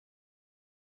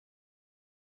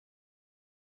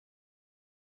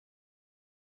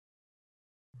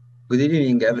Good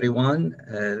evening, everyone.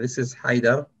 This is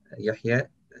Haider Yahya,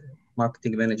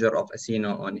 Marketing Manager of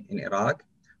Asino in Iraq.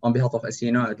 On behalf of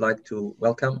Asino, I'd like to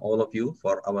welcome all of you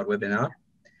for our webinar.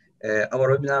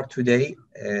 Our webinar today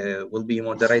will be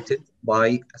moderated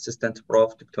by Assistant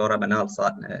Prof. Dr. Manal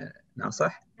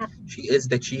Nasah. She is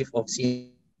the Chief of CME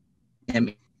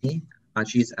and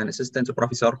she's an Assistant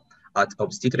Professor at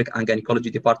Obstetric and Gynecology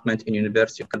Department in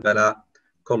University of Karbala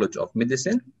College of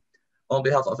Medicine. On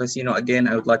behalf of Asino, again,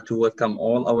 I would like to welcome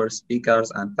all our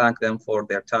speakers and thank them for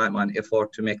their time and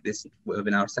effort to make this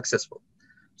webinar successful.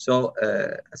 So,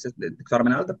 Dr.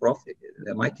 Manal, the Prof,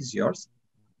 the mic is yours.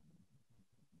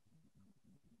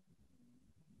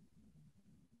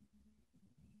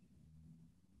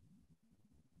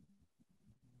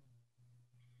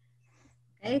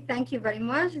 Okay, thank you very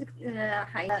much.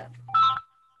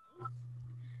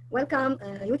 Welcome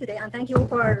you today, and thank you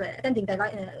for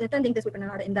attending this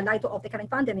webinar in the light of the current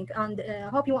pandemic, and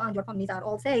hope you and your families are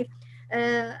all safe.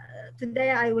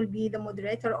 Today I will be the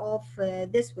moderator of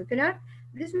this webinar.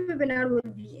 This webinar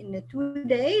will be in 2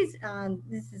 days, and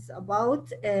this is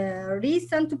about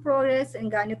recent progress in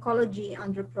gynecology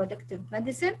and reproductive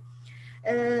medicine.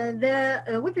 The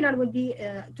webinar will be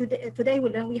today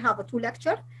we have 2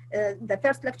 lectures. The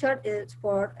first lecture is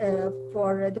for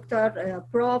Dr.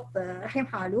 Prof. Rahim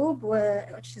Haloub,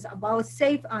 which is about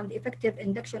safe and effective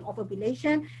induction of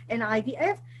ovulation in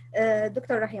IVF.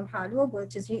 Dr. Rahim Haloub,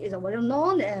 he is a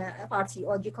well-known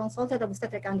FRCOG consultant of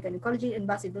obstetric and gynecology in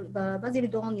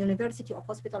Basildon University of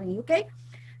Hospital in UK.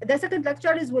 The second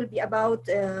lecture will be about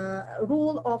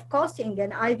rule of costing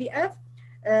in IVF.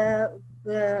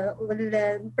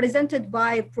 Presented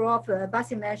by Prof.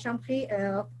 Basim Shamkhi,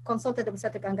 consultant of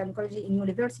obstetric and gynecology in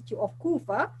University of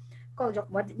Kufa College of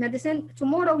Medicine.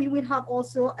 Tomorrow we will have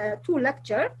also 2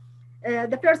 lectures.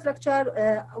 The first lecture,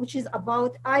 which is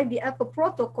about IVF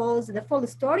protocols, the full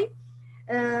story,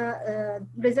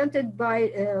 presented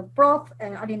by Prof.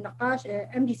 Ali Naqash,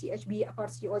 MD-CHB,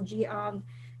 FRCOG, and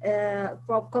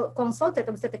consultant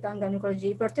of obstetric and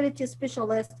gynecology, fertility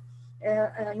specialist,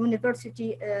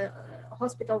 University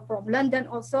Hospital from London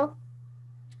also.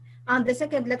 And the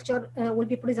second lecture will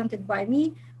be presented by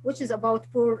me, which is about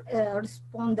poor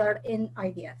responder in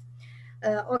IVF.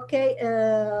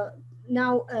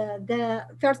 Now the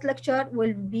first lecture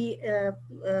will be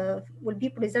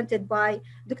presented by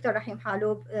Dr. Rahim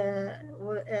Haloub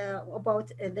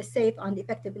about the safe and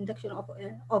effective induction of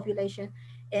ovulation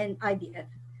in IVF.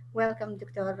 Welcome,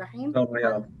 Dr. Rahim.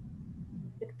 Dr.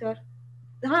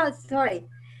 Sorry.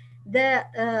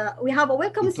 We have a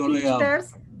welcome speech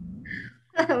first.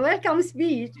 Welcome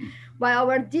speech by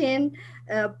our Dean,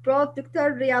 Prof.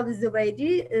 Dr. Riyad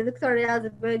Zubaydi. Dr. Riyad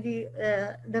Zubaydi,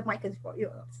 the mic is for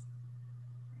yours.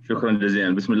 شكرا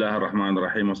جزيلا. بسم الله الرحمن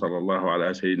الرحيم وصلى الله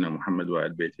على سيدنا محمد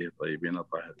وآل بيته الطيبين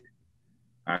الطاهرين.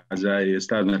 أعزائي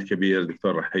أستاذنا الكبير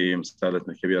دكتور رحيم،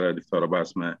 أستاذتنا الكبيرة دكتورة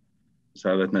باسمة،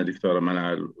 أستاذتنا دكتورة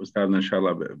منال، وأستاذنا إن شاء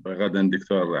الله غدا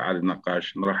دكتور علي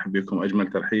النقاش، نرحب بكم أجمل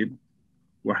ترحيب،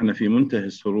 وإحنا في منتهى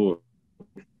السرور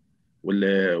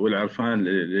والعرفان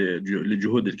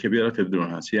للجهود الكبيرة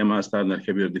تبذلونها، سيما أستاذنا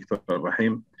الكبير دكتور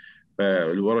رحيم،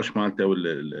 فالورش مالته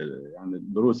يعني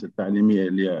الدروس التعليمية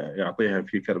اللي يعطيها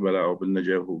في كربلاء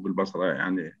وبالنجف وبالبصرة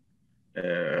يعني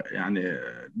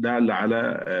دالة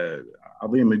على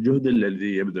عظيم الجهد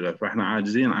الذي يبذله، فإحنا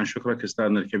عاجزين عن شكرك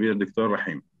أستاذنا الكبير دكتور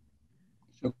رحيم.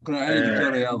 شكرا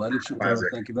دكتور رياض، ألف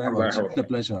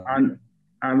شكرا.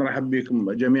 أنا أرحب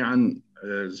بكم جميعا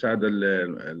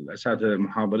الأساتذة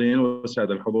المحاضرين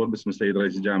والسادة الحضور باسم السيد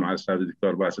رئيس الجامعة الأستاذ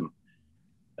الدكتور باسم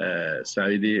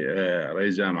السعيدي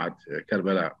رئيس جامعة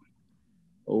كربلاء.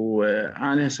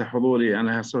 وأنا هسه حضوري،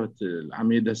 أنا صوت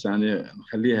العميد هسه أنا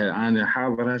نخليها، أنا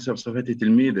حاضر هسه بصفتي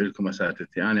تلميذ لكم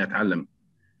أساتذتي، أنا أتعلم.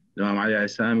 الإمام علي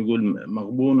السلام يقول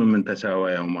مغبون من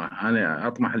تساوى يوما. أنا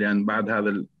أطمح لأن بعد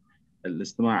هذا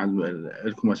الاستماع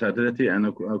لكم أساتذتي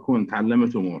أنا أكون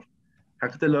تعلمت أمور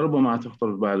حقيقة ربما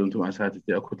تخطر في بال أنتم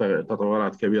أساتذتي. أكو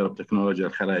تطورات كبيرة بتكنولوجيا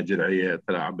الخلايا الجذعية،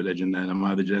 التلاعب بالأجنة،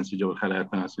 نماذج الأنسجة والخلايا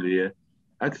التناسلية،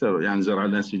 أكثر يعني زرع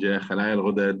الأنسجة، خلايا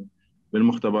الغدد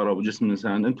بالمختبر وبجسم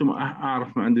الإنسان. أنتم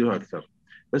أعرف ما عندي أكثر،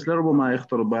 بس لربما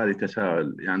يخطر بالي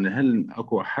تساؤل، يعني هل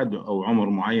أكو حد أو عمر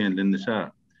معين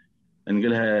للنساء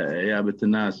نقولها يا بنت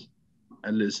الناس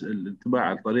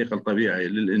الاتباع الطريق الطبيعي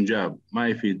للإنجاب ما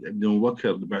يفيد ابن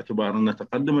مبكر، باعتبار أن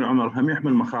تقدم العمر هم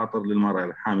يحمل مخاطر للمرأة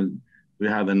الحامل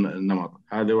بهذا النمط؟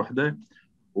 هذه وحدة.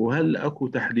 وهل أكو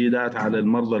تحديدات على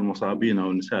المرضى المصابين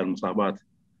أو النساء المصابات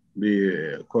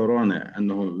بكورونا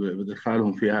أنه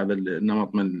بدخالهم في هذا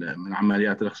النمط من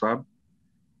عمليات الإخصاب؟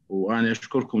 وأنا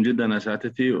أشكركم جدا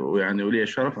أساتذتي، ويعني ولي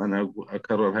الشرف، أنا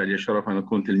أكرر هذه الشرف أن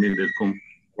أكون تلميذ لكم،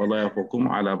 والله يوفقكم.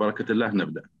 على بركة الله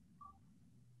نبدأ.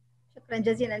 شكرا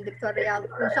جزيلا دكتور رياض،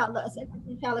 وان شاء الله اسئلتك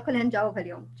ان شاء الله كلها نجاوبها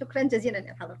اليوم. شكرا جزيلا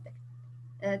لحضرتك.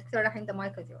 دكتور رحيم, the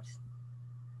mic is yours.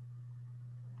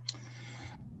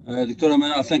 Dr.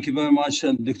 Manal, thank you very much.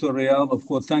 And Dr. Riyad, of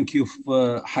course, thank you,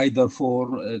 Haidar,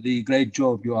 for the great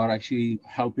job you are actually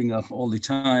helping us all the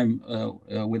time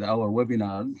with our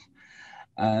webinars.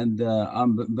 And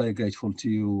I'm very grateful to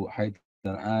you,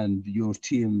 Haidar, and your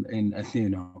team in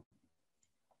Athena.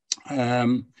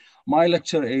 My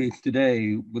lecture is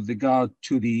today with regard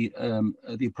to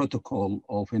the protocol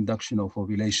of induction of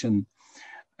ovulation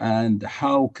and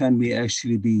how can we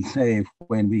actually be safe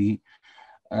when we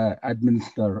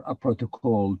administer a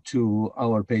protocol to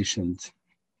our patient.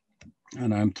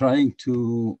 And I'm trying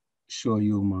to show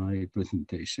you my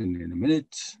presentation in a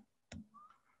minute.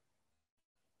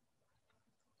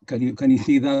 Can you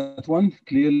see that one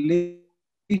clearly?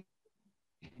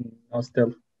 No,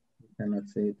 still cannot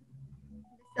see it.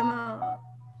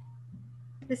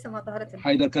 لسه ما ظهرت.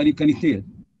 Haidar, can you see it?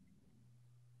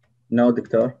 No,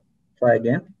 Doctor. Try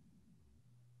again.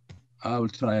 I will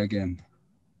try again.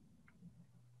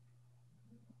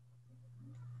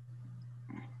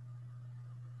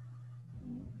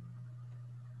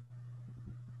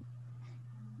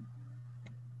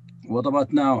 What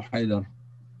about now, Haidar?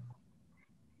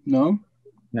 No?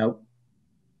 No.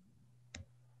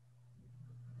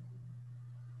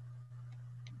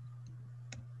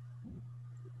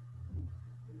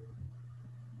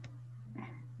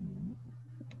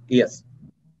 Yes.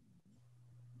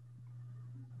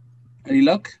 Any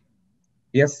luck?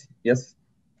 Yes, yes.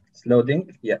 It's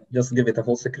loading. Yeah, just give it a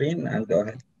full screen and go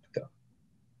ahead. Go.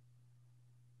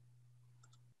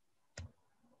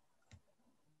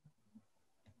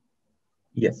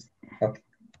 Yes. Okay.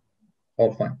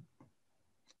 All fine.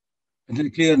 Is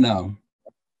it clear now?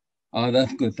 Oh,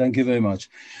 that's good. Thank you very much.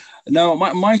 Now,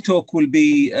 my talk will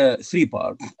be three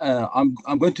parts. I'm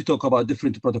going to talk about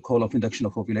different protocol of induction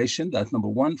of ovulation. That's number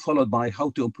one, followed by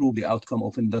how to improve the outcome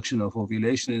of induction of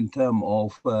ovulation in terms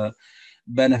of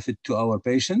benefit to our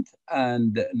patient.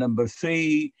 And number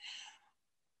three,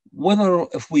 whether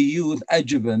if we use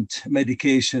adjuvant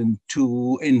medication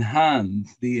to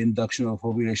enhance the induction of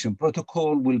ovulation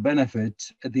protocol will benefit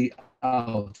the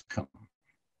outcome.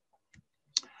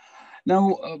 Now,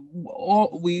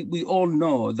 we all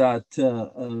know that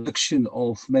induction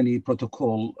of many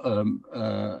protocol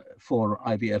for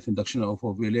IVF induction of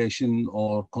ovulation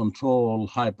or control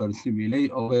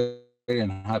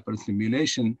ovarian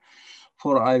hyperstimulation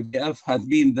for IVF has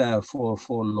been there for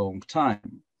a long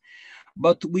time.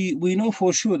 But we know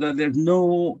for sure that there's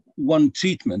no one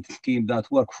treatment scheme that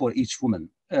works for each woman.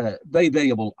 Very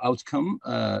variable outcome.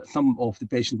 Some of the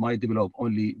patients might develop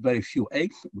only very few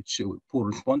eggs, which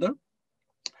poor responder.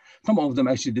 Some of them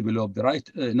actually develop the right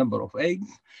number of eggs.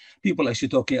 People actually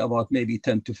talking about maybe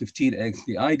 10 to 15 eggs,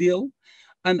 the ideal.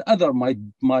 And other might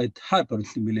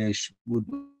hyperstimulate,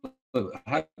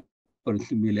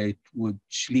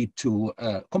 which lead to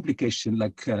complication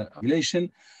like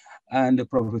ovulation. And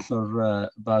Professor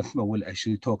Basma will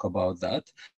actually talk about that.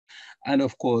 And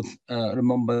of course,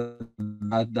 remember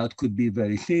that could be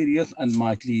very serious and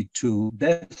might lead to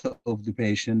death of the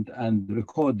patient and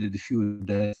recorded few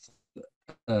deaths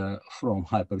from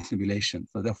hyperstimulation.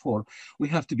 So therefore, we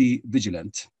have to be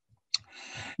vigilant.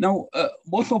 Now,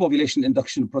 most of ovulation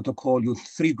induction protocol use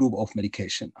three groups of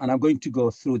medication. And I'm going to go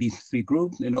through these three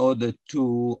groups in order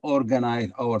to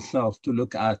organize ourselves to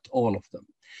look at all of them.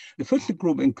 The first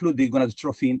group include the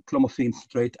gonadotropin, clomiphene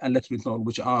citrate, and letrozole,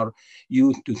 which are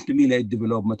used to stimulate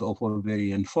development of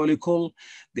ovarian follicle.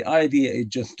 The idea is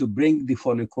just to bring the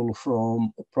follicle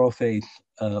from prophase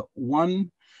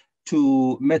 1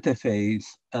 to metaphase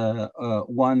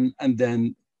 1, and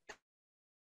then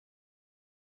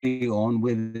on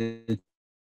with it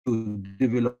to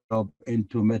develop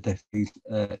into metaphase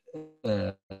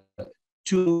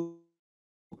 2.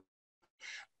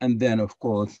 And then, of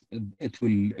course, it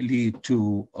will lead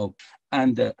to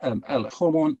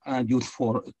hormone and used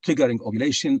for triggering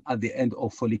ovulation at the end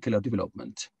of follicular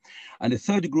development. And the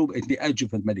third group is the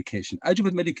adjuvant medication.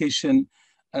 Adjuvant medication,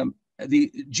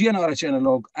 the GnRH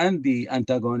analog and the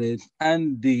antagonist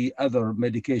and the other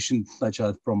medications such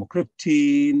as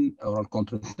bromocriptine, oral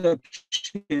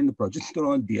contraception,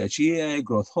 progesterone, DHEA,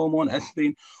 growth hormone,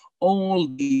 aspirin, all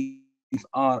these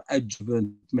are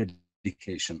adjuvant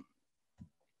medication.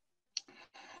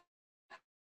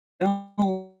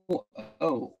 Now,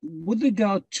 with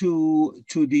regard to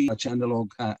the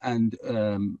analog and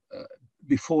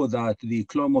before that, the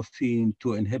clomiphene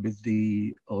to inhibit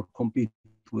or compete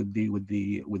with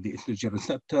the estrogen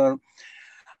receptor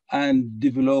and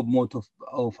develop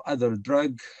of other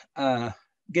drug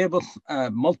gave us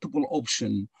multiple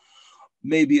options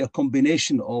maybe a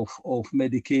combination of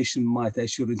medication might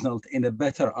actually result in a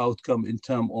better outcome in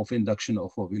terms of induction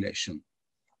of ovulation.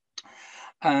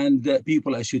 And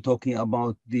people actually talking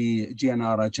about the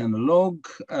GnRH analog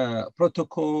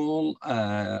protocol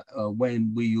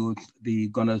when we use the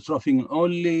gonadotropin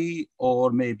only,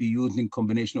 or maybe using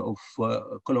combination of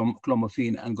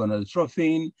clomiphene and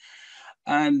gonadotropin,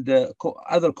 and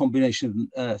other combination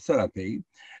therapy,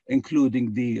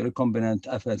 including the recombinant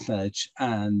FSH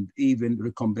and even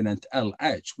recombinant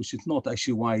LH, which is not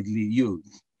actually widely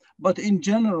used. But in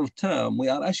general term, we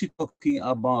are actually talking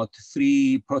about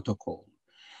 3 protocols.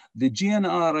 The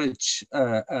GnRH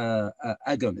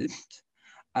agonist,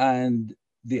 and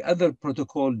the other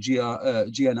protocol,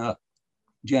 GnRH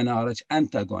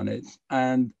antagonist,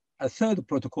 and a third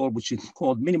protocol, which is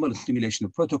called minimal stimulation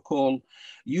protocol,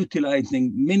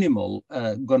 utilizing minimal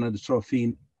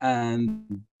gonadotropin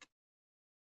and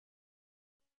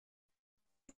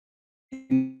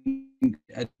in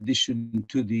addition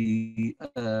to the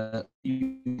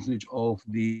usage of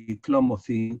the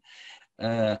clomiphene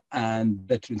and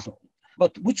betrizol.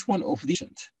 But which one of these?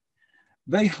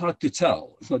 Very hard to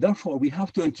tell. So therefore, we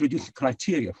have to introduce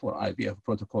criteria for IVF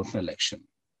protocol selection.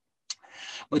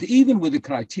 But even with the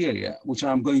criteria, which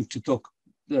I'm going to talk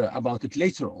about it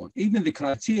later on, even the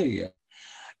criteria,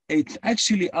 it's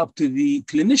actually up to the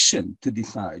clinician to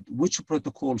decide which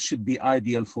protocol should be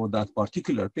ideal for that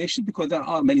particular patient, because there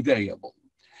are many variables.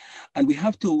 And we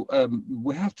have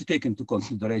to take into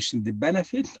consideration the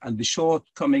benefits and the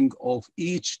shortcoming of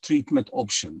each treatment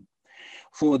option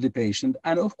for the patient,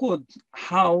 and of course,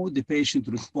 how the patient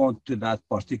responds to that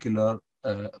particular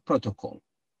protocol.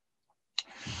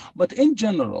 But in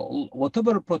general,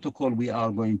 whatever protocol we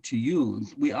are going to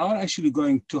use, we are actually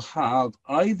going to have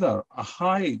either a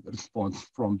high response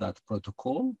from that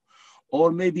protocol, or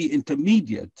maybe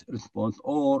intermediate response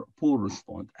or poor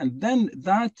response. And then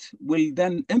that will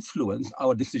then influence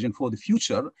our decision for the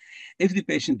future if the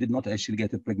patient did not actually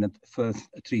get a pregnant first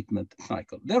treatment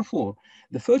cycle. Therefore,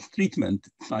 the first treatment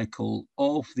cycle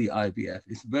of the IVF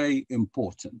is very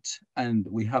important, and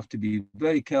we have to be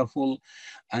very careful,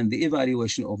 and the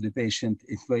evaluation of the patient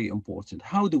is very important.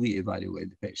 How do we evaluate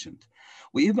the patient?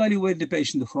 We evaluate the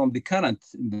patient from the current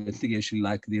investigation,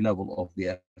 like the level of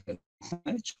the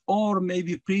FSH, or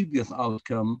maybe previous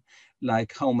outcome,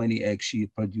 like how many eggs she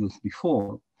produced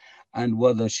before, and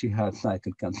whether she had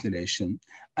cycle cancellation,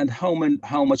 and how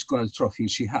much gonadotropin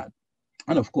she had.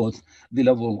 And of course, the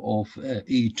level of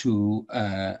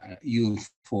E2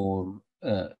 used for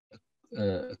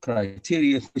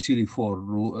criteria, especially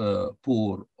for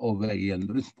poor ovarian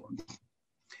response.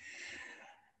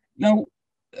 Now,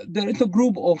 there is a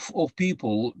group of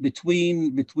people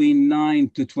between 9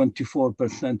 to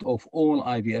 24% of all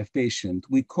IVF patients.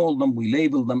 We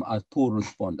label them as poor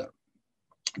responder,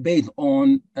 based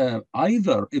on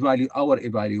either our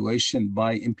evaluation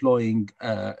by employing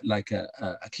like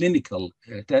a clinical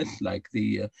test, like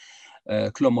the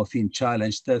clomiphene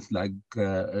challenge test, like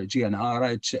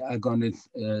GnRH agonist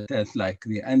test, like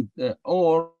the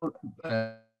or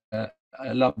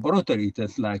laboratory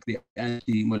tests like the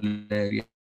anti-malarial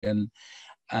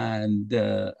and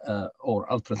or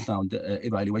ultrasound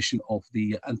evaluation of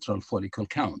the antral follicle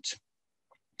count.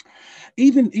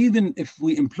 Even if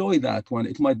we employ that one,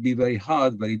 it might be very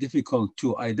hard, very difficult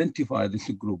to identify this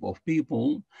group of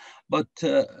people. But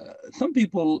some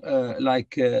people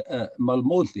like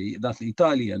Malmozzi, that's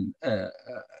Italian,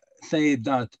 say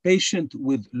that patient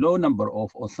with low number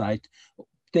of oocytes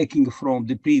taking from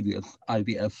the previous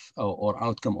IVF or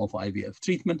outcome of IVF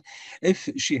treatment, if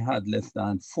she had less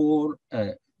than 4,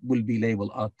 will be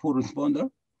labeled as poor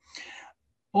responder.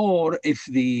 Or if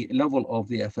the level of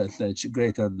the FSH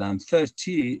greater than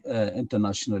 30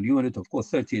 international unit, of course,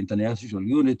 30 international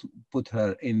unit put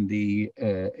her in the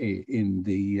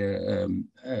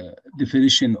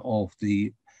definition of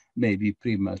the maybe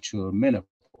premature menopause.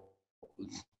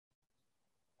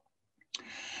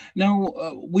 Now,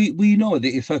 we know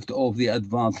the effect of the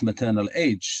advanced maternal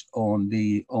age on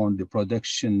the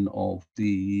production of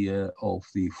the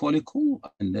follicle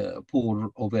and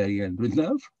poor ovarian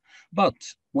reserve. But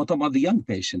what about the young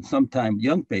patient? Sometimes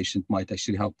young patient might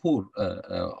actually have poor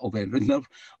ovarian reserve,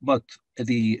 but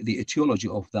the etiology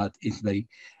of that is very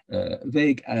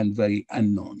vague and very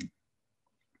unknown.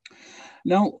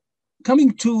 Now,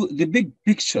 coming to the big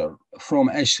picture from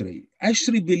ASHRI,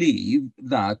 ASHRI believe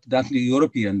that the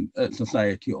European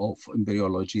Society of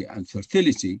Embryology and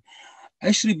Fertility,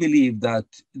 ASHRI believe that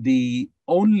the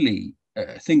only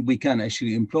thing we can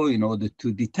actually employ in order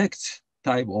to detect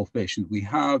type of patient we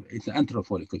have is the antral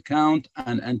follicle count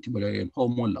and anti-malarial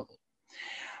hormone level.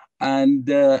 And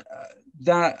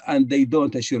and they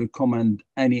don't actually recommend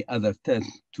any other test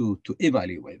to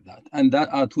evaluate that. And that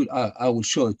I will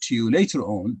show it to you later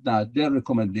on, that their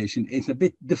recommendation is a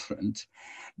bit different.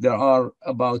 There are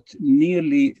about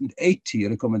nearly 80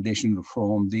 recommendations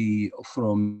from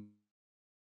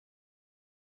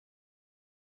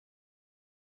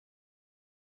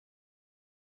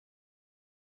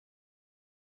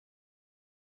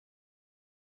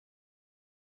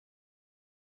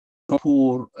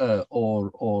poor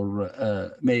or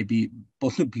maybe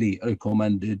possibly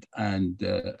recommended and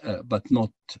but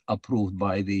not approved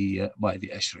by the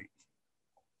ASHRI.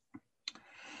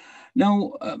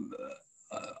 Now,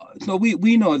 so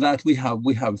we know that we have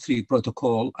 3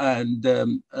 protocol, and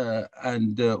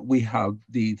we have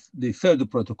the third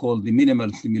protocol, the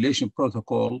minimal stimulation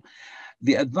protocol.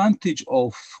 The advantage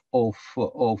of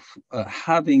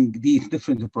having these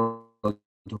different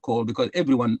protocol, because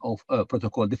every one of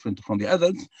protocol different from the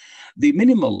others. The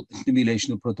minimal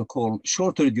stimulation protocol,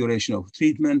 shorter duration of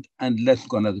treatment, and less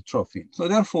gonadotrophin. So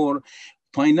therefore,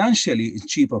 financially, it's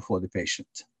cheaper for the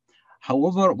patient.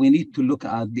 However, we need to look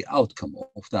at the outcome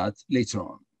of that later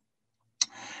on.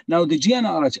 Now, the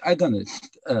GnRH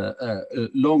agonist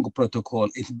long protocol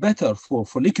is better for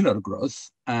follicular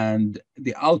growth, and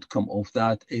the outcome of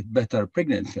that is better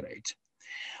pregnancy rate.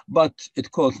 But it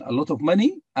costs a lot of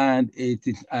money, and it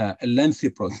is a lengthy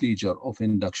procedure of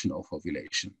induction of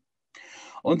ovulation.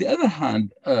 On the other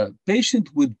hand,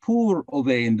 patients with poor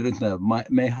ovarian reserve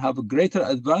may have a greater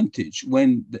advantage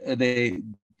when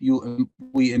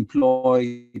we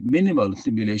employ minimal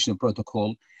stimulation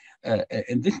protocol.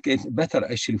 In this case, better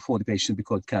actually for the patient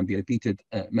because it can be repeated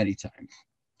many times.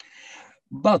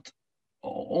 But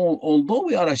although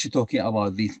we are actually talking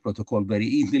about this protocol very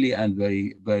easily and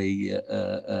very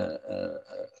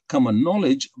common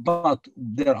knowledge, but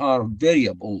there are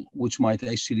variables which might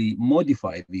actually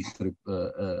modify this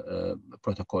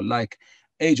protocol, like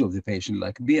age of the patient,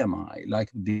 like BMI,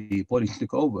 like the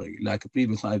polycystic ovary, like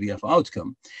previous IVF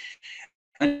outcome.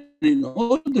 And in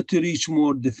order to reach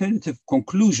more definitive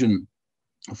conclusion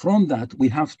from that, we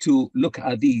have to look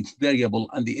at these variables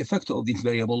and the effect of these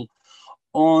variables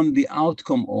on the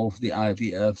outcome of the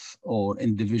IVF or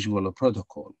individual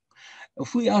protocol.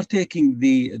 If we are taking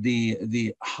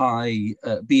the high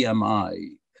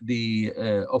BMI,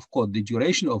 of course, the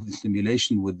duration of the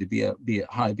stimulation with the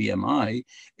high BMI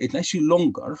is actually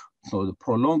longer, so the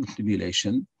prolonged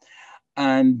stimulation.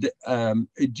 And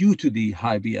due to the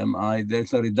high BMI,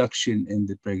 there's a reduction in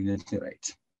the pregnancy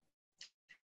rate.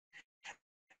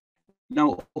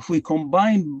 Now, if we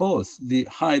combine both the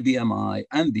high BMI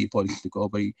and the polycystic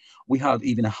ovary, we have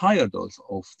even a higher dose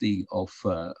of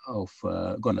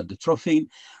gonadotrophin.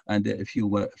 And if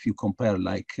you compare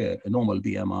like a normal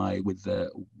BMI with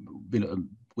the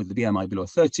BMI below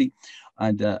 30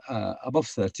 and above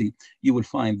 30, you will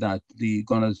find that the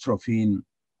gonadotrophin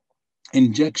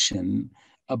injection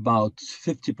about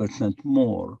 50%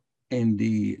 more in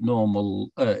the normal,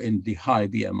 in the high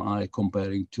BMI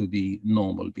comparing to the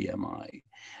normal BMI.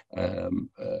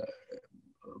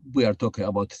 We are talking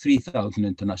about 3,000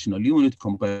 international units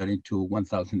comparing to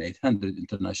 1,800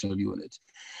 international units.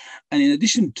 And in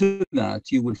addition to that,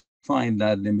 you will find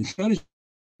that the miscarriage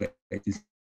rate is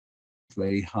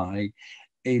very high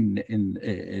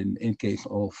in case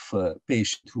of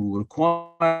patients who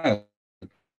require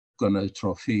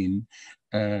gonadotrophin.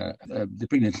 The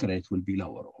pregnancy rate will be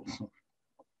lower also.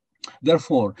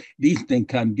 Therefore, these things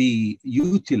can be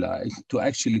utilized to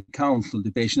actually counsel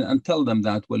the patient and tell them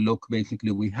that, well, look,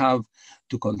 basically we have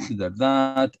to consider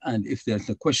that, and if there's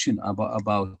a question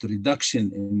about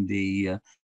reduction in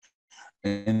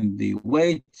the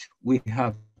weight, we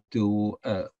have to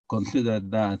consider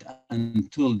that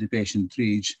until the patient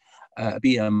reach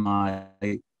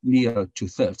BMI near to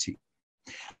 30.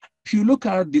 If you look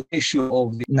at the ratio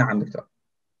of the... نعم دكتور.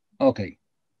 Okay.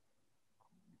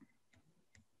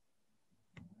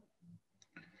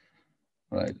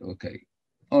 Right, okay.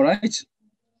 All right.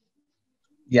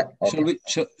 Yeah. Okay.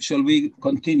 Shall we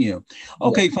continue?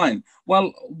 Okay, yeah. Fine.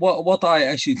 Well, what I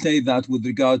actually say that with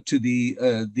regard to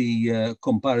the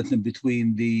comparison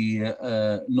between the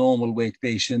normal weight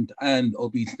patient and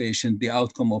obese patient, the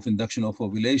outcome of induction of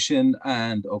ovulation,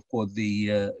 and of course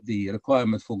the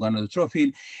requirement for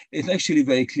gonadotrophin is actually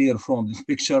very clear from this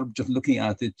picture. Just looking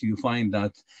at it, you find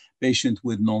that patients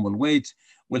with normal weight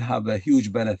will have a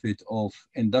huge benefit of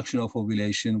induction of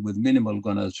ovulation with minimal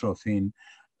gonadotrophin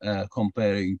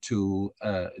comparing to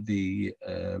the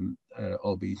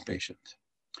obese patient.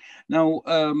 Now,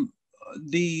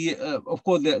 of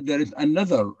course, there is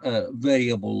another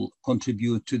variable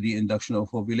contribute to the induction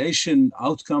of ovulation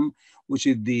outcome, which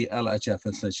is the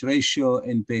LH-FSH ratio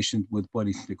in patient with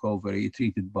polycystic ovary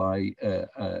treated by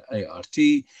ART.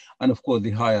 And of course,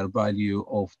 the higher value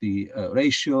of the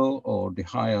ratio or the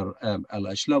higher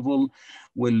LH level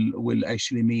will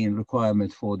actually mean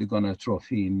requirement for the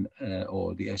gonadotropin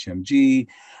or the HMG,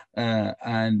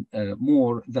 and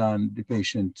more than the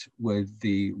patient with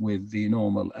the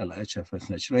normal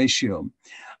LH-FSH ratio.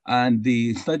 And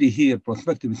the study here,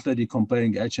 prospective study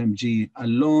comparing HMG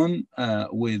alone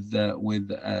with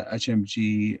HMG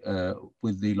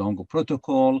with the Longo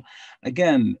protocol,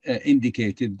 again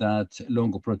indicated that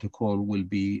Longo protocol will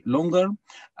be longer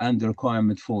and the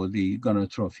requirement for the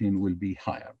gonadotropin will be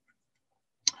higher.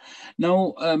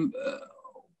 Now,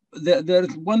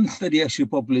 there's one study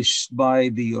actually published by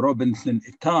the Robinson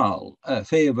et al.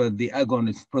 Favored the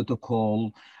agonist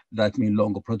protocol, that means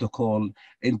Longo protocol,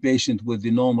 in patients with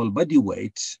the normal body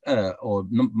weight or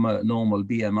normal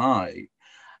BMI,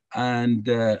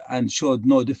 and showed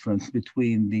no difference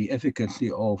between the efficacy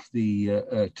of the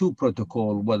two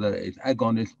protocol, whether it's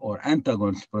agonist or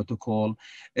antagonist protocol,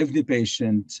 if the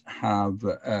patient have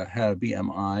her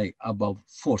BMI above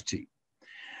 40.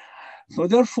 So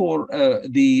therefore,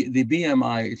 the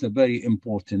BMI is a very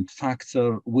important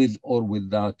factor with or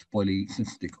without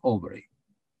polycystic ovary.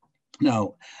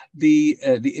 Now, the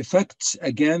effects,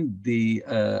 again, the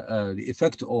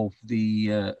effect of the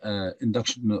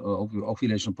induction of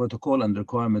ovulation protocol and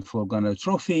requirement for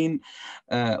gonadotropin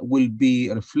will be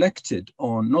reflected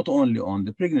on not only on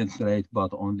the pregnancy rate,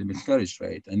 but on the miscarriage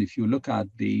rate. And if you look at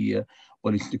the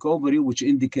polycystic ovary, which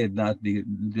indicate that the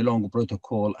Longo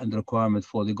protocol and requirement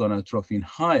for the gonadotropin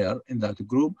higher in that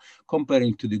group,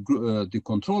 comparing to the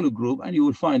control group, and you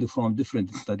will find from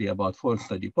different study, about 4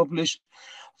 studies published,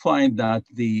 find that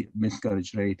the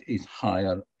miscarriage rate is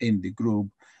higher in the group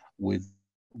with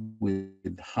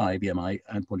high BMI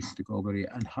and polycystic ovary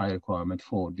and high requirement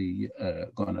for the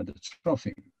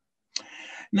gonadotropin.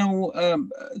 Now,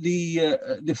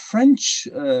 the French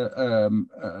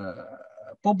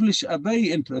published a very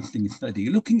interesting study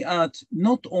looking at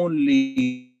not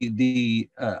only the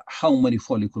how many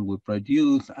follicles we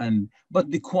produce,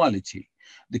 but the quality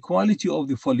of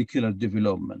the follicular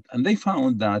development. And they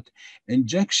found that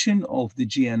injection of the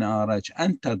GnRH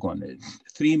antagonist,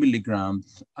 3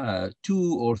 milligrams,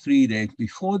 2 or 3 days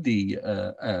before the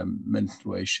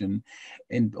menstruation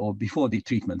or before the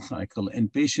treatment cycle in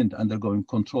patient undergoing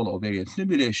control ovarian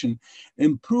stimulation,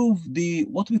 improve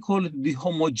what we call it the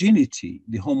homogeneity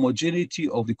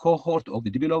of the cohort of the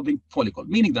developing follicle.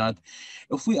 Meaning that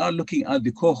if we are looking at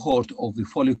the cohort of the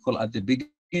follicle at the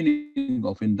beginning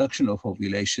of induction of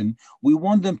ovulation, we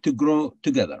want them to grow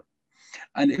together.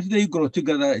 And if they grow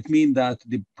together, it means that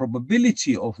the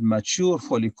probability of mature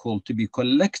follicle to be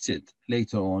collected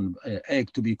later on,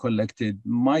 egg to be collected,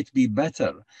 might be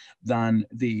better than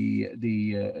the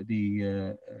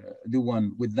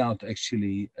one without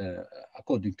actually,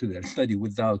 according to their study,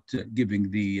 without giving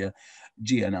the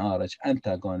GnRH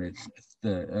antagonist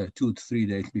 2 to 3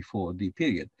 days before the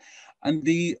period. And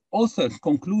the authors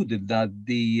concluded that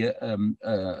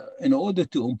in order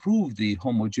to improve the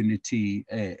homogeneity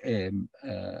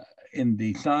in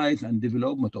the size and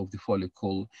development of the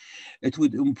follicle, it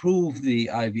would improve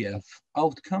the IVF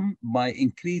outcome by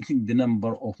increasing the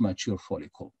number of mature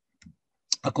follicles,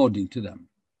 according to them.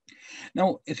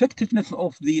 Now, effectiveness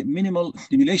of the minimal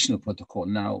stimulation protocol.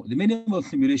 Now, the minimal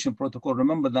stimulation protocol,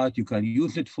 remember that you can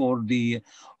use it for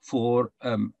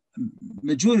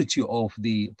majority of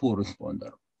the poor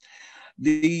responder.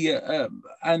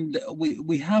 And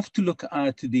we have to look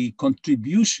at the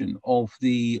contribution of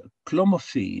the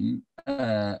clomiphene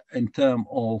in terms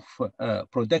of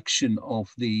production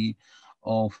of the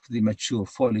mature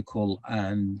follicle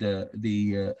and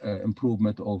the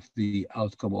improvement of the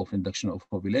outcome of induction of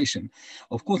ovulation.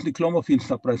 Of course, the clomiphene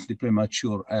suppresses the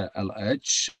premature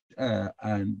LH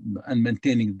and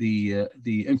maintaining the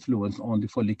influence on the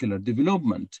follicular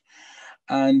development.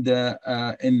 And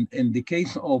in the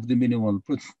case of the minimal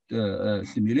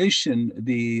stimulation,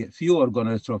 the fewer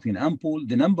gonadotropin ampoule,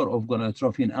 the number of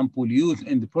gonadotropin ampoule used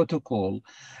in the protocol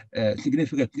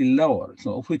significantly lower.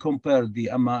 So if we compare the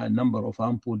number of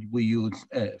ampoule we use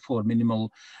for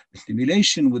minimal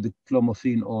stimulation with the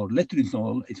clomiphene or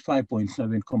letrozole, it's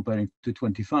 5.7 comparing to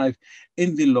 25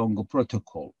 in the Longo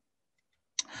protocol.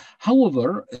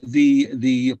 However,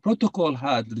 the protocol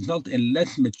had resulted in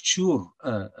less mature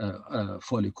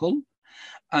follicle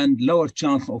and lower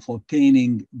chance of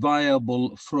obtaining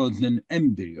viable frozen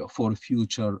embryo for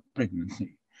future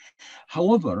pregnancy.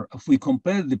 However, if we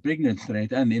compare the pregnancy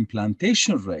rate and the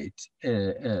implantation rate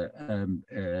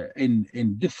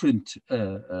in different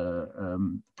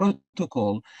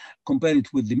protocol, compare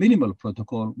it with the minimal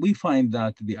protocol, we find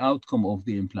that the outcome of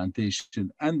the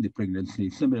implantation and the pregnancy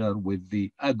is similar with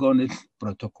the agonist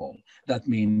protocol. That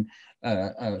means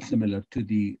similar to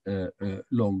the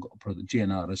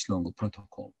GNRS long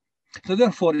protocol. So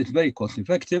therefore, it's very cost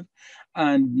effective,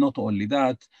 and not only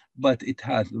that, but it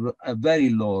has a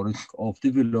very low risk of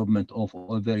development of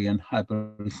ovarian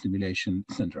hyperstimulation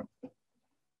syndrome.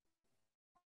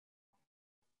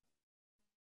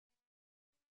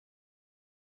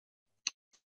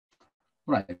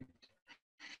 Right.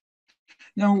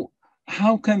 Now,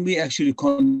 how can we actually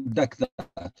conduct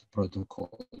that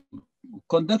protocol?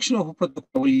 Conduction of a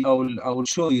protocol, I will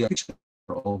show you a picture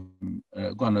of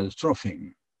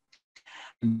gonadotrophin.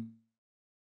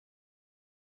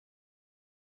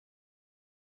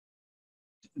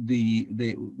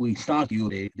 We start you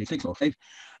the 6 or 5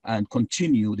 and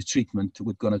continue the treatment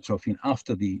with gonadotrophin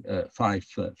after the 5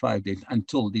 days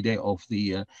until the day of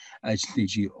the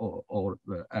HCG or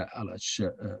LH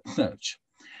search.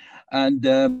 And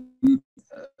that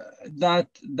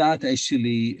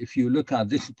actually, if you look at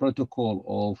this protocol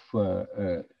of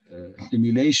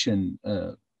stimulation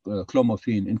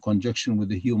clomiphene in conjunction with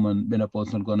the human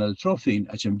menopausal gonadotrophin,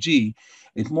 HMG,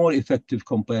 is more effective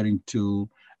comparing to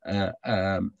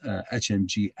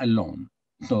HMG alone.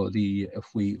 So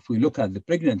if we look at the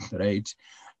pregnancy rate,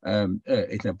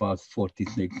 it's about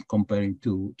 46 comparing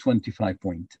to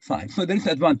 25.5. So there is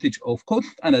advantage of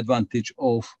cost and advantage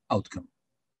of outcome.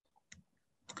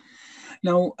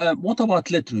 Now, what about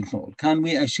letrozole? Can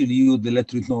we actually use the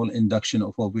letrozole induction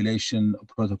of ovulation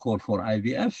protocol for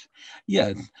IVF?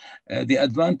 Yes. The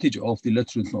advantage of the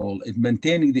letrozole is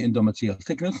maintaining the endometrial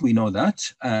thickness. We know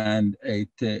that, and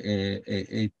it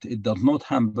does not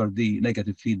hamper the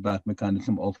negative feedback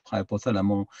mechanism of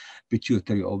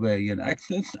hypothalamo-pituitary ovarian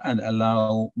axis and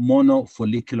allow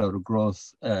monofollicular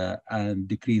growth and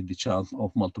decrease the chance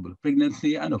of multiple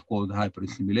pregnancy, and of course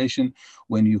hyperstimulation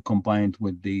when you combine it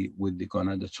with the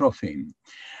gonadotrophin.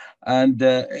 And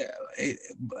there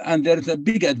is a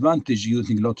big advantage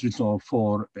using letrozole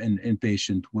for in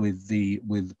patient with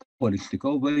polycystic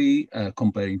ovary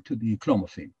comparing to the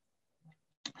clomiphene.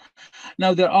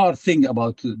 Now, there are things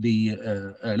about the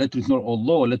letrozole,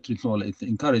 although letrozole is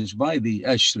encouraged by the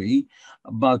ASHRI,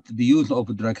 but the use of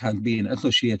the drug has been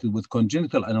associated with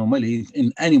congenital anomalies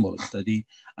in animal study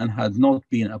and has not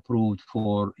been approved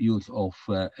for use of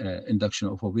induction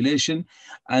of ovulation.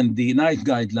 And the NICE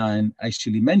guideline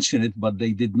actually mentioned it, but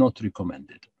they did not recommend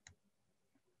it.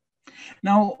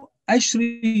 Now,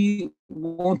 ASHRI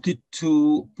wanted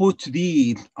to put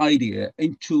the idea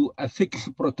into a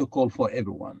fixed protocol for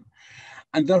everyone,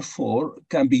 and therefore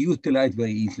can be utilized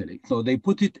very easily. So they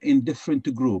put it in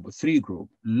different groups, 3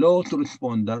 groups: low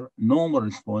responder, normal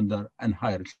responder, and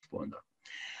high responder.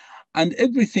 And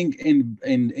everything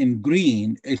in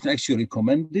green is actually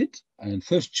recommended and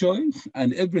first choice,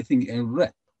 and everything in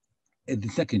red is the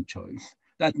second choice.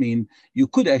 That means you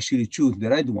could actually choose the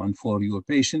red one for your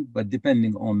patient, but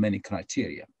depending on many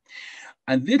criteria.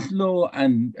 And this low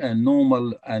and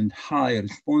normal and high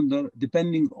responder,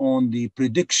 depending on the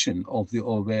prediction of the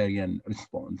ovarian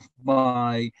response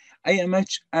by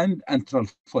AMH and antral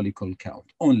follicle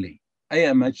count only.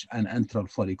 AMH and antral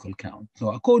follicle count.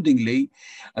 So accordingly,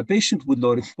 a patient with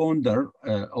low responder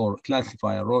or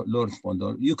classifier low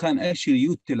responder, you can actually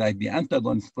utilize the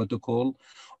antagonist protocol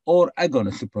or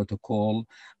agonist protocol,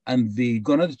 and the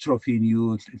gonadotrophin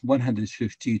use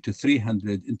 150 to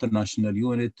 300 international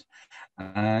unit,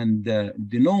 and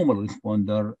the normal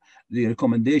responder, the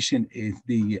recommendation is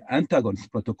the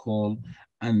antagonist protocol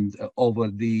and over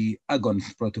the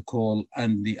agonist protocol,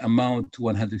 and the amount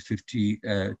 150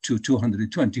 to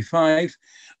 225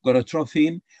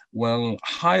 gonadotrophin. Well,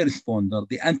 high responder,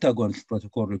 the antagonist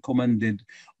protocol recommended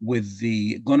with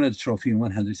the gonadotrophin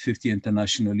 150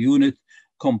 international unit,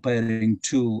 comparing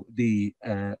to the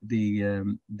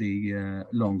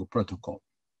long protocol.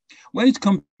 When it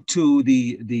comes to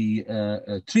the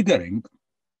triggering,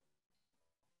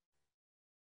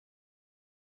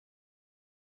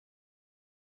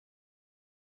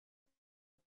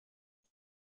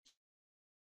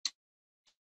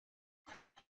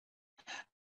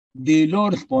 the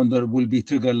low responder will be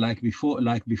triggered like before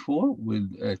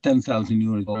with 10,000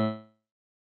 units,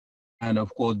 and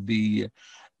of course the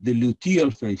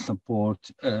luteal phase support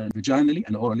vaginally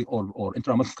and orally, or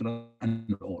intramuscular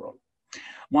and oral.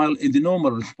 While in the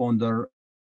normal responder,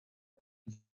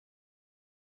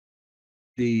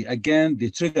 again, the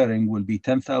triggering will be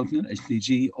 10,000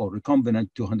 HCG or recombinant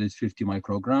 250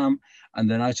 microgram, and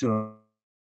the natural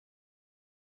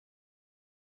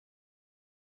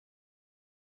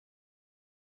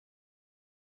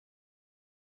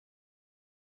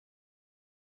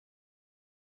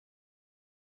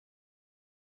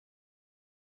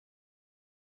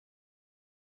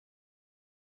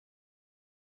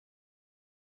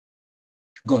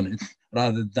agonist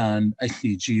rather than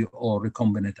HCG or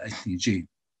recombinant HCG,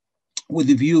 with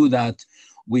the view that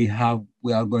we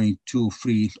are going to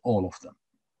freeze all of them.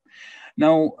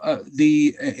 Now,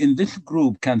 in this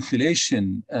group,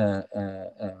 cancellation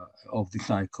of the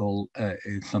cycle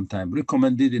is sometimes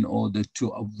recommended in order to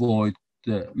avoid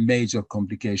the major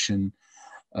complication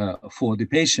for the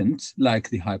patient, like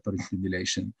the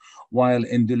hyperstimulation. While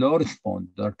in the low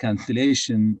responder,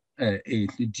 cancellation is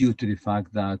due to the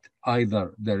fact that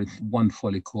either there is one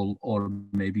follicle or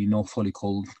maybe no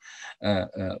follicles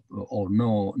or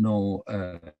no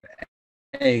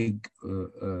egg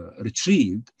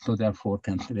retrieved, so therefore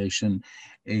cancellation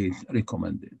is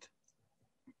recommended.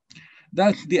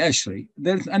 That's the ASHRAE.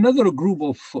 There's another group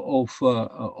of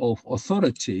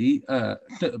authority,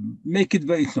 make it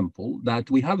very simple,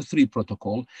 that we have 3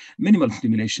 protocols: minimal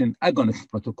stimulation, agonist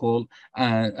protocol,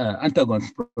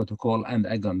 antagonist protocol, and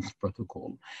agonist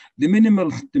protocol. The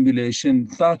minimal stimulation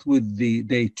start with the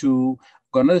day 2,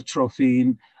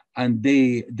 gonadotropin, and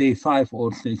day 5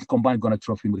 or 6, combined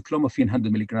gonadotropin with clomiphene,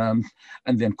 100 milligrams,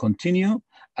 and then continue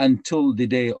until the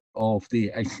day of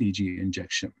the HCG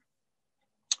injection.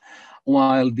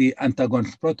 While the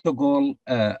antagonist protocol,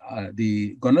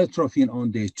 the gonadotropin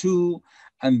on day 2,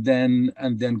 and then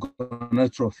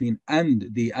gonadotropin and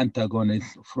the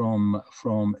antagonist from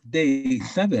day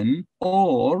 7,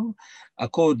 or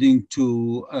according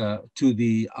to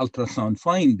the ultrasound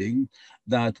finding,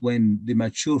 that when the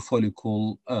mature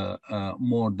follicle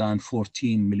more than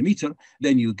 14 millimeter,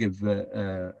 then you give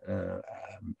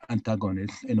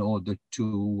antagonist in order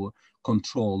to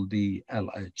control the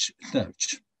LH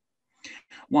surge.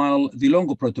 While the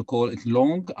longer protocol is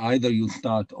long, either you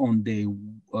start on day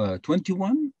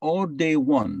 21 or day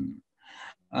 1.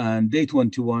 And day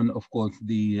 21, of course,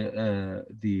 the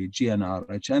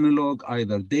GnRH analog,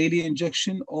 either daily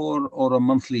injection or a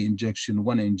monthly injection.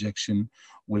 One injection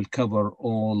will cover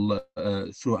all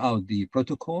throughout the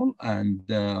protocol, and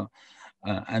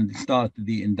start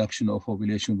the induction of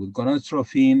ovulation with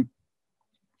gonadotropin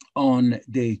on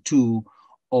day 2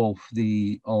 of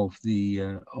the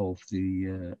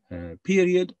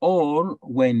period, or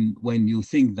when you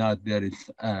think that there is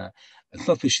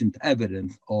sufficient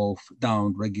evidence of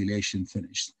down regulation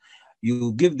finished.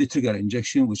 You give the trigger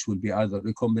injection, which will be either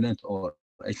recombinant or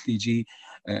HCG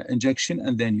injection,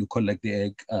 and then you collect the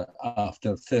egg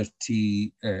after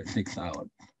 36 hours.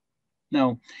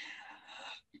 Now,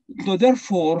 so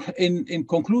therefore, in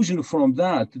conclusion from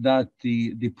that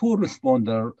the poor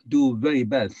responder do very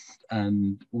best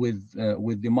and with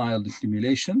the mild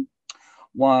stimulation,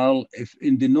 while if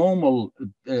in the normal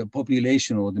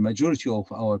population or the majority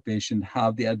of our patients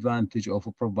have the advantage of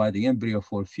providing embryo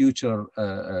for future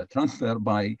transfer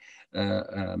by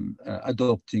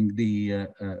adopting the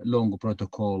long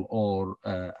protocol or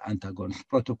antagonist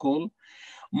protocol.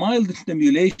 Mild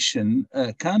stimulation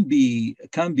can be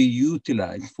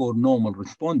utilized for normal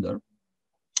responder,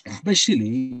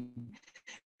 especially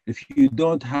if you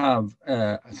don't have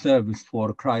a service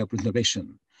for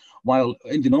cryopreservation. While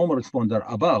in the normal responder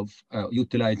above,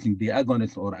 utilizing the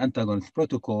agonist or antagonist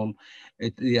protocol,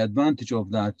 the advantage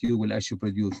of that, you will actually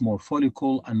produce more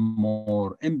follicle and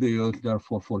more embryos,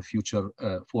 therefore for future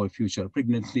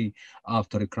pregnancy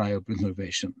after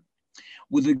cryopreservation.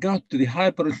 With regard to the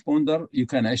hyperresponder, you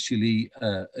can actually,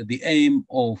 the aim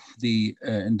of the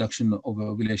induction of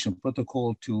ovulation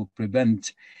protocol to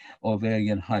prevent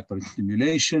ovarian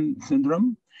hyperstimulation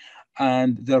syndrome.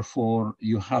 And therefore,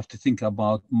 you have to think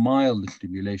about mild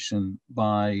stimulation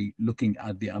by looking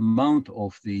at the amount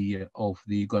of the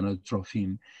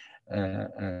gonadotropin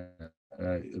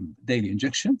daily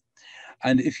injection.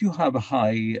 And if you have a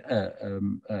high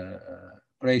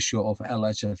ratio of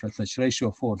LH-FSH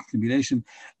ratio for stimulation,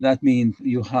 that means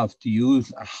you have to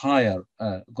use a higher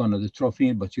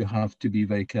gonadotropin, but you have to be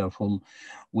very careful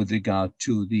with regard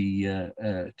to the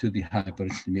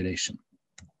hyperstimulation.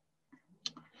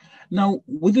 Now,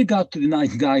 with regard to the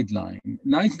NICE guideline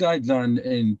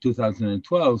in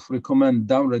 2012 recommend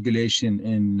downregulation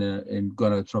in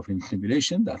gonadotropin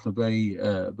stimulation. That's a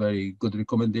very good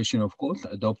recommendation, of course,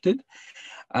 adopted.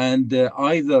 And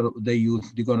either they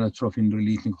use the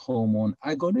gonadotropin-releasing hormone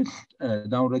agonist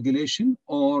downregulation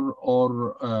or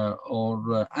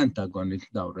antagonist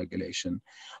downregulation.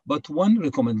 But one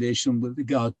recommendation with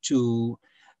regard to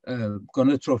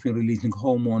gonadotropin-releasing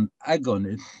hormone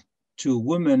agonist to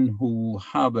women who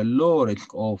have a low risk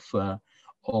of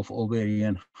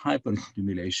ovarian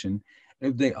hyperstimulation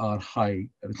if they are high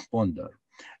responder.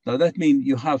 Now that means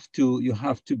you have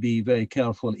to be very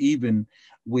careful even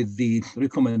with the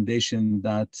recommendation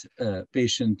that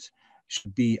patients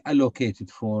should be allocated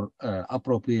for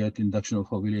appropriate induction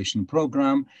of ovulation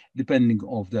program depending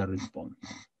on their response.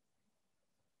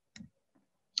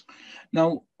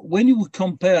 Now, when you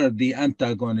compare the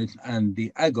antagonist and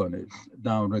the agonist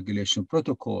downregulation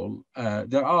protocol,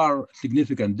 there are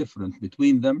significant difference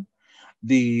between them.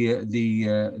 The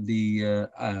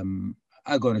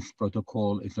agonist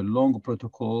protocol is a long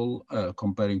protocol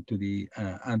comparing to the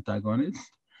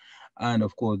antagonist, and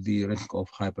of course the risk of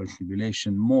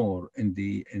hyperstimulation more in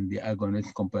the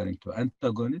agonist comparing to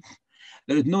antagonist.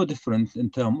 There is no difference in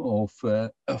terms of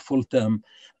full-term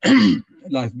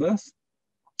live birth,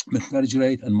 miscarriage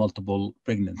rate, and multiple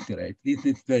pregnancy rate. This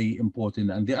is very important,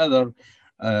 and the other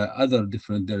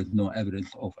difference, there is no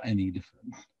evidence of any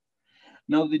difference.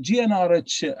 Now, the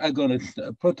GnRH agonist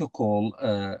protocol,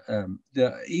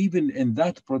 even in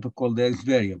that protocol, there is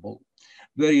variable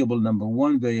number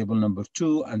 1, variable number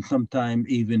 2, and sometimes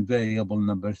even variable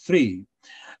number 3.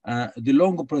 The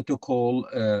longer protocol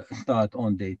start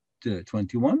on day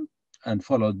 21 and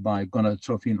followed by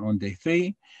gonadotropin on day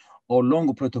 3, or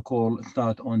longer protocol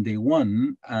start on day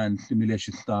 1 and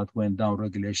stimulation start when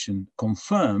downregulation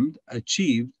confirmed,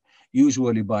 achieved,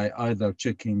 usually by either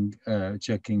checking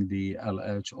the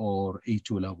LH or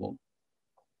E2 level.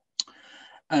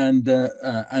 And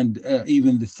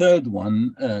even the third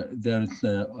one, there's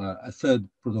a third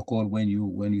protocol when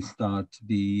you start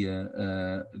the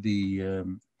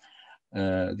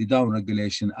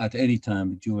downregulation at any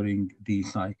time during the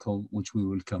cycle, which we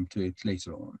will come to it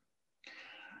later on.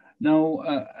 Now,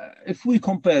 if we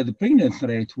compare the pregnancy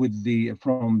rate with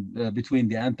between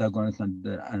the antagonist and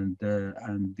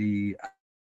the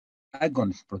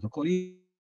agonist protocol,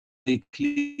 it's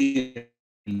clear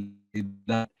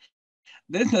that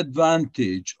there's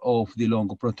advantage of the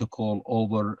longer protocol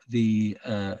over the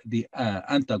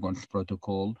antagonist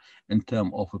protocol in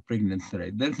terms of a pregnancy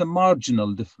rate. There's a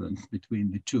marginal difference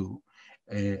between the two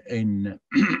in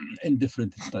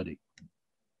different studies.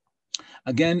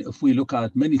 Again, if we look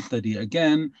at many studies,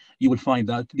 again, you will find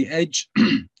that the edge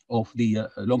of the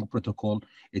longer protocol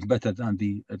is better than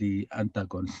the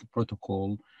antagonist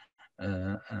protocol.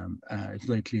 It's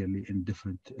very clearly in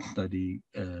different study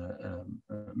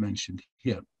mentioned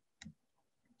here.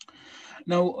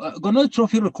 Now,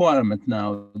 gonadotropin requirement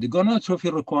now. The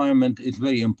gonadotropin requirement is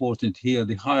very important here.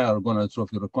 The higher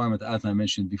gonadotropin requirement, as I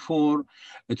mentioned before,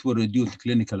 it will reduce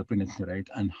clinical pregnancy rate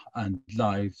and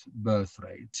live birth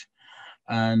rate.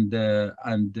 And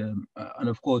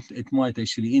of course, it might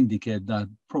actually indicate that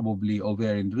probably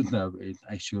ovarian reserve is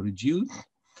actually reduced.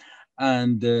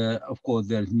 And of course,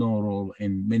 there is no role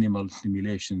in minimal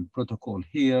stimulation protocol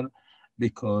here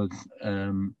because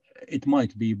it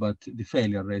might be, but the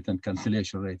failure rate and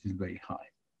cancellation rate is very high.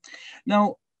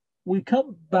 Now, we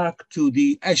come back to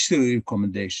the ASHRAE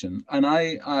recommendation, and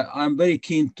I'm very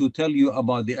keen to tell you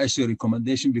about the ASHRAE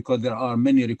recommendation because there are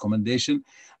many recommendations,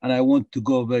 and I want to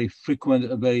go very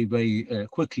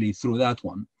quickly through that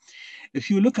one. If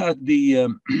you look at the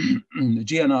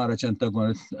GnRH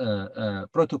antagonist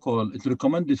protocol, it's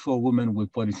recommended for women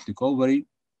with polycystic ovary.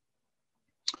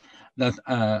 That's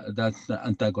the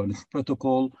antagonist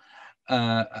protocol.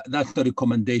 That's the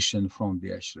recommendation from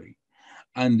the ASHRAE.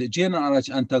 And the GnRH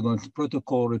antagonist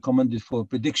protocol recommended for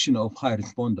prediction of high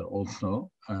responder also,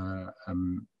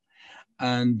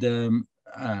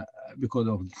 because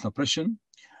of the suppression.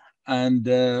 And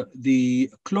the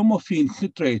clomiphene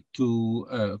citrate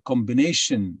to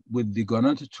combination with the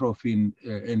gonadotropin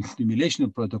and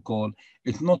stimulation protocol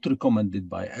is not recommended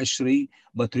by ASHRAE,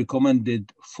 but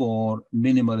recommended for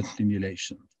minimal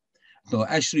stimulation. So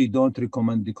ASHRAE don't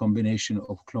recommend the combination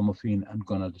of clomiphene and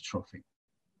gonadotropin.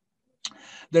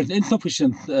 There's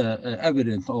insufficient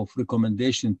evidence of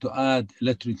recommendation to add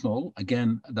letrozole.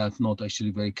 Again, that's not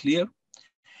actually very clear.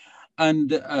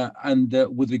 And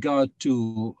with regard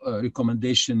to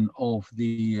recommendation of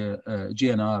the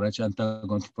GnRH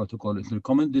antagonist protocol, it's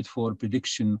recommended for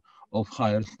prediction of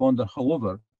high responder.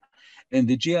 However, in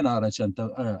the GnRH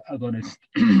agonist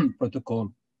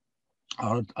protocol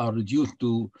are reduced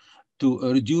to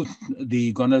reduce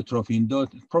the gonadotropin dose.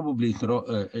 Probably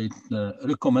it's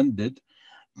recommended,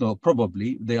 though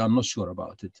probably they are not sure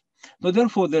about it. So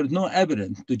therefore, there's no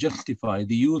evidence to justify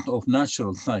the use of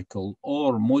natural cycle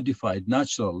or modified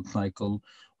natural cycle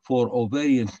for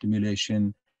ovarian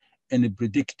stimulation in a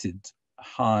predicted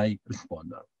high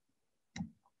responder.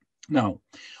 Now,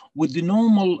 with the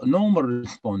normal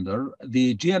responder,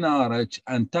 the GnRH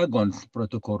antagonist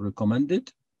protocol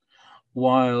recommended,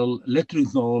 while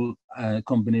letrozole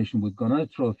combination with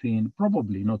gonadotropin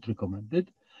probably not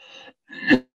recommended,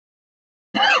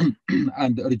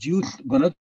 and reduced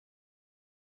gonadotropin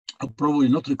probably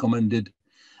not recommended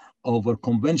over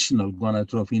conventional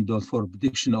gonadotropin dose for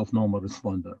prediction of normal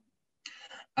responder.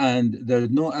 And there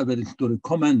is no evidence to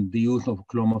recommend the use of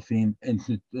clomiphene in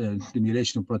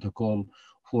stimulation protocol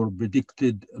for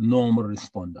predicted normal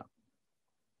responder.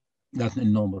 That's a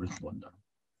normal responder.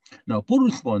 Now, poor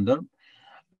responder,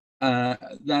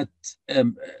 that's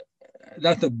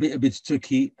a bit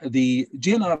tricky. The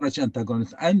GnRH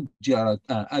antagonist and GR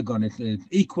agonist is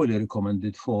equally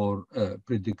recommended for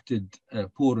predicted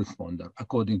poor responder,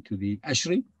 according to the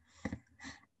ASHRI.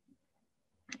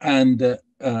 And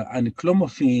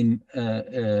clomiphene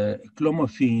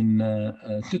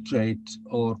citrate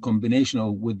or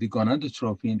combination with the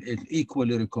gonadotropin is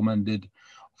equally recommended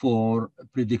for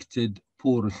predicted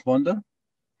poor responder.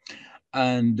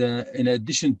 And in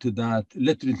addition to that,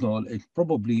 letrozole is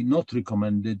probably not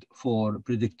recommended for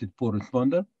predicted poor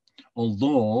responder,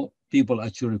 although people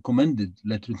actually recommended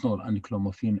letrozole and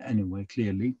clomiphene anyway,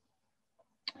 clearly.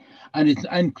 And it's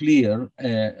unclear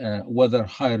whether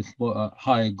high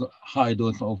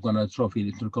dose of gonadotropin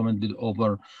is recommended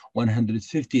over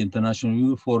 150 international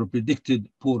units for predicted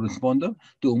poor responder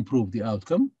to improve the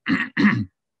outcome.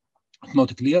 It's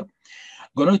not clear.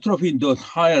 Gonadotropin dose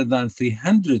higher than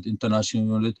 300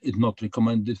 international units is not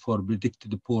recommended for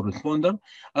predicted poor responder.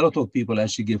 A lot of people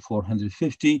actually give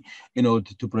 450 in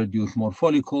order to produce more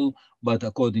follicle, but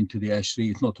according to the ASHRI,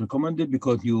 it's not recommended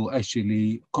because you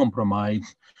actually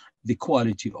compromise the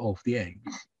quality of the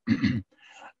eggs.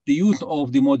 The use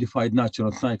of the modified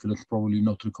natural cycle is probably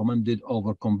not recommended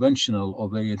over conventional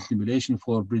ovarian stimulation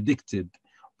for predicted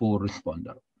poor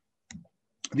responder.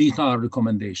 These are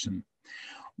recommendations.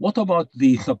 What about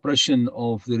the suppression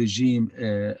of the regime,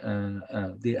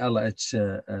 the LH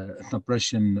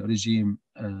suppression regime,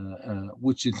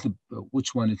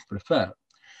 which one is preferred?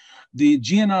 The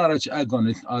GnRH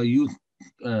agonists are used,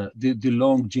 the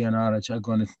long GnRH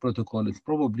agonist protocol is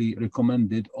probably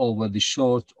recommended over the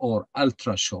short or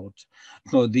ultra short.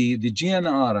 So the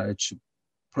GnRH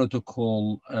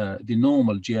protocol, the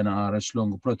normal GnRH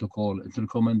long protocol is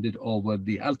recommended over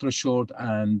the ultra short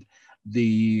and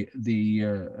the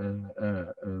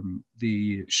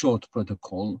short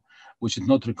protocol, which is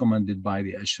not recommended by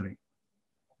the ASHRI.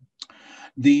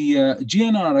 The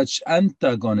GnRH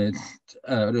antagonist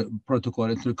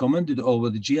protocol is recommended over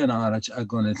the GnRH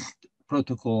agonist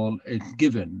protocol is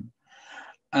given,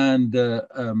 and the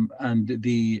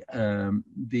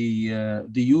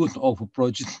use of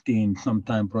progestin,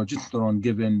 sometimes progesterone,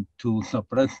 given to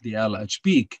suppress the LH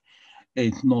peak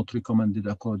is not recommended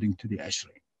according to the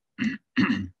ASHRI.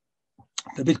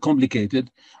 It's a bit complicated,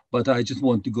 but I just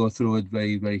want to go through it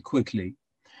very, very quickly.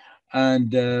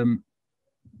 And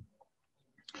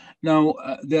now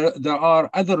there are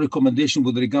other recommendations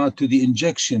with regard to the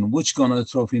injection, which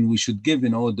gonadotropin we should give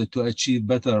in order to achieve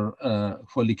better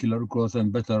follicular growth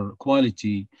and better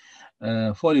quality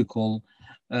follicle.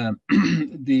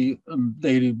 They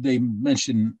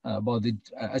mention about the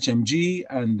HMG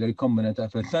and the recombinant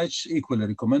FSH, equally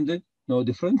recommended, no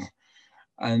difference.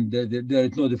 And there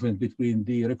is no difference between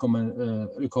the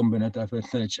recombinant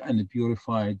FSH and the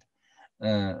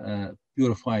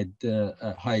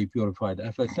high purified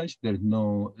FSH. There is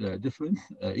no difference,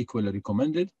 equally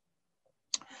recommended.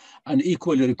 And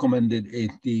equally recommended is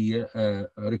the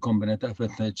recombinant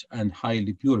FSH and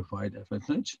highly purified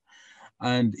FSH.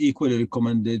 And equally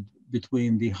recommended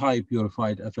between the high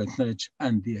purified FSH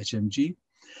and the HMG.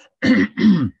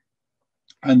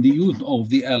 And the use of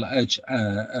the LH,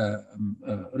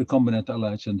 recombinant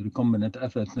LH and recombinant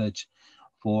FSH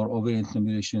for ovarian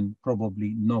stimulation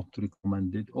probably not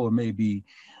recommended, or maybe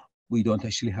we don't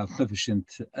actually have sufficient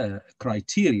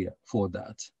criteria for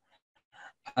that.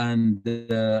 And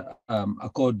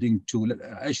according to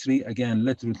ASHRI, again,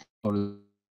 letrozole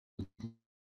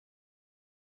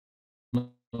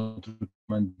not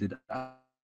recommended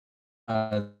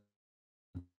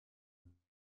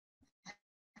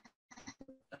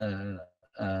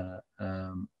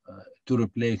to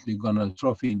replace the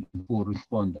gonadotropin for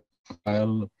responder,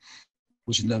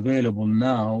 which is available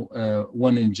now,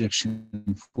 one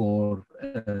injection per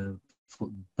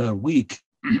week,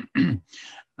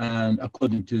 and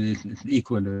according to this, it's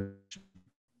equal.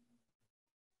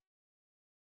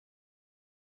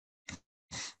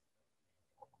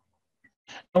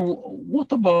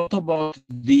 what about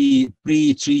the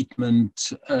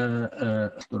pre-treatment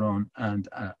testosterone and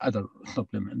other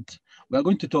supplement? We are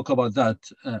going to talk about that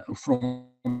from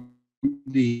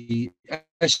the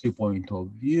ASHRI point of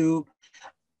view,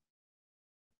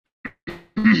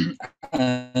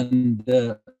 and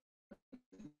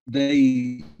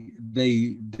they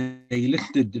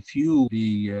listed a few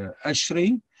the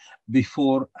ASHRI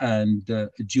before and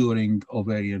during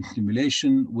ovarian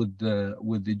stimulation with the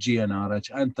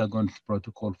GnRH antagonist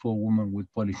protocol for women with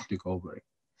polycystic ovary.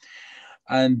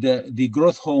 And the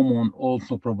growth hormone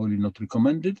also probably not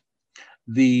recommended.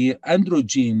 The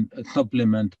androgen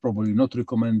supplement probably not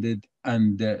recommended,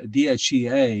 and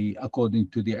DHEA according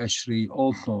to the ASHRI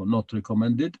also not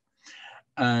recommended,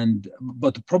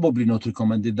 but probably not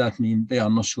recommended. That means they are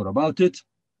not sure about it.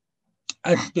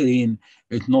 Aspirin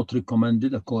is not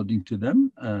recommended according to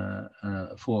them,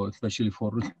 especially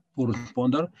for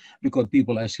responder, because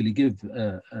people actually give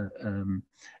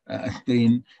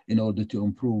aspirin in order to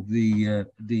improve the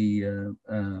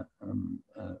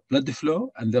blood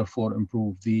flow and therefore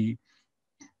improve the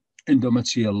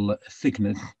endometrial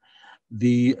thickness.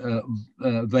 The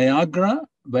Viagra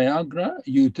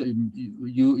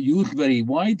used very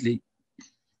widely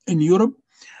in Europe,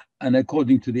 and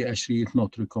according to the ASHRI, it's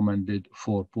not recommended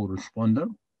for poor responder.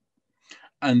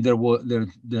 And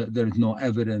there is no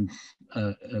evidence,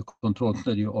 controlled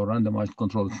study or randomized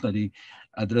controlled study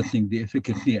addressing the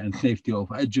efficacy and safety of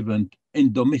adjuvant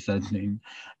indomethacin.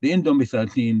 The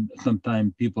indomethacin,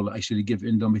 sometimes people actually give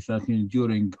indomethacin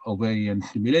during ovarian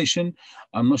stimulation.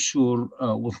 I'm not sure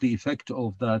what the effect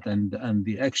of that and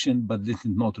the action, but this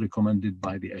is not recommended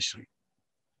by the ASHRI.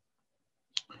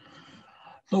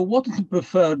 So what is the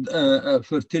preferred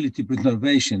fertility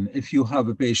preservation? If you have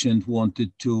a patient who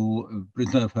wanted to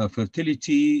preserve her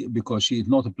fertility because she is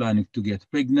not planning to get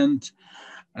pregnant,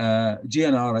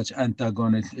 GnRH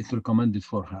antagonist is recommended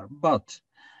for her. But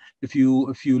if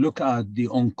you look at the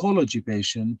oncology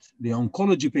patient,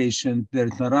 there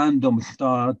is a random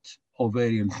start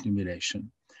ovarian stimulation.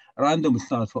 Random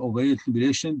start for ovarian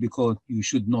stimulation because you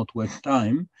should not waste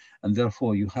time, and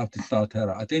therefore you have to start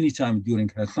her at any time during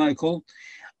her cycle.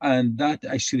 And that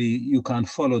actually you can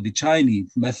follow the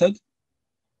Chinese method,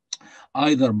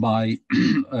 either by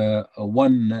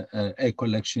one egg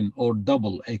collection or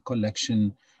double egg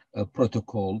collection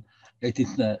protocol. It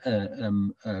is a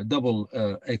double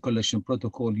egg collection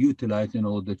protocol utilized in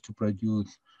order to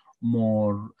produce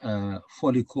more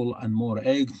follicle and more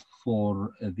eggs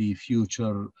for the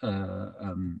future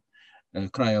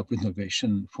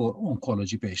cryopreservation for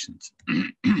oncology patients.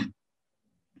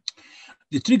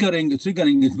 The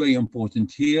triggering is very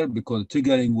important here because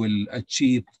triggering will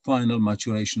achieve final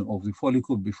maturation of the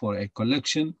follicle before egg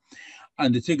collection.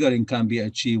 And the triggering can be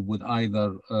achieved with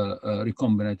either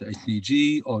recombinant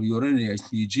HCG or urinary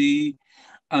HCG,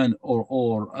 and or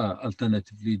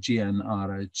alternatively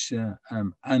GnRH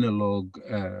analog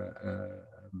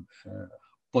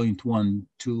 0.1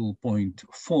 to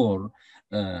 0.4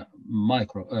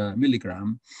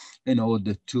 milligram in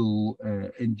order to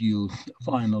induce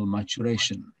final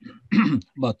maturation.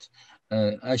 But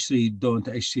actually don't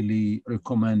actually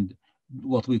recommend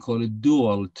what we call a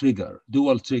dual trigger.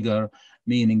 Dual trigger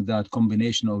meaning that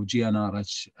combination of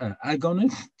GnRH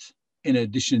agonist in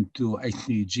addition to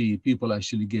HCG, people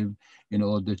actually give in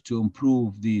order to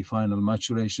improve the final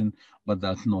maturation, but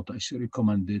that's not actually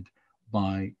recommended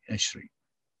by ASHRI.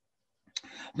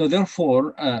 Now,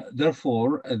 therefore,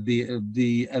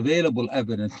 the available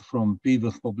evidence from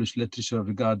previous published literature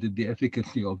regarding the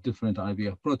efficacy of different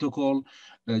IVF protocol,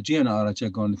 GnRH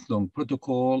agonist long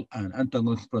protocol, and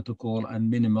antagonist protocol, and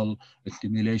minimal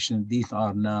stimulation, these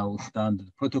are now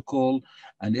standard protocol,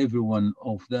 and every one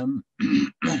of them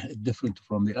is different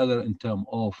from the other in terms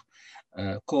of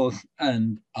cost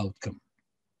and outcome.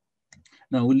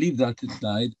 Now, we'll leave that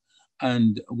aside.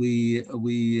 And we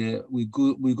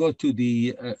go to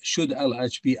the should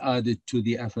LH be added to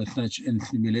the FSH in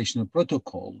simulation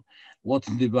protocol? What's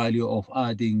the value of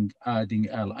adding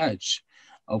LH?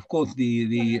 Of course,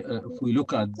 if we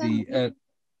look at the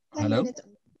hello,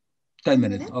 10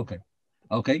 minutes.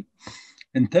 Okay.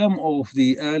 In terms of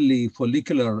the early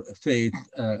follicular phase,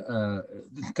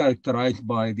 this is characterized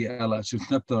by the LH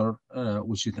receptor,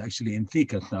 which is actually in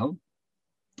fecal cell,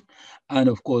 and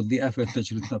of course the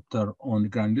FSH receptor on the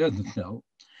granular cell.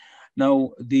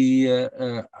 Now, at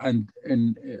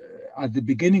the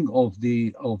beginning of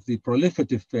the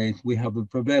proliferative phase, we have a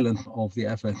prevalence of the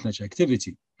FSH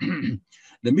activity.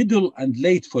 The middle and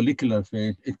late follicular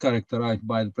phase is characterized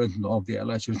by the presence of the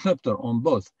LH receptor on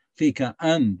both fecal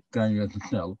and granular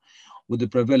cell, with the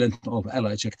prevalence of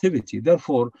LH activity.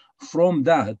 Therefore, from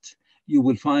that, you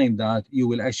will find that you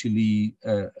will actually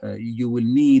you will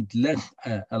need less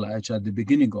LH at the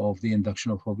beginning of the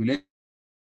induction of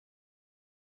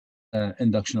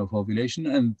ovulation,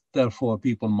 and therefore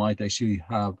people might actually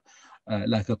have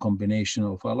like a combination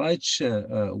of LH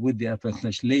with the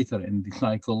FSH later in the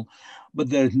cycle, but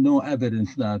there is no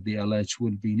evidence that the LH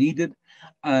will be needed,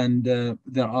 and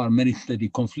there are many study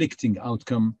conflicting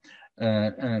outcome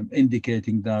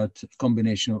indicating that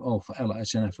combination of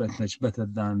LH and FSH better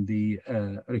than the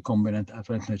recombinant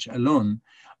FSH alone.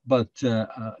 But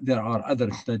there are other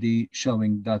studies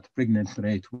showing that pregnancy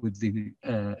rate with the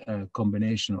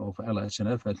combination of LH and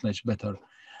FSH better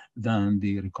than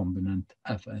the recombinant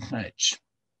FSH.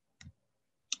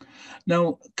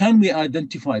 Now, can we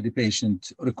identify the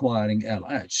patient requiring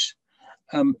LH?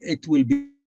 It will be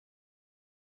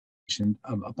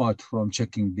apart from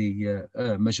checking the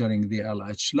measuring the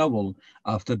LH level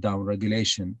after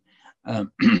downregulation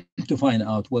to find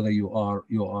out whether you are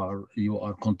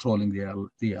controlling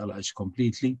the LH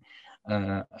completely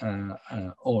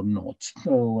or not.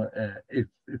 So if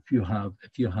you have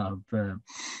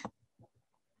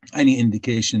any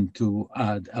indication to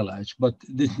add LH, but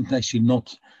this is actually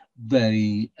not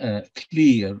very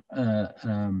clear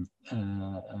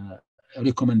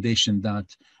recommendation that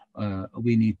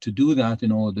we need to do that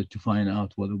in order to find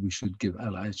out whether we should give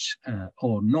LH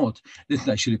or not. This is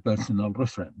actually personal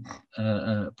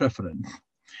preference.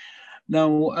 Now,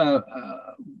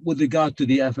 with regard to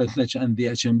the FSH and the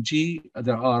HMG,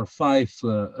 there are 5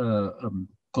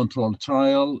 controlled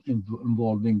trials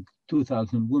involving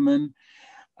 2,000 women,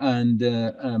 and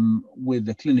with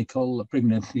the clinical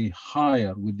pregnancy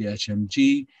higher with the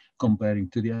HMG comparing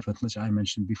to the FSH I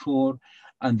mentioned before,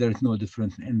 and there is no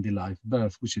difference in the live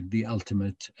birth, which is the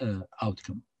ultimate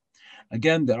outcome.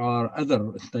 Again, there are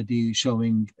other studies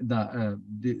showing that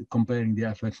comparing the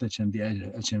FSH and the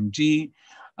HMG,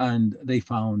 and they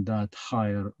found that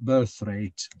higher birth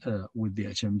rate with the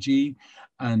HMG,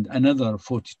 and another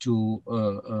 42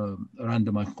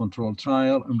 randomized control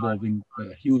trial involving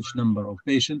a huge number of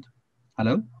patients.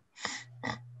 Hello?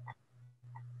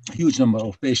 Huge number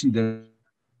of patients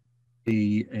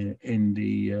in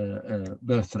the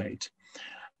birth rate.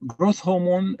 Growth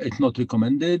hormone is not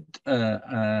recommended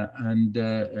and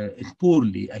it's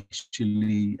poorly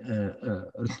actually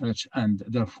researched, and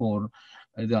therefore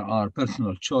there are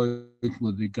personal choice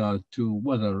with regard to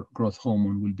whether growth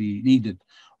hormone will be needed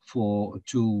to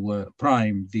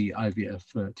prime the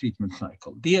IVF treatment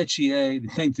cycle. DHEA, the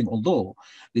same thing, although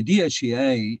the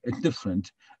DHEA is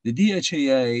different. The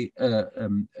DHEA,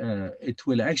 it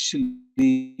will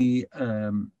actually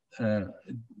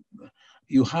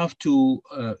you have to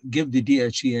give the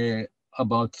DHEA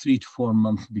about 3 to 4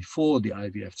 months before the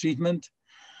IVF treatment.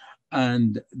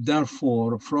 And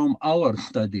therefore, from our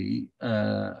study,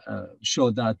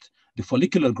 show that the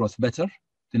follicular growth better,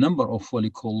 the number of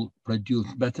follicle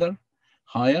produced better,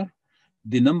 higher,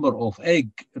 the number of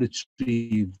egg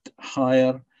retrieved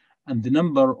higher, and the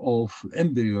number of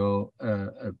embryo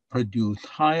produced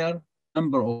higher,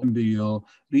 number of embryo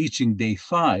reaching day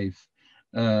 5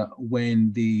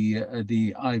 when the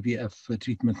IVF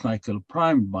treatment cycle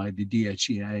primed by the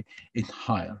DHEA is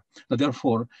higher. So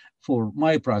therefore, for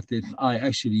my practice, I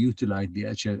actually utilize the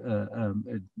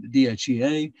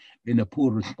DHEA in a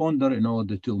poor responder in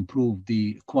order to improve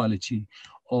the quality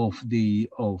of the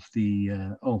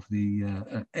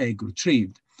egg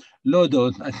retrieved. Low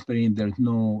dose aspirin, there is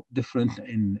no difference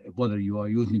in whether you are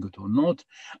using it or not.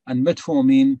 And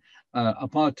metformin,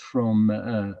 apart from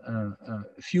a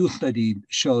few studies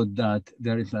showed that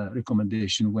there is a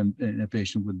recommendation when in a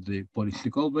patient with the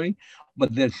polycystic ovary,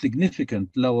 but there's significant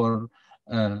lower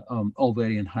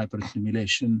ovarian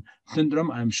hyperstimulation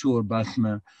syndrome. I'm sure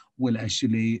Basma will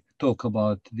actually talk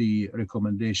about the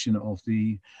recommendation of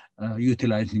the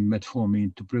utilizing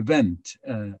metformin to prevent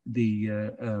the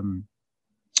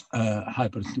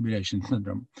hyperstimulation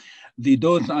syndrome. The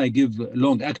dose I give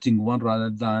long-acting one rather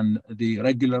than the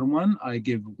regular one. I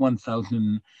give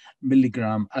 1,000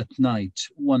 milligram at night,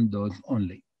 one dose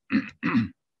only.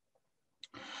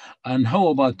 And how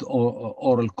about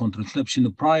oral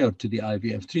contraception prior to the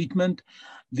IVF treatment?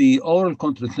 The oral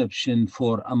contraception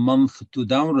for a month to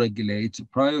downregulate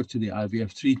prior to the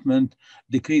IVF treatment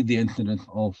decrease the incidence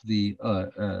of the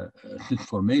cyst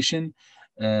formation.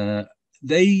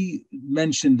 They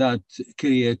mentioned that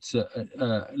creates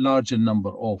a larger number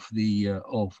of the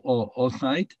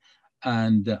oocyte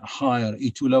and higher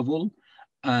E2 level,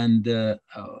 and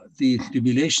the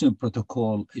stimulation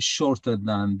protocol is shorter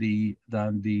than the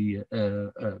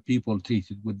people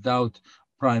treated without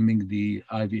priming the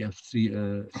IVF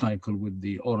cycle with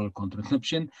the oral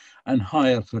contraception, and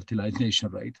higher fertilization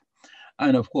rate.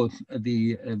 And of course, the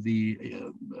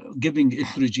giving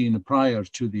estrogen prior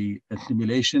to the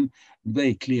stimulation,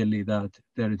 very clearly that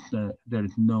there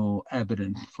is no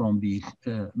evidence from the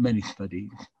many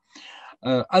studies.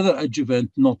 Other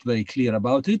adjuvant, not very clear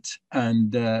about it.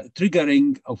 And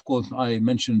triggering, of course, I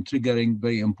mentioned triggering,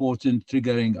 very important,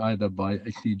 triggering either by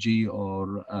HCG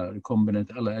or recombinant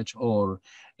LH or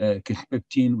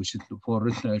Kisspeptin, which is for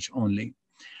research only.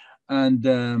 And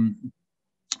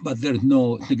but there is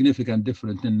no significant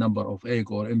difference in number of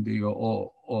egg or embryo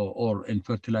or in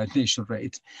fertilization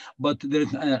rate. But there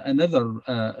is another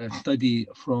study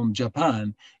from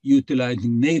Japan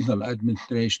utilizing nasal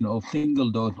administration of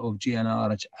single dose of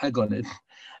GnRH agonist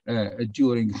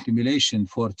during stimulation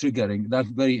for triggering. That's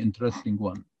very interesting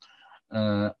one.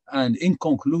 And in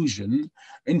conclusion,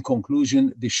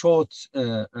 the short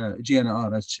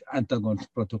GnRH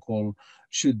antagonist protocol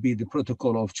should be the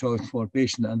protocol of choice for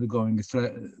patients undergoing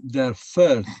their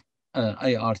first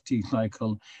ART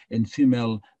cycle in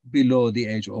female below the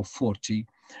age of 40,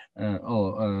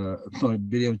 below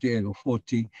the age of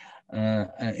 40,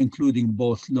 including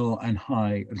both low and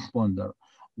high responder,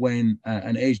 when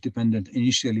an age-dependent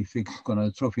initially fixed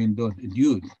gonadotropin dose is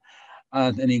used,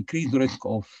 at an increased risk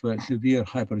of severe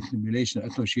hyperstimulation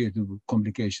associated with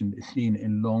complication seen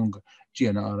in long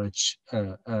GnRH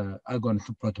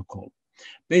agonist protocol.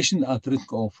 Patients at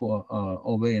risk of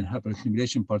ovarian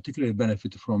hyperstimulation particularly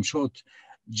benefit from short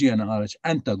GnRH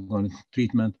antagonist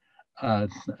treatment as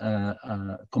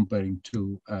comparing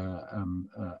to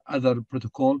other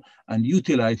protocol, and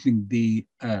utilizing the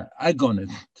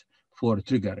agonist for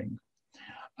triggering.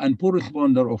 And poor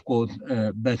responder, of course,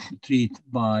 best treat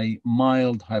by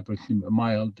mild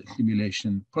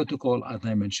stimulation protocol, as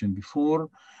I mentioned before,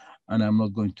 and I'm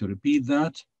not going to repeat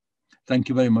that. Thank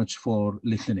you very much for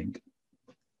listening.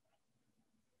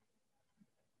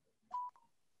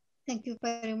 Thank you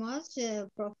very much,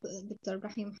 Prof. Dr.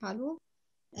 Brahim Halu.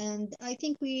 And I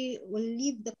think we will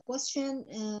leave the question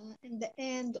in the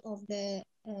end of the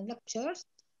lectures.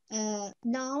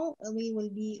 Now we will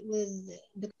be with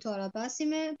Dr.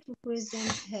 Basime to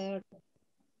present her.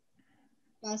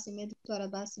 Dr.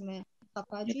 Basime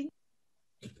Khafagi.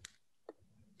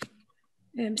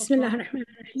 بسم الله الرحمن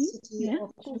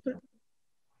الرحيم.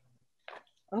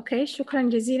 اوكي، شكرا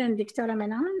جزيلا دكتورة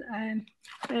منال.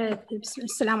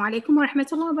 السلام عليكم ورحمة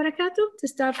الله وبركاته. To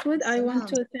start with, I want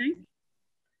to thank.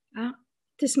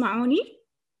 تسمعوني؟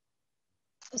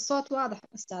 الصوت واضح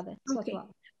أستاذة. الصوت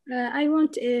واضح. I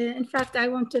want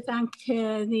to thank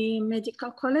the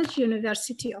Medical College,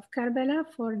 University of Karbala,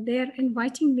 for their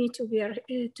inviting me to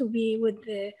be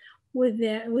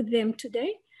with them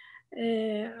today,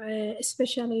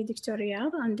 especially Dr.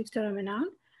 Riyad and Dr. Manal.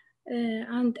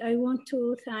 And I want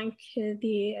to thank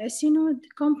the Asino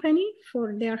company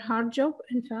for their hard job,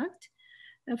 in fact,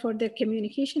 for their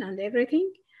communication and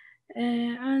everything.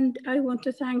 And I want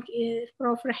to thank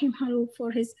Prof. Rahim Halu for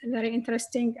his very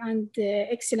interesting and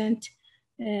excellent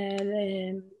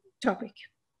topic.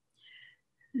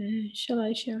 Shall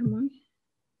I share my?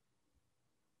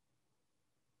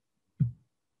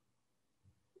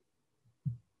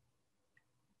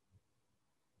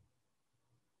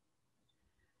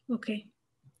 Okay.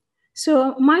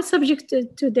 So my subject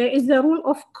today is the role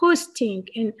of costing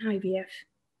in IVF.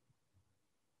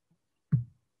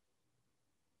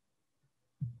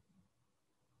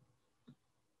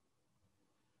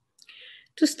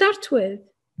 To start with,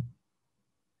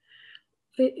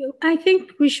 I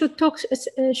think we should talk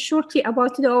shortly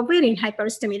about the ovarian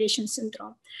hyperstimulation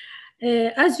syndrome.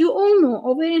 As you all know,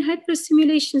 ovarian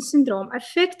hyperstimulation syndrome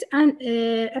affect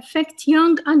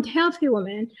young and healthy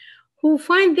women who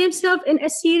find themselves in a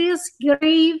serious,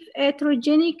 grave,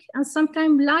 heterogenic, and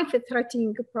sometimes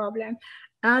life-threatening problem.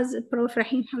 As Prof.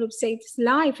 Rahim Halub said, it's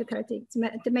life-threatening.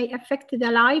 It may affect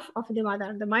the life of the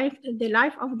mother. The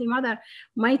life of the mother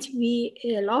might be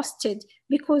lost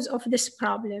because of this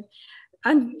problem.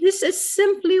 And this is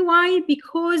simply why,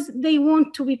 because they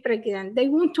want to be pregnant, they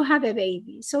want to have a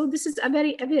baby. So this is a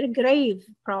very grave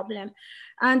problem.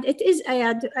 And it is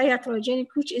iatrogenic,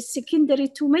 which is secondary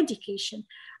to medication.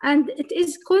 And it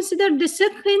is considered the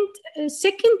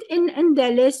second in the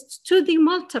list to the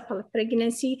multiple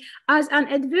pregnancy as an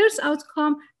adverse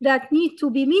outcome that need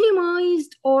to be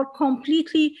minimized or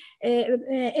completely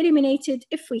eliminated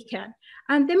if we can.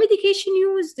 And the medication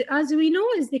used, as we know,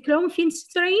 is the clomiphene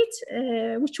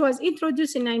citrate, which was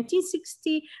introduced in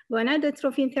 1960,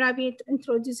 gonadotrophin therapy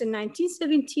introduced in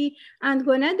 1970, and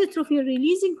gonadotrophin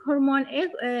releasing hormone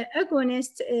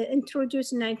agonist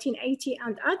introduced in 1980,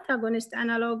 and antagonist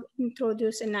analog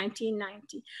introduced in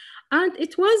 1990. And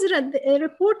it was a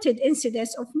reported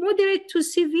incidence of moderate to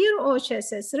severe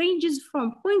OHSS ranges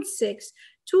from 0.6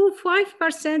 to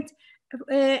 5%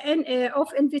 of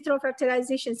in vitro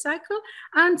fertilization cycle,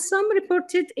 and some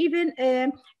reported even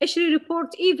actually report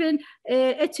even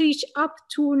it reached up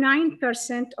to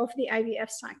 9% of the IVF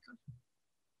cycle.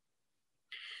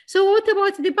 So what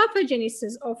about the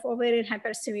pathogenesis of ovarian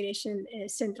hyperstimulation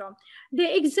syndrome?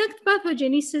 The exact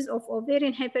pathogenesis of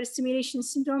ovarian hyperstimulation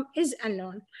syndrome is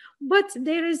unknown, but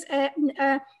there is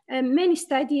many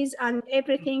studies and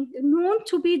everything known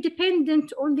to be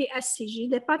dependent on the SCG.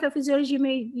 The pathophysiology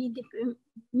may be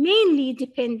mainly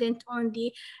dependent on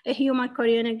the human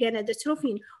chorionic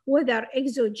gonadotrophin, whether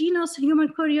exogenous human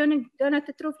chorionic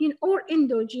gonadotrophin or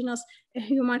endogenous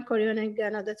human chorionic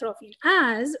gonadotrophin,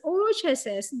 as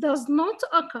OHSS does not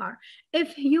occur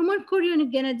if human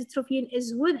chorionic gonadotrophin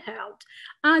is withheld,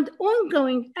 and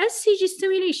ongoing SCG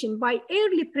stimulation by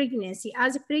early pregnancy,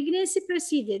 as pregnancy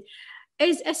proceeded,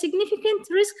 is a significant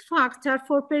risk factor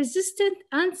for persistent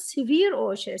and severe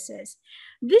OHSS.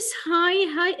 This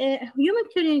high human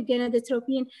chorionic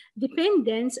gonadotrophin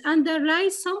dependence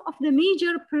underlies some of the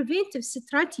major preventive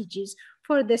strategies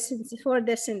for the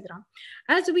syndrome.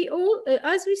 As we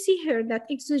see here, that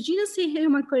exogenous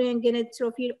human chorionic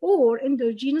gonadotrophin or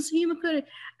endogenous human chorionic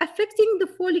affecting the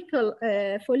follicle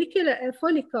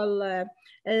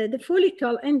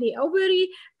in the ovary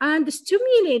and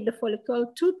stimulate the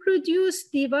follicle to produce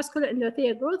the vascular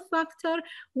endothelial growth factor,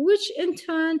 which in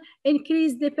turn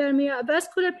increase the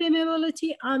vascular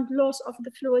permeability and loss of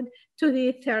the fluid to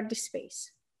the third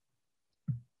space.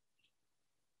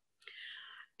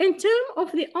 In terms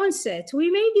of the onset, we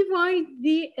may divide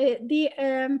the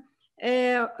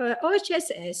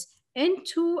OHSS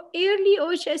into early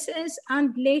OHSS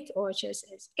and late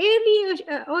OHSS. Early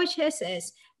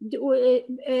OHSS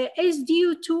is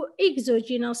due to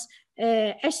exogenous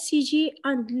SCG,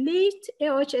 and late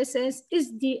OHSS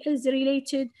is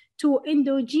related to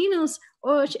endogenous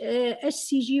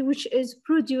SCG, which is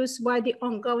produced by the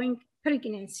ongoing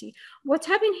pregnancy. What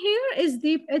happened here is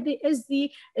the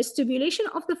stimulation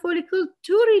of the follicle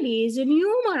to release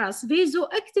numerous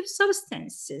vasoactive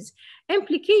substances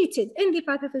implicated in the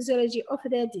pathophysiology of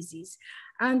the disease.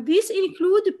 And these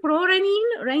include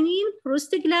prorenin, renin,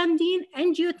 prostaglandin,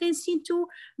 angiotensin II,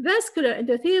 vascular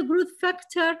endothelial growth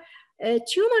factor,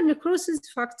 tumor necrosis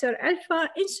factor alpha,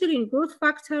 insulin growth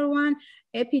factor 1,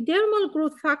 epidermal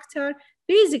growth factor,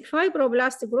 basic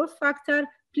fibroblast growth factor,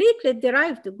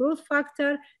 platelet-derived growth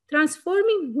factor,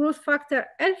 transforming growth factor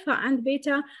alpha and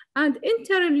beta, and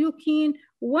interleukin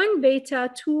 1 beta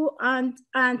 2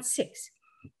 and 6.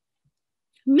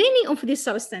 Many of these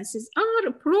substances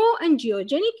are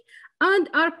pro-angiogenic and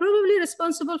are probably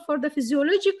responsible for the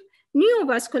physiologic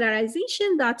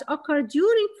neovascularization that occur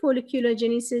during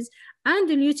folliculogenesis and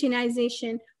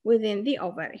luteinization within the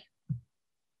ovary.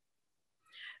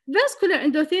 Vascular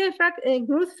endothelial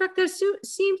growth factors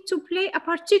seem to play a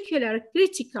particular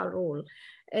critical role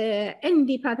in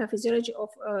the pathophysiology of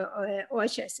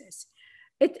OHSS.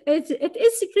 It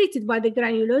is secreted by the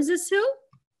granulosa cell,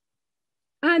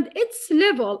 and its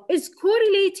level is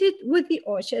correlated with the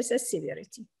OHSS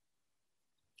severity.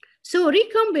 So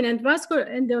recombinant vascular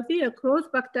endothelial growth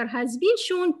factor has been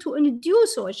shown to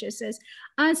induce OHSS,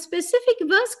 and specific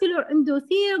vascular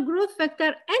endothelial growth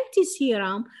factor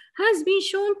antiserum has been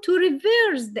shown to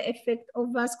reverse the effect of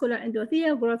vascular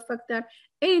endothelial growth factor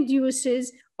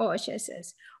induces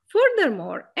OHSS.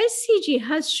 Furthermore, SCG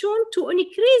has shown to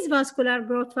increase vascular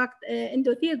growth factor,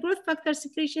 endothelial growth factor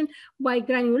secretion by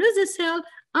granulosa cell,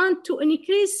 and to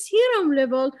increase serum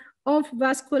level of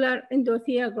vascular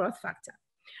endothelial growth factor.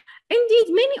 Indeed,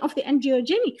 many of the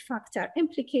angiogenic factors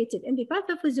implicated in the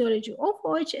pathophysiology of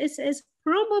OHSS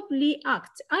probably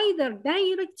act either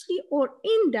directly or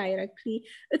indirectly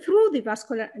through the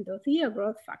vascular endothelial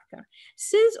growth factor.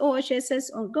 Since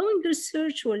OHSS ongoing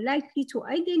research will likely to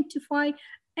identify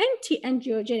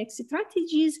anti-angiogenic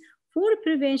strategies for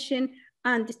prevention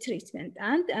and treatment.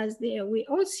 And as we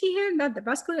all see here, that the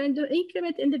vascular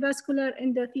increment in the vascular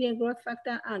endothelial growth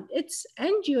factor and its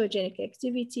angiogenic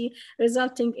activity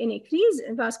resulting in increased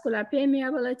vascular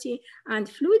permeability and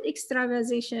fluid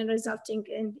extravasation resulting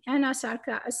in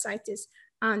anasarca, ascites,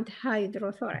 and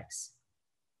hydrothorax.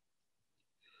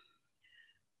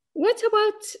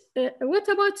 What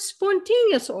about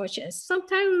spontaneous OHS?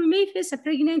 Sometimes we may face a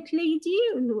pregnant lady.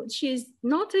 She is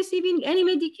not receiving any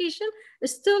medication.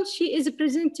 Still, she is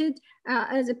presented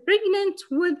as a pregnant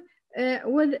with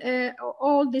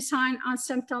all the signs and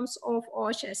symptoms of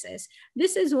OHSS.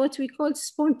 This is what we call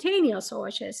spontaneous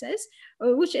OHSS,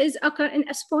 which is occur in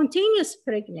a spontaneous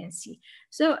pregnancy.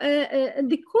 So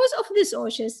the cause of this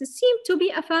OHSS seems to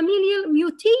be a familial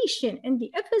mutation in the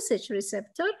FSH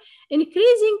receptor,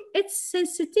 increasing its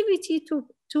sensitivity to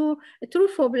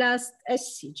trophoblast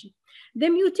HCG. The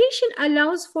mutation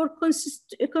allows for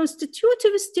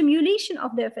constitutive stimulation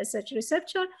of the FSH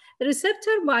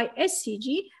receptor by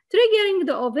HCG, triggering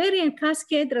the ovarian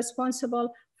cascade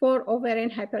responsible for ovarian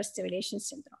hyperstimulation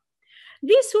syndrome.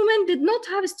 This woman did not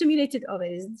have stimulated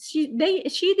ovaries. She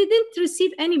didn't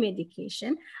receive any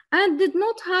medication and did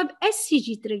not have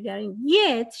SCG triggering,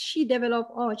 yet she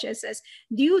developed OHSS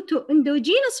due to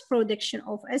endogenous production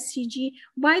of SCG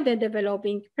by the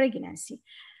developing pregnancy.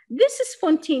 This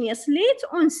spontaneous late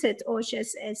onset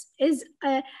OHSS is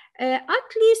at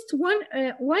least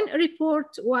one report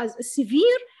was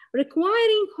severe,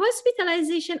 requiring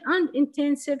hospitalization and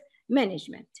intensive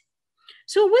management.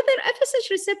 So whether FSH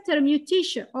receptor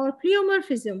mutation or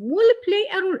pleomorphism will play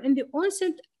a role in the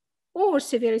onset or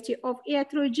severity of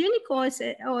iatrogenic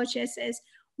OHSS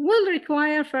will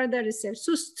require further research.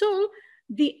 So still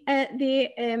the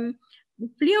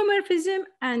pleomorphism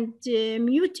and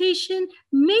mutation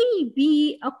may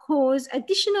be a cause,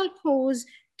 additional cause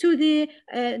to the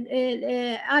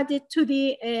added to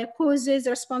the causes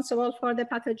responsible for the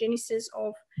pathogenesis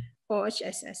of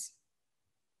OHSS.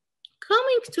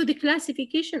 Coming to the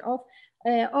classification of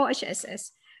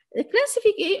OHSS, the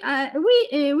classification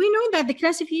we know that the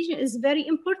classification is very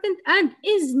important and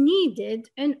is needed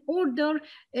in order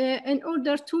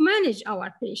to manage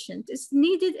our patient. It's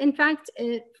needed, in fact,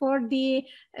 for the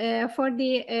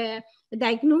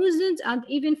diagnosis and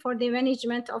even for the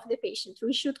management of the patient.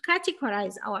 We should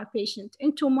categorize our patient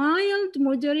into mild,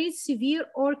 moderate, severe,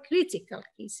 or critical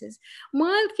cases.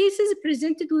 Mild cases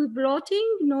presented with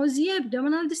bloating, nausea,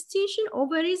 abdominal distension,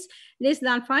 ovaries less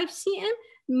than 5 cm.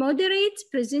 Moderate,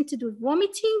 presented with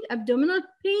vomiting, abdominal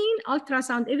pain,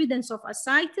 ultrasound evidence of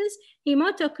ascites,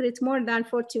 hematocrit more than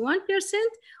 41%,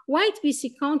 white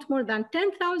BC count more than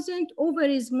 10,000,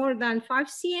 ovaries more than 5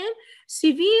 cm.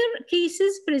 Severe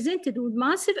cases presented with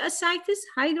massive ascites,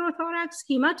 hydrothorax,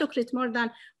 hematocrit more than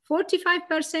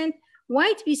 45%,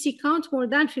 white BC count more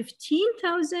than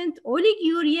 15,000,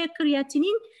 oliguria,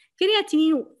 creatinine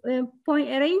point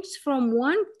range from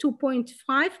 1 to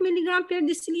 0.5 milligram per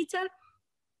deciliter,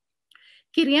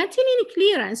 creatinine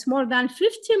clearance more than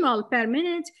 50 ml per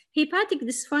minute, hepatic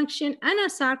dysfunction,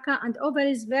 anasarca, and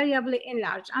ovaries variably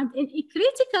enlarged. And in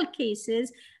critical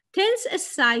cases, tense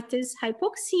ascites,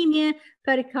 hypoxemia,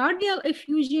 pericardial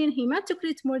effusion,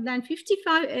 hematocrit more than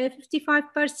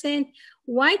 55%,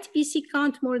 white BC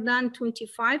count more than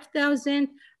 25,000,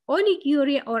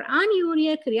 oliguria or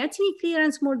anuria, creatinine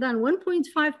clearance more than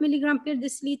 1.5 milligram per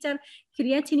deciliter,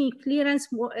 creatinine clearance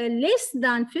less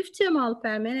than 50 ml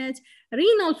per minute,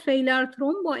 renal failure,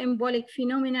 thromboembolic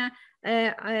phenomena,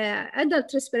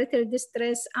 adult respiratory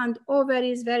distress, and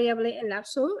ovaries variably enlarged.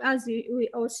 So as we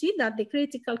all see that the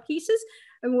critical cases,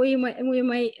 we might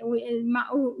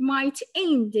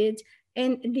end it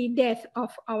in the death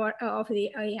of our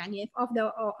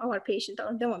patient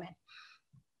or the woman.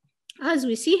 As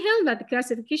we see here, that the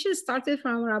classification started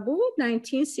from Rabo,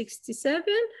 1967,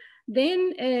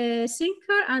 then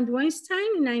Sinker and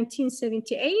Weinstein in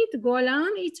 1978,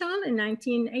 Golan et al. In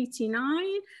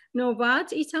 1989,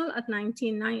 Novat et al. At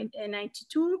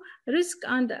 1992, Risk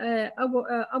and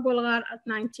Abulgar at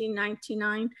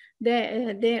 1999.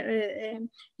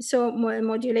 So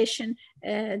modulation,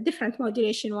 different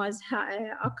modulation was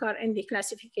occur in the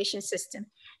classification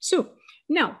system. So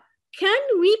now, can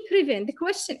we prevent, the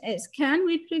question is, can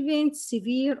we prevent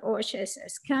severe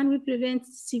OHSS? Can we prevent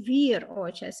severe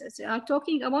OHSS? We are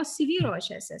talking about severe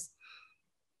OHSS.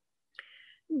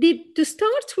 To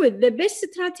start with, the best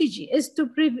strategy is to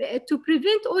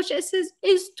prevent OHSS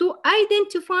is to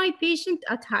identify patient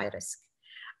at high risk.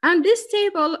 And this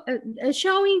table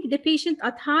showing the patient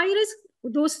at high risk,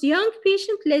 those young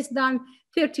patients less than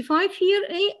 35-year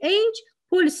age,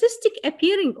 polycystic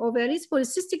appearing ovaries,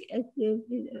 polycystic, a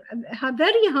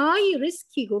very high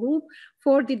risky group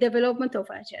for the development of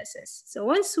HSS. So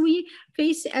once we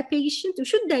face a patient, we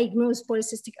should diagnose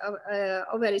polycystic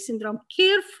ovary syndrome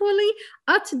carefully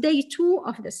at day 2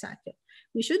 of the cycle.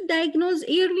 We should diagnose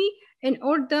early in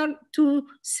order to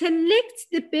select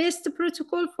the best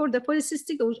protocol for the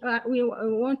polycystic. We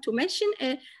want to mention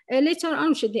later on,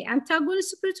 which is the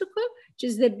antagonist protocol, which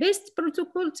is the best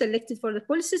protocol selected for the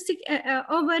polycystic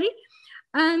ovary.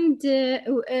 And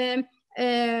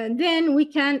then we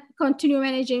can continue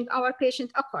managing our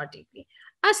patient accordingly.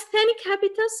 Asthenic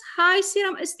habitus, high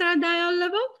serum estradiol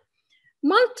level,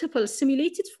 multiple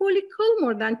stimulated follicle,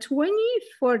 more than 20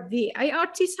 for the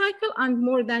IRT cycle and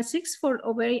more than 6 for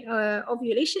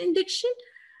ovulation induction.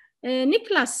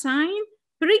 Nicholas sign,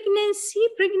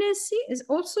 pregnancy is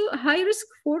also a high risk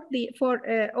for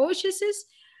OHSS,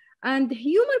 and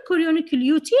human chorionic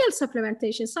luteal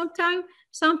supplementation.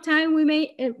 Sometime we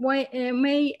may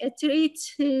treat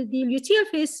the luteal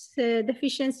phase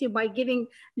deficiency by giving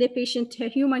the patient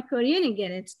human chorionic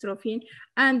gonadotropin,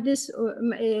 and this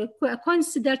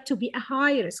considered to be a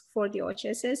high risk for the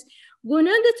OHSS.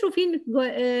 Gonadotropin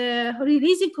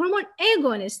releasing hormone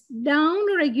agonist, down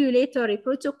regulatory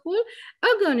protocol,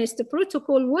 agonist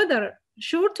protocol, whether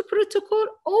short protocol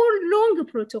or long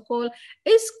protocol,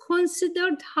 is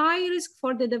considered high risk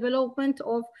for the development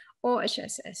of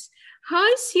OHSS.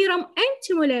 High serum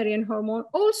anti-Mullerian hormone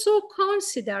also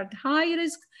considered high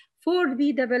risk for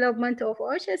the development of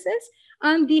OHSS,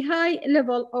 and the high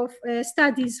level of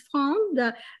studies found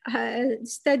that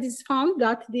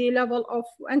the level of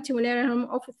anti-Mullerian hormone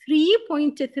of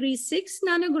 3.36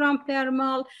 nanogram per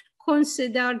ml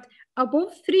considered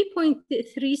above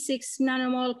 3.36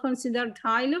 nanomole considered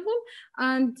high level,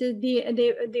 and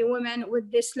the women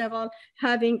with this level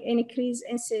having increased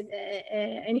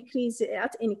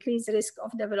risk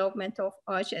of development of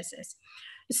OHSS.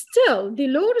 Still, the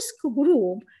low risk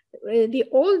group, the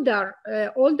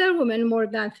older women more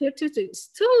than 32,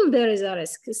 still there is a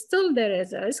risk,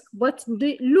 but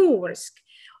the low risk.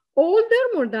 Older,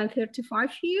 more than 35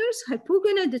 years,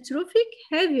 hypogonadotrophic,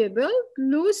 heavy build,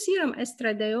 low serum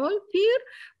estradiol,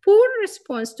 poor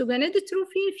response to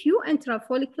gonadotropin, few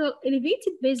intrafollicular,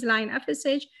 elevated baseline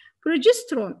FSH,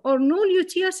 progesterone or no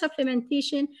luteal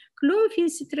supplementation, clomiphene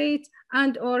citrate,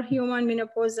 and or human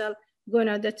menopausal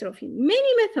gonadotropin.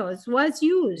 Many methods was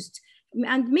used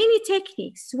and many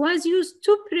techniques was used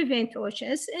to prevent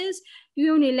OHSS: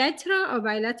 unilateral or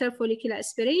bilateral follicular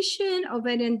aspiration,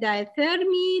 ovarian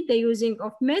diathermy, the using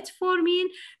of metformin.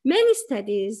 Many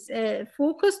studies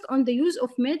focused on the use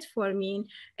of metformin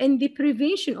in the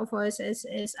prevention of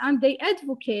OHSS, and they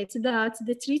advocate that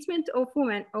the treatment of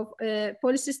women of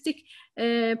polycystic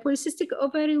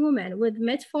ovary women with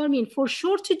metformin for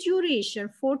short duration,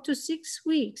 4 to 6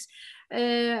 weeks,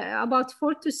 about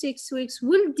 4 to 6 weeks,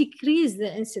 will decrease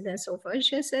the incidence of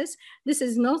OHSS. This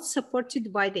is not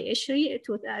supported by the ISHRI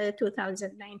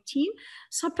 2019.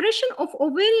 Suppression of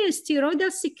ovarian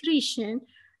steroidal secretion,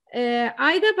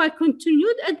 either by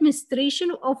continued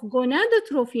administration of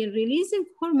gonadotropin releasing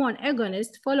hormone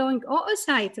agonist following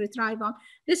oocyte retrieval.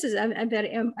 This is a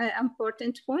very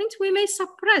important point. We may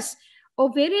suppress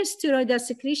ovarian steroidal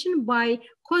secretion by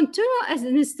continual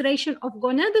administration of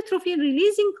gonadotropin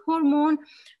releasing hormone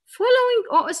following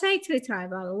oocyte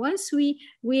retrieval. Once we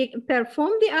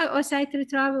perform the oocyte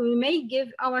retrieval, we may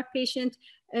give our patient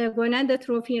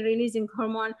gonadotropin releasing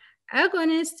hormone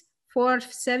agonist for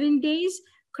 7 days.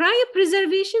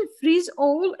 Cryopreservation, freeze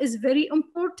all, is very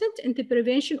important in the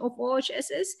prevention of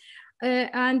OHSS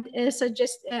and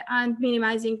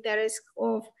minimizing the risk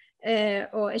of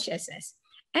OHSS.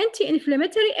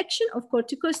 Anti-inflammatory action of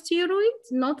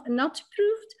corticosteroids, not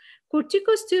proved.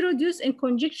 Corticosteroid used in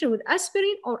conjunction with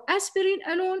aspirin or aspirin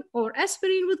alone or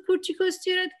aspirin with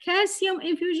corticosteroid, calcium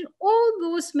infusion, all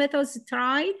those methods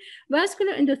tried.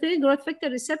 Vascular endothelial growth factor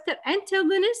receptor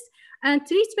antagonist and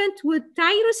treatment with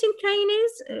tyrosine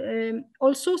kinase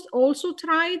also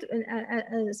tried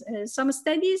some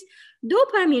studies.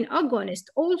 Dopamine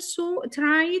agonist also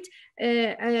tried.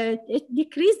 It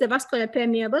decreased the vascular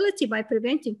permeability by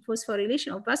preventing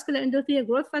phosphorylation of vascular endothelial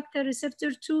growth factor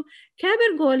receptor 2.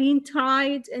 Cabergoline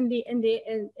tried in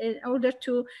order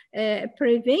to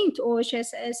prevent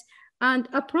OHSS. And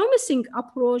a promising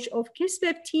approach of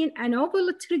kisspeptin, a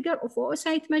novel trigger of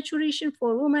oocyte maturation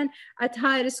for women at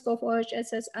high risk of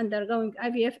OHSS undergoing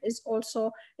IVF, is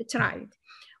also tried.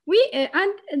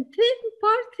 And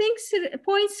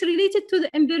points related to the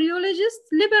embryologist,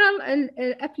 liberal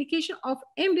application of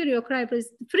embryo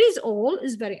freeze-all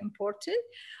is very important.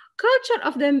 Culture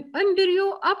of the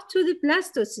embryo up to the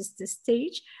blastocyst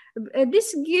stage.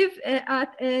 This give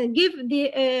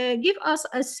us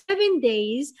 7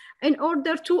 days in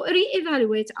order to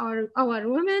reevaluate our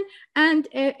women and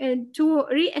to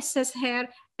reassess her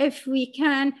if we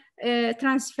can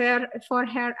transfer for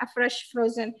her a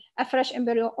fresh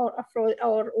embryo,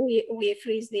 or we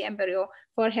freeze the embryo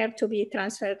for her to be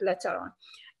transferred later on.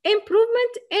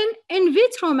 Improvement in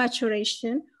vitro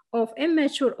maturation of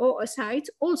immature oocytes.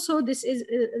 Also, this is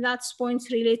that's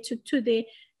points related to the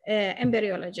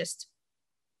embryologist.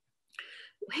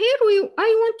 Here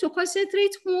I want to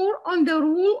concentrate more on the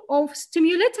role of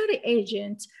stimulatory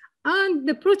agents and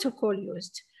the protocol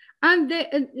used, and the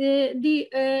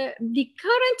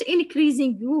current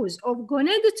increasing use of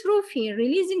gonadotrophin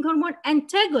releasing hormone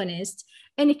antagonists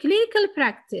in clinical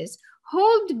practice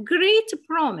hold great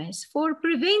promise for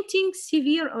preventing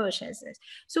severe OHSS.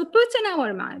 So put in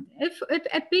our mind, if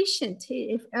a patient,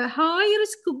 if a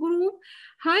high-risk group,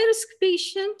 high-risk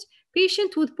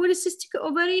patient with polycystic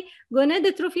ovary,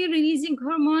 gonadotrophin-releasing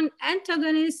hormone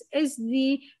antagonist is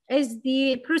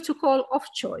the protocol of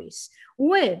choice.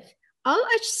 With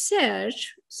LH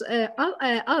surge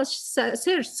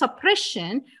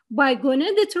suppression by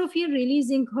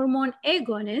gonadotrophin-releasing hormone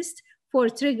agonist for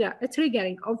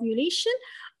triggering ovulation,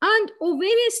 and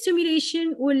ovarian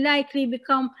stimulation will likely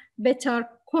become better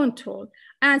controlled,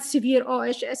 and severe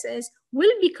OHSS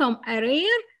will become a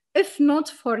rare, if not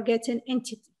forgotten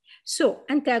entity. So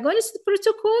antagonist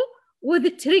protocol with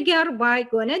the trigger by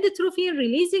gonadotrophin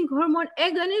releasing hormone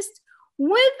agonist,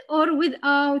 with or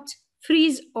without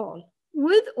freeze all,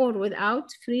 with or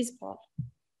without freeze all.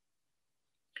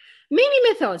 Many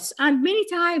methods and many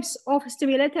types of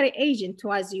stimulatory agent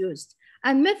was used,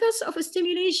 and methods of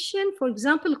stimulation, for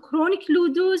example, chronic low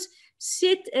dose,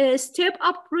 step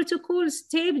up protocol,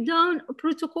 step down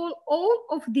protocol, all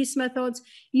of these methods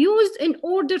used in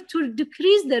order to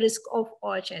decrease the risk of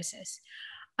OHSS.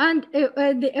 And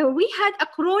we had a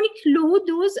chronic low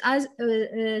dose, as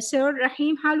Sir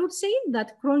Rahim Haloud said,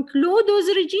 that chronic low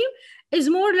dose regime is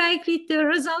more likely to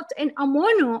result in a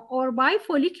mono or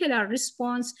bifollicular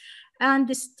response, and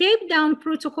the step-down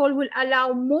protocol will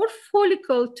allow more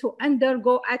follicle to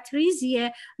undergo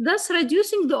atresia, thus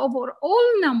reducing the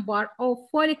overall number of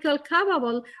follicle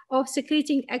capable of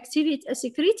secreting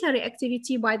secretory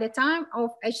activity by the time of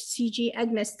HCG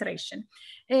administration,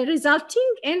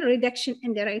 resulting in reduction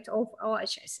in the rate of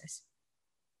OHSS.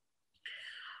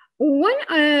 One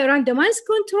randomized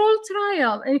control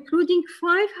trial, including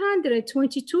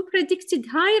 522 predicted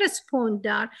high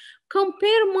responder,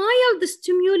 compare mild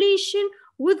stimulation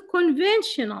with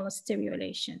conventional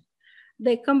stimulation.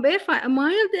 They compare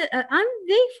mild, and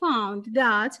they found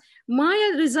that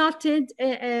mild resulted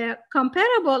a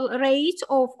comparable rate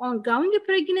of ongoing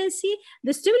pregnancy.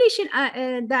 The stimulation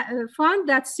found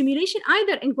that stimulation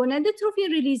either in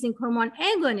gonadotrophin releasing hormone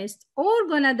agonist or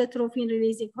gonadotrophin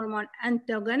releasing hormone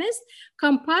antagonist,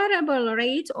 comparable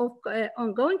rate of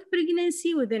ongoing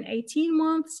pregnancy within 18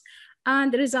 months,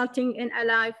 and resulting in a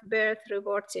live birth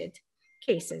reported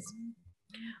cases.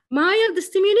 Mild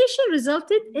stimulation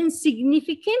resulted in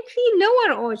significantly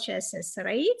lower OHSS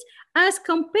rate as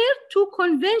compared to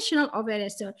conventional ovarian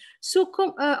stimulation. So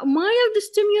mild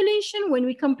stimulation, when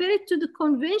we compare it to the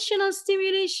conventional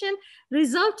stimulation,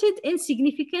 resulted in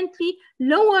significantly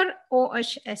lower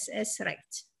OHSS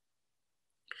rate.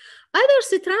 Other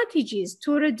strategies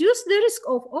to reduce the risk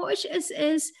of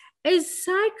OHSS is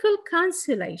cycle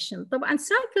cancellation. And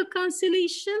cycle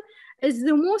cancellation is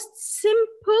the most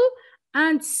simple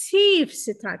and safe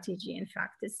strategy. In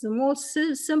fact, it's the most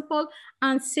simple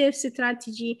and safe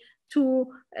strategy to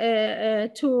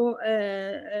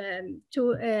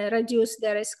reduce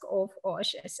the risk of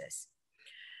OHSS.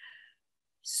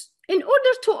 In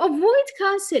order to avoid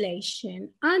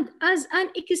cancellation, and as an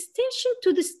extension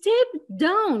to the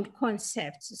step-down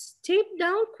concept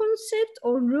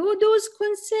or low-dose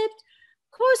concept,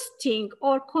 costing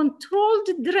or controlled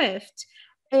drift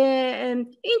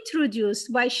introduced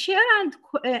by Scher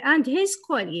and his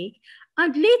colleague,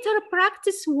 and later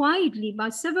practiced widely by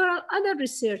several other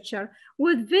researchers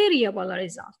with variable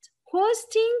results.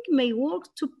 Costing may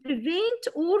work to prevent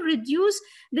or reduce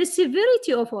the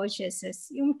severity of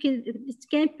OHSS. It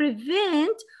can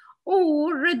prevent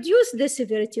or reduce the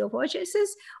severity of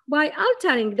OHSS by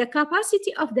altering the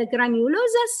capacity of the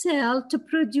granulosa cell to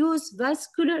produce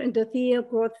vascular endothelial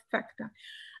growth factor,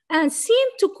 and seem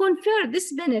to confer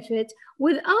this benefit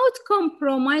without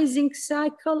compromising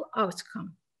cycle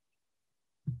outcome.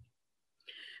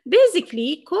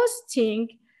 Basically,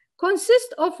 costing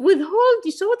consists of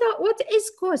withholding. So what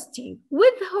is costing?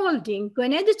 Withholding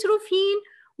gonadotrophin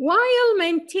while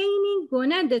maintaining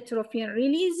gonadotrophin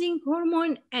releasing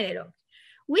hormone analog.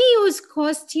 We use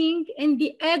costing in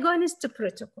the agonist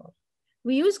protocol.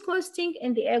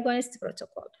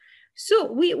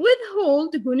 So we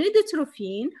withhold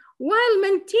gonadotrophin while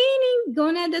maintaining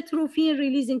gonadotrophin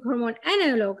releasing hormone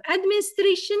analog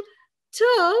administration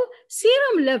till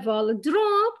serum level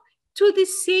drop to the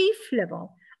safe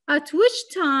level, at which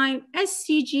time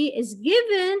SCG is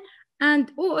given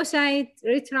and oocyte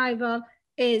retrieval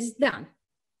is done.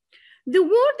 The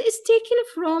word is taken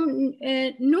from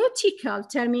nautical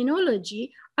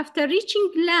terminology. After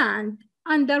reaching land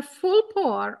under full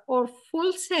power or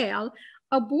full sail,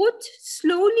 a boat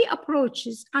slowly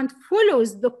approaches and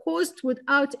follows the coast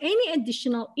without any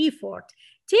additional effort,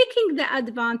 taking the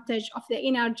advantage of the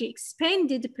energy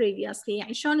expended previously.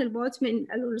 يعني شلون البوت من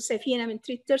السفينة من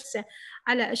تريد ترسى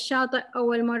على الشاطئ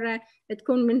أول مرة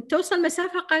تكون من توصل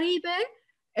مسافة قريبة,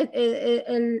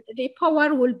 the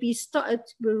power will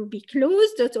be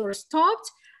closed or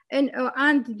stopped, and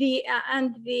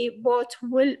the boat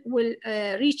will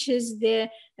reaches the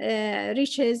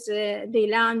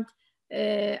land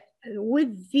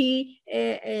with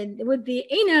the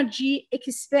energy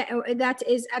that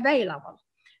is available.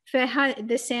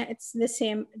 It's the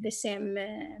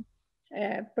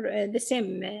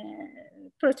same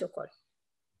protocol.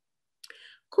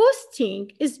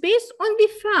 Costing is based on the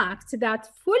fact that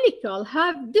follicles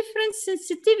have different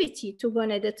sensitivity to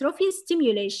gonadotrophin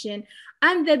stimulation,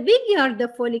 and the bigger the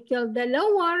follicle, the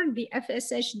lower the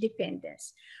FSH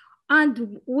dependence.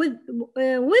 And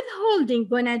withholding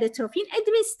gonadotrophin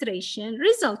administration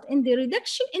result in the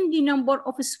reduction in the number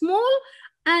of small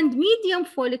and medium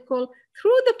follicle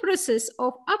through the process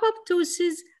of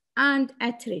apoptosis and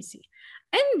atresia.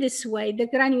 In this way, the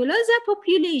granulosa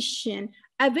population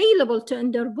available to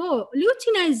undergo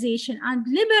luteinization and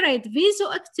liberate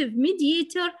vasoactive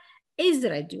mediator is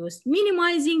reduced,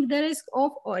 minimizing the risk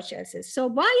of OHSS. So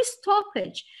by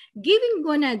stoppage, giving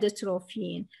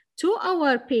gonadotrophin to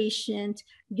our patient,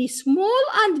 the small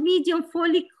and medium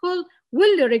follicle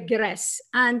will regress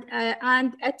and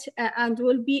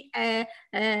will be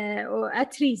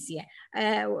atresia,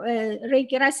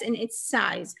 regress in its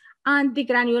size. And the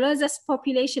granulosa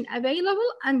population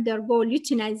available undergo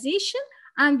luteinization,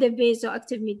 and the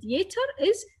vasoactive mediator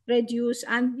is reduced,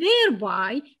 and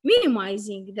thereby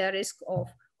minimizing the risk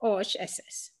of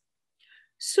OHSS.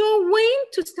 So when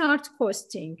to start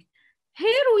costing?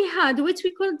 Here we had what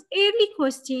we called early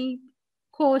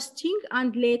costing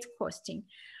and late costing.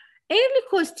 Early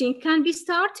costing can be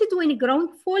started when ground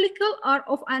follicles are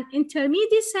of an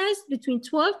intermediate size between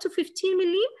 12 to 15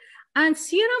 millim, and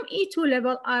serum E2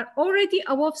 level are already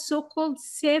above so-called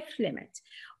safe limit.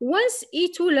 Once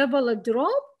E2 level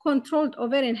drop, controlled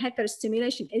ovarian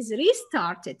hyperstimulation is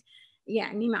restarted.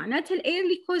 يعني معناتها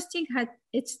early costing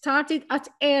it started at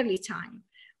early time,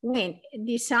 when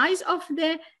the size of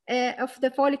the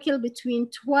follicle between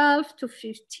 12 to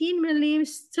 15 millim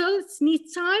still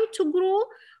needs time to grow,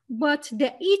 but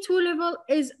the E2 level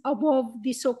is above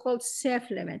the so-called safe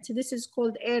limit. This is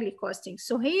called early costing.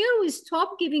 So here we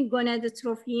stop giving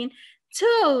gonadotrophin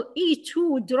till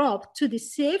E2 drop to the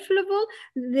safe level,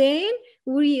 then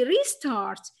we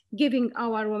restart giving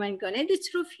our woman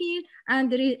gonadotrophin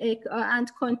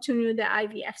and continue the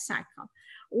IVF cycle.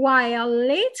 While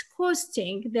late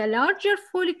costing, the larger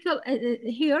follicle,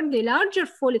 here the larger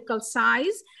follicle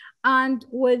size, and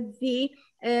with the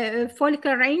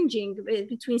follicle ranging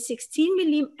between 16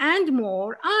 millim and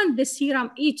more, and the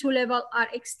serum E2 level are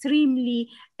extremely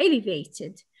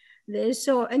elevated.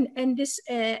 So in this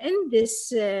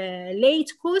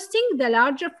late costing, the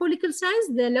larger follicle size,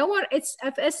 the lower its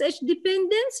FSH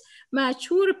dependence,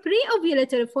 mature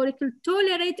pre-ovulatory follicle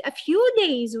tolerate a few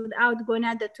days without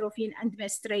gonadotrophin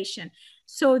administration.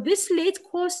 So this late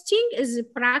costing is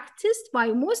practiced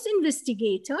by most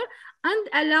investigators and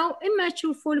allow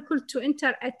immature follicle to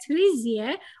enter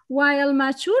atresia, while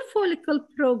mature follicle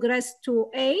progress to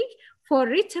egg for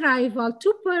retrieval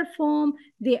to perform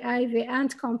the IVF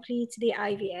and complete the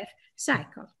IVF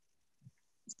cycle.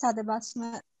 أستاذة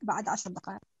باسمة بعد 10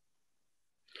 دقائق.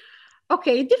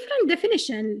 Okay, different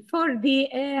definition for the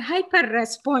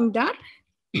hyper-responder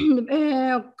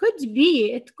could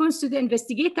be, it comes to the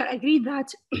investigator agree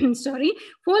that, sorry,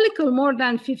 follicle more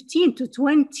than 15 to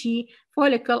 20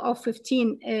 follicle of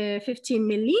 15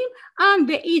 millim, and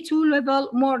the E2 level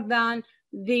more than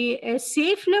the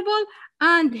safe level.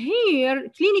 And here,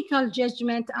 clinical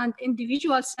judgment and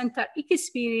individual center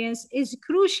experience is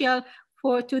crucial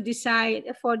to decide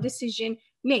for decision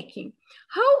making.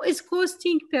 How is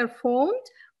costing performed?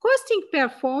 Costing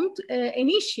performed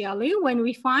initially when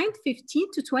we find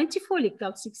 15 to 20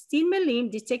 follicles, 16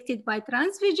 millim detected by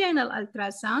transvaginal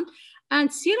ultrasound,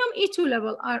 and serum E2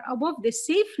 level are above the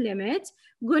safe limit.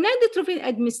 gonadotropin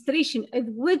administration is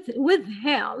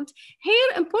withheld.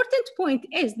 Here, important point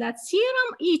is that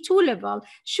serum E2 level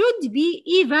should be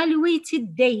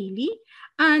evaluated daily,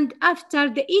 and after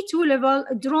the E2 level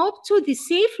dropped to the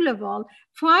safe level,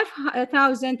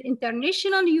 5,000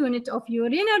 international unit of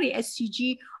urinary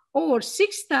SCG or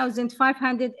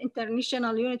 6,500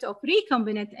 international unit of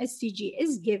recombinant SCG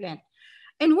is given.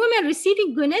 In women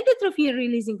receiving gonadotropin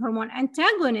releasing hormone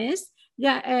antagonist,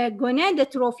 the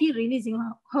gonadotropin releasing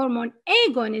hormone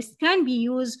agonist can be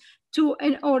used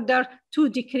in order to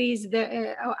decrease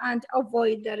and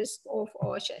avoid the risk of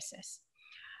OHSS.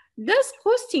 Does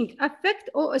costing affect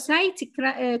oocyte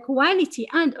quality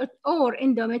and or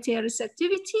endometrial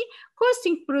receptivity?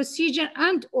 Costing procedure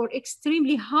and or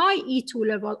extremely high E2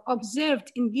 level observed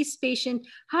in this patient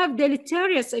have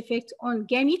deleterious effect on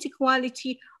gamete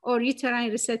quality or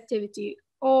uterine receptivity,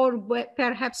 or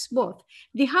perhaps both.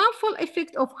 The harmful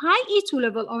effect of high E2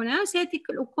 level on oocyte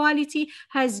quality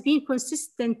has been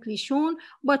consistently shown,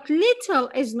 but little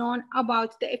is known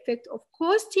about the effect of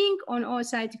costing on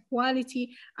oocyte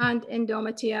quality and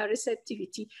endometrial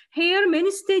receptivity. Here,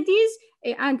 many studies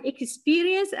and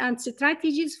experience and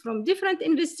strategies from different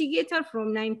investigators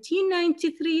from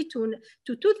 1993 to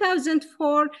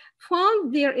 2004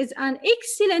 found there is an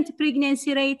excellent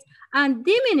pregnancy rate and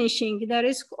diminishing the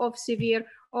risk of severe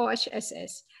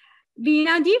OHSS.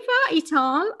 Vinadiva et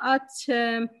al.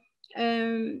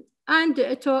 And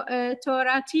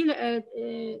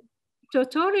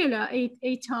Tortorella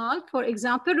et al., for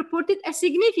example, reported a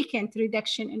significant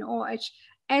reduction in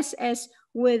OHSS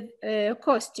with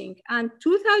costing. And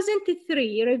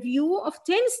 2003 review of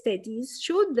 10 studies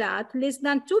showed that less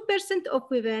than 2% of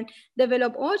women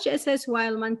develop OHSS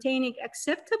while maintaining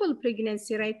acceptable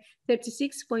pregnancy rate,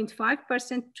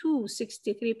 36.5% to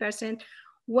 63%,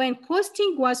 when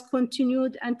costing was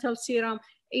continued until serum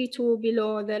E2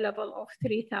 below the level of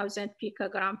 3,000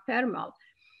 picogram per ml.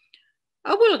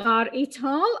 Abulghar et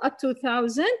al. At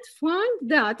 2000 found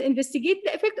that investigate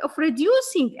the effect of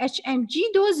reducing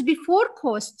HMG dose before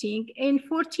costing in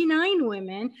 49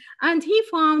 women, and he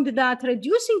found that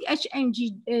reducing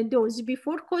HMG dose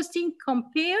before costing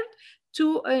compared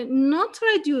to not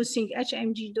reducing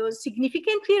HMG dose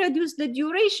significantly reduced the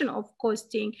duration of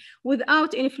costing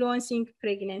without influencing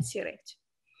pregnancy rate.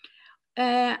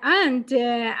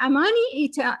 Amani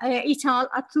et al.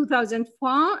 At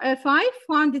 2005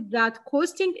 found that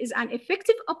costing is an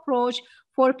effective approach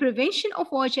for prevention of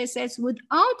OHSS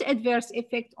without adverse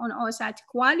effect on oocyte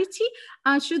quality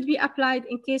and should be applied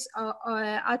in case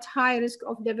at high risk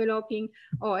of developing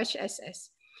OHSS.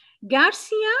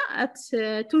 Garcia at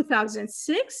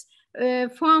 2006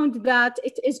 found that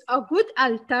it is a good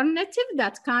alternative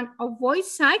that can avoid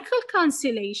cycle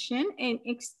cancellation in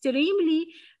extremely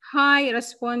high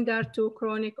responder to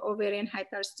chronic ovarian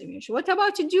hyperstimulation. What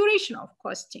about the duration of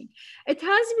costing? It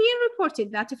has been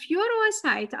reported that fewer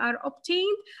oocytes are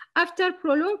obtained after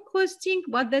prolonged costing,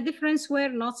 but the difference were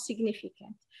not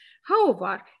significant.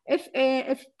 However, if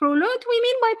prolonged, we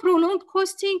mean by prolonged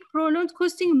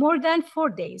costing more than 4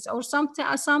 days, or some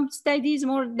studies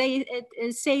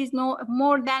says no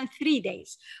more than 3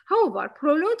 days. However,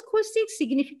 prolonged costing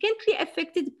significantly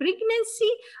affected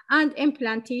pregnancy and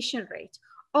implantation rate.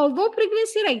 Although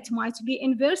pregnancy rate might be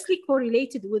inversely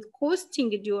correlated with costing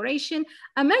duration,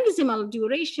 a maximal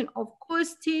duration of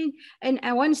costing in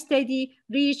one study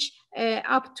reached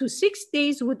up to 6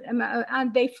 days,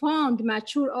 and they found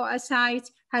mature oocytes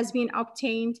has been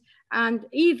obtained and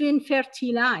even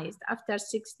fertilized after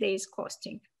 6 days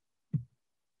costing.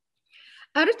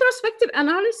 A retrospective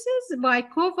analysis by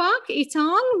Kovac et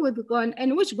al.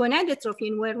 In which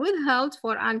gonadotropin were withheld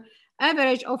for an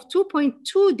average of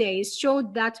 2.2 days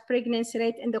showed that pregnancy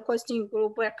rate in the costing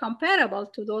group were comparable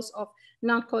to those of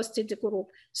non-costed group.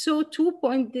 So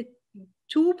 2.2,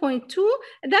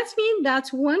 that means that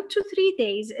 1 to 3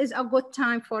 days is a good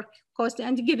time for costing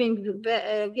and giving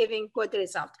good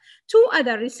result. 2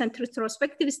 other recent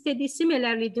retrospective studies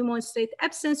similarly demonstrate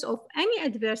absence of any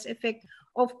adverse effect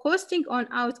of costing on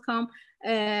outcome,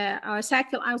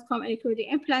 cycle outcome, including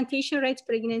implantation rate,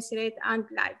 pregnancy rate, and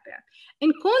live birth.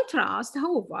 In contrast,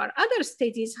 however, other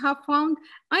studies have found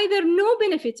either no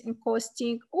benefit in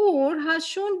costing or has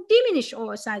shown diminished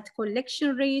oocyte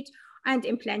collection rate and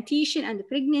implantation and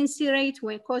pregnancy rate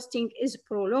when costing is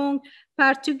prolonged,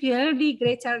 particularly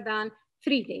greater than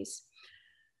 3 days.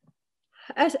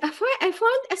 As I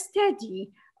found a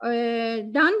study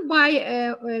done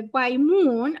by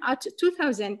Moon at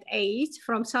 2008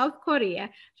 from South Korea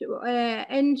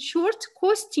in short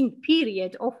costing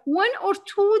period of 1 or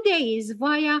 2 days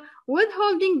via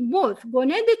withholding both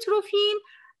gonadotropin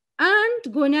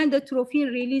and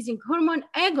gonadotropin releasing hormone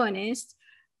agonist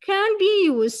can be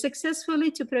used successfully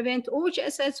to prevent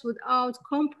OHSS without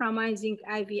compromising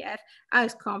IVF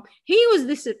outcome. He used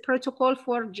this protocol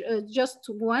for just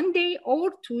 1 day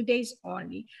or 2 days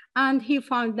only. And he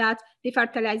found that the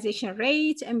fertilization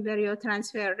rate, embryo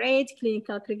transfer rate,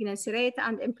 clinical pregnancy rate,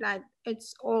 and implant,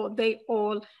 they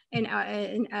all in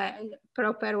a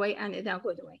proper way and in a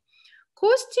good way.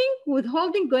 Costing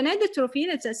withholding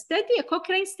gonadotropin, it's a study, a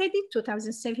Cochrane study,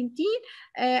 2017,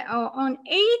 on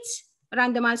 8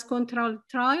 randomized controlled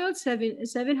trials,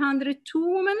 702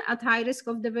 women at high risk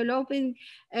of developing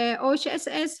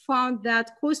OHSS found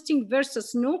that costing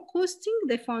versus no costing,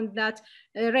 they found that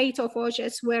rate of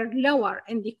OHS were lower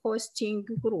in the costing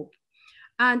group.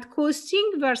 And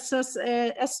costing versus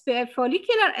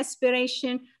follicular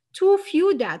aspiration, too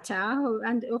few data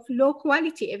and of low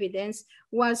quality evidence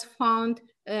was found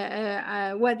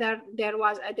whether there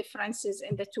was a differences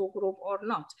in the two group or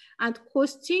not. And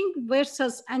costing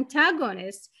versus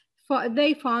antagonists,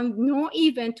 they found no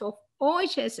event of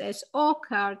OHSS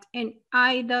occurred in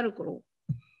either group.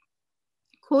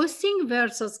 Costing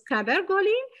versus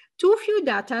cabergoline, too few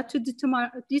data to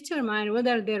determine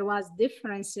whether there was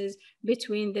differences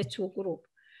between the two groups.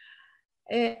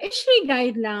 ISHRI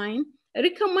guideline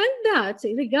recommend that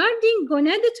regarding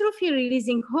gonadotropin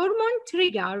releasing hormone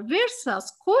trigger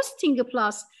versus costing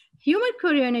plus human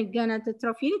chorionic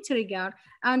gonadotropin trigger,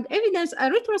 and evidence a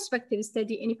retrospective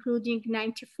study including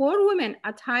 94 women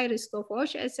at high risk of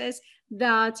OHSS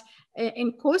that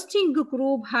in costing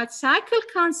group had cycle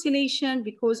cancellation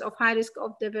because of high risk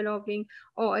of developing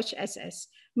OHSS.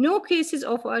 No cases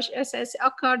of OHSS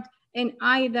occurred in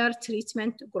either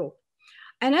treatment group.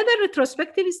 Another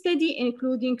retrospective study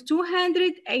including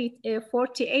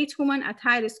 248 women at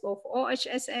high risk of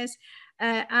OHSS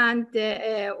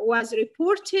was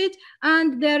reported,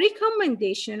 and the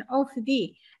recommendation of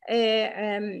the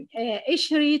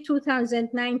ISHRI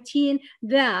 2019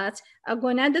 that a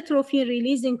gonadotropin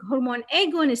releasing hormone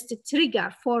agonist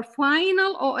trigger for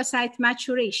final oocyte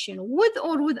maturation with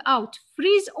or without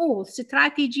freeze-all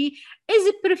strategy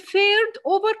is preferred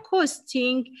over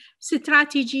costing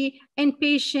strategy in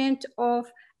patients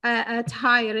at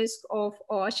high risk of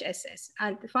OHSS.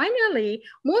 And finally,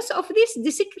 most of these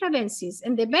discrepancies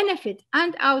in the benefit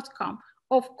and outcome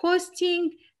of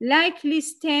costing likely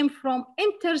stem from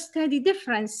inter-study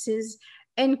differences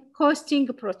in costing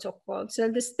protocols. So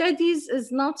the studies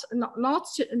is not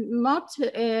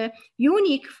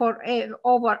unique for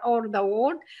over all the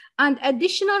world, and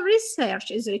additional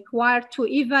research is required to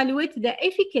evaluate the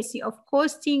efficacy of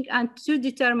costing and to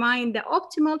determine the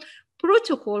optimal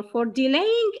protocol for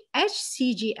delaying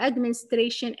HCG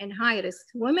administration in high-risk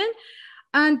women.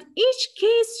 And each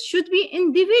case should be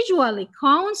individually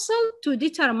counseled to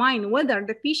determine whether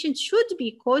the patient should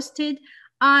be costed,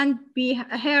 and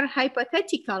her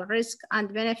hypothetical risk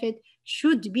and benefit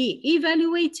should be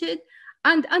evaluated.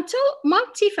 And until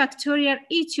multifactorial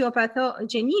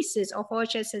etiopathogenesis of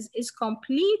OHSS is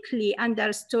completely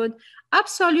understood,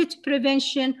 absolute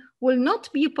prevention will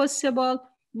not be possible,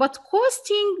 but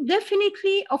costing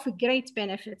definitely of great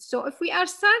benefit. So if we are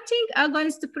starting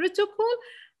against the protocol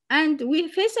and we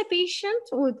face a patient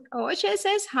with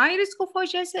OHSS, high risk of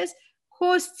OHSS,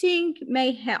 costing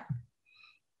may help.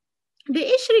 The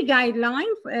ISHRI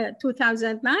guideline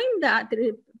 2009 that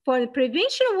for the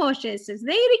prevention of OHSS,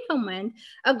 they recommend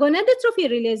a gonadotropin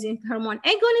releasing hormone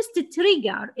agonist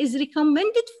trigger is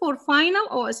recommended for final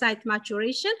oocyte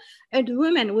maturation in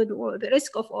women with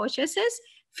risk of OHSS.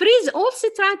 Freeze-all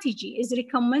strategy is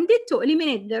recommended to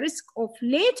eliminate the risk of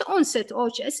late onset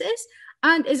OHSS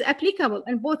and is applicable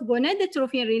in both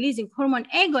gonadotropin releasing hormone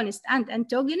agonist and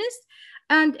antagonist.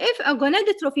 And if a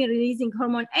gonadotropin releasing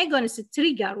hormone agonist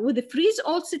trigger with a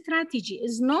freeze-all strategy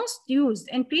is not used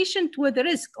in patients with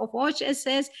risk of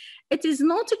OHSS, it is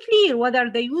not clear whether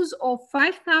the use of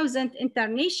 5,000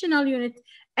 international unit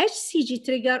HCG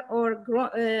trigger or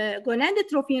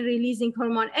gonadotropin releasing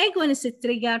hormone agonist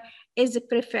trigger is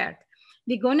preferred.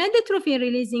 The gonadotropin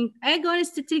releasing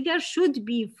agonist trigger should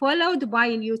be followed by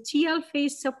luteal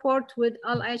phase support with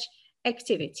LH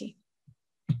activity.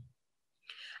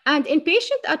 And in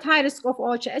patients at high risk of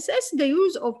OHSS, the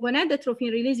use of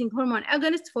gonadotropin releasing hormone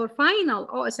agonist for final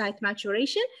oocyte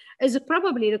maturation is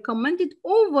probably recommended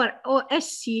over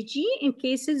HCG in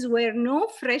cases where no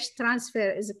fresh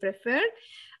transfer is preferred.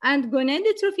 And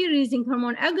gonadotropin releasing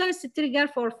hormone agonist trigger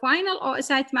for final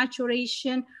oocyte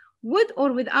maturation with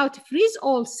or without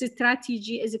freeze-all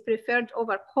strategy is preferred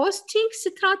over costing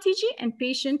strategy in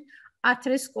patients at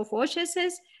risk of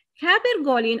OHSS.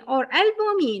 Cabergoline or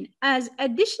albumin as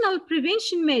additional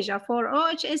prevention measure for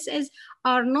OHSS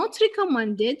are not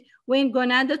recommended when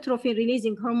gonadotropin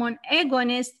releasing hormone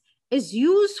agonist is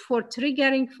used for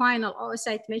triggering final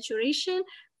oocyte maturation.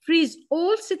 Freeze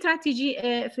all strategy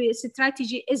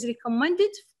is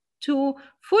recommended to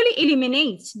fully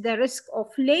eliminate the risk of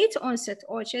late onset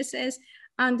OHSS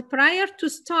and prior to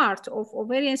start of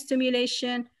ovarian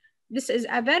stimulation. This is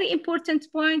a very important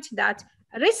point, that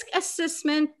risk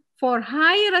assessment for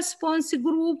high response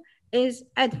group is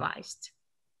advised.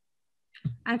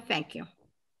 And thank you.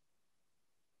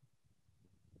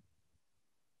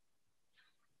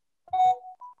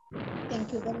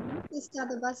 Thank you very much, Ustad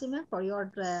Basima, for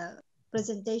your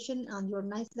presentation and your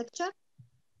nice lecture.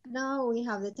 Now we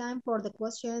have the time for the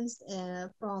questions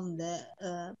from the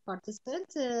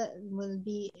participants. Will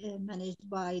be managed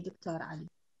by Dr. Ali.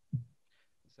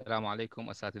 Assalamu alaikum,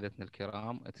 أساتذتنا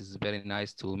الكرام. It is very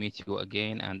nice to meet you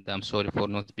again, and I'm sorry for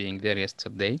not being there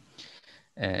yesterday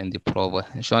in the prova.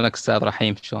 شلونك أستاذ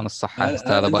رحيم؟ شلون الصحة؟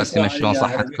 أستاذة باسمة شلون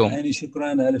صحتكم؟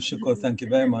 شكرا، ألف شكر. Thank you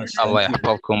very much. الله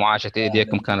يحفظكم وعاشت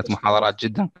إيديكم، كانت محاضرات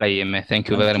جدا قيمة. Thank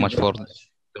you very much for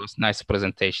those nice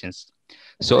presentations.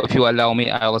 So if you allow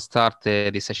me, I will start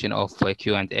the session of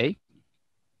Q&A.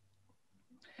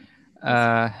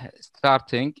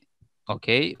 Starting,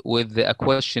 okay, with a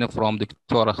question from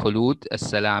Dr. Khulud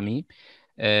Al-Salami.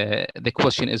 The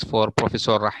question is for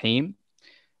Professor Rahim.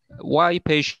 Why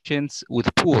patients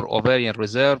with poor ovarian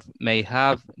reserve may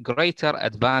have greater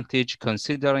advantage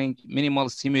considering minimal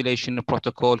stimulation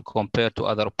protocol compared to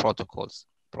other protocols?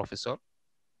 Professor?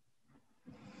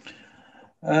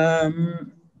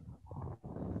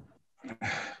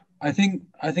 I think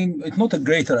it's not a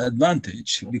greater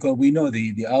advantage, because we know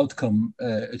the outcome.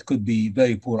 It could be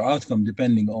very poor outcome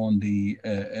depending on the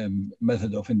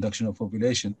method of induction of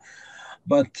ovulation.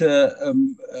 But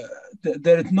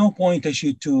there is no point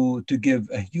actually to give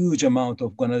a huge amount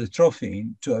of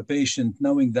gonadotrophin to a patient,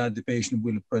 knowing that the patient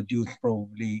will produce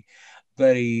probably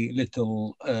very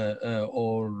little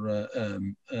or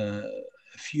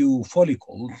few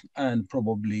follicles and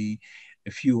probably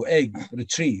a few eggs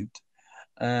retrieved.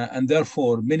 And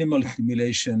therefore, minimal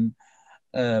stimulation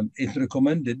is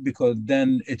recommended, because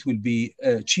then it will be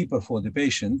cheaper for the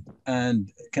patient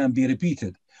and can be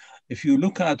repeated. If you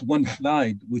look at one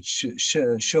slide which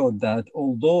showed that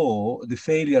although the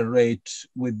failure rate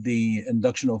with the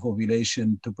induction of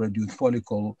ovulation to produce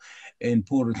follicle in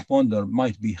poor responder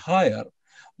might be higher,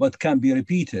 but can be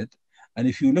repeated. And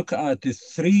if you look at the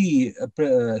three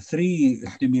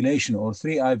stimulation or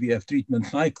three IVF treatment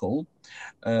cycle,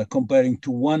 comparing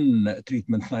to one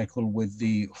treatment cycle with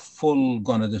the full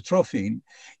gonadotrophin,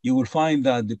 you will find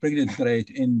that the pregnancy rate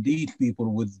in these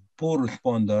people with poor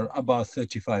responder about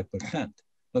 35%.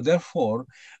 So therefore,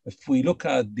 if we look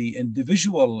at the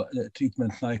individual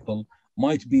treatment cycle,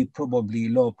 might be probably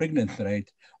low pregnancy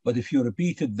rate, but if you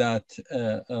repeated that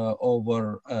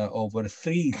over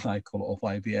 3 cycle of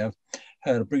IVF,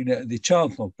 the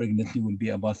chance of pregnancy will be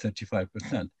about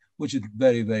 35%, which is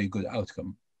very, very good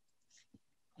outcome.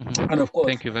 And of course,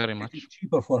 thank you very much. It's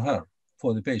cheaper for her,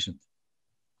 for the patient.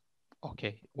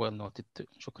 Okay, well noted.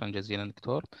 شكرا جزيلا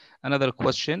دكتور. Another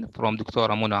question from Dr.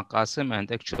 Muna Qasim,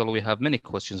 and actually we have many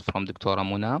questions from Dr.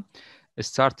 Muna.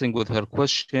 Starting with her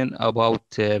question about,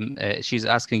 she's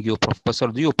asking you, Professor,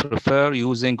 do you prefer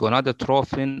using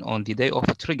gonadotrophin on the day of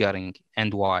triggering,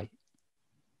 and why?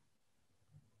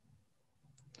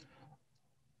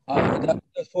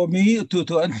 That's for me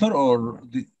to answer, or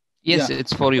the, yes, yeah.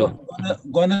 It's for you.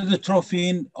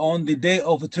 Gonadotrophin on the day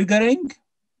of triggering?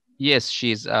 Yes,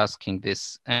 she's asking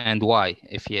this, and why,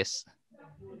 if yes?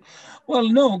 Well,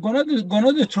 no,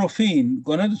 gonadotrophin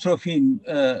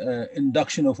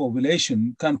induction of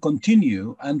ovulation can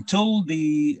continue until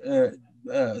the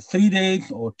 3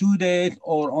 days or 2 days,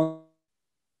 or on.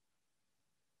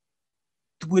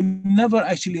 It will never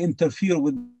actually interfere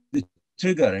with the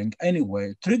triggering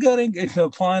anyway. Triggering is a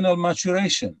final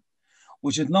maturation,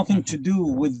 which has nothing to do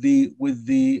with the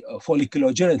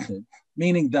folliculogenesis.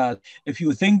 Meaning that if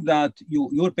you think that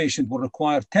your patient will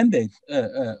require 10 days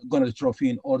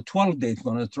gonadotrophin or 12 days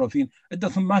gonadotrophin, it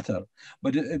doesn't matter.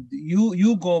 But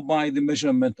you go by the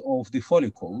measurement of the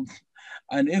follicles,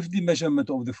 and if the measurement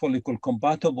of the follicle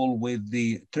compatible with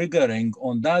the triggering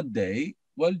on that day,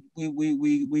 well,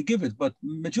 we give it. But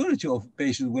majority of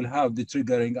patients will have the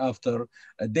triggering after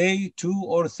a day, 2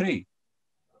 or 3.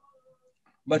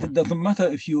 But it doesn't matter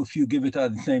if you give it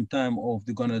at the same time of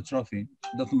the gonadotrophin.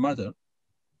 It doesn't matter.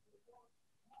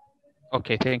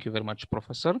 Okay, thank you very much,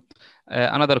 Professor.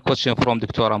 Another question from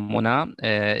Dr. Muna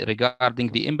regarding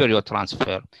the embryo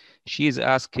transfer. She is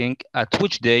asking, at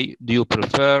which day do you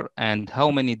prefer and how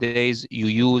many days you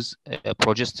use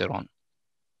progesterone?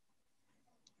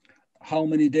 How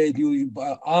many days you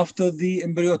after the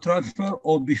embryo transfer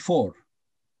or before?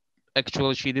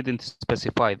 actually she didn't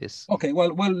specify this. Okay,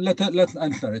 well, let's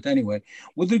answer it anyway.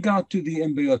 With regard to the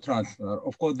embryo transfer,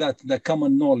 of course, that's the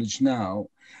common knowledge now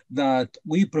that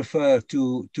we prefer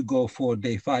to go for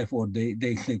day 5 or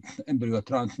day 6 embryo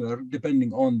transfer,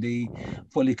 depending on the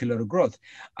follicular growth.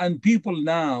 And people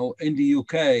now in the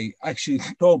UK actually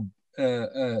stop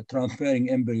transferring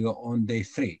embryo on day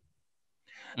 3.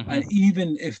 And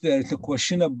even if there is a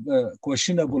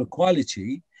questionable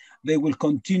quality, they will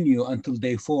continue until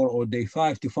day 4 or day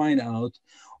 5 to find out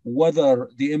whether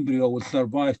the embryo will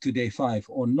survive to day 5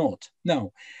 or not.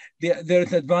 Now, there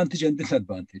is advantage and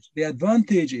disadvantage. The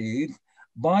advantage is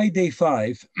by day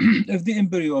 5, if the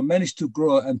embryo managed to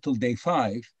grow until day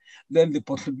 5, then the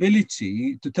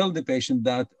possibility to tell the patient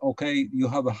that, okay, you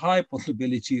have a high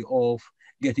possibility of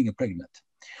getting pregnant.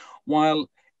 While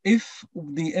if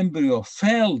the embryo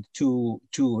failed to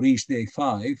reach day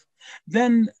 5,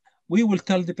 then we will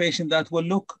tell the patient that, well,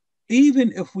 look,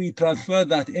 even if we transfer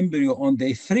that embryo on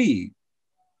day 3,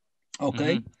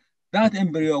 okay, that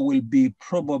embryo will be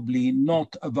probably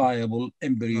not a viable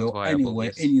embryo anyway,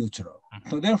 yes, in utero.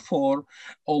 So therefore,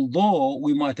 although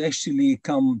we might actually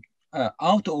come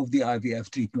out of the IVF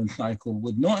treatment cycle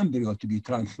with no embryo to be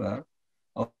transferred,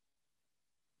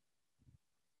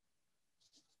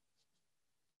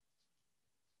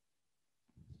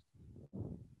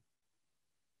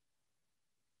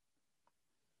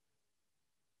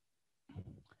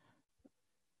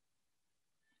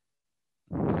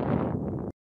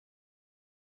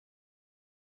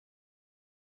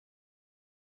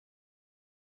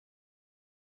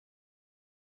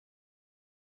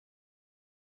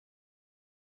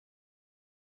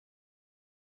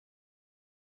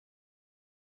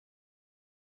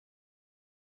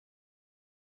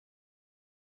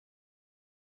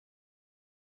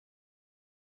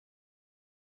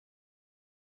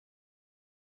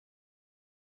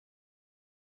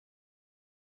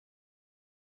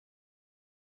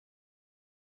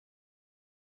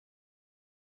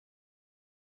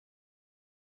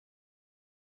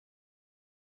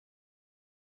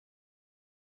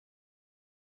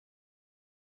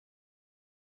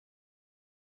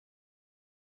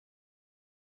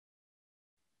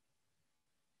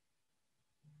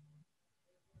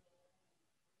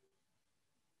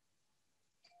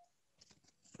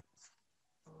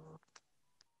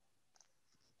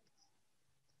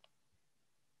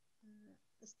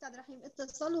 أستاذ رحيم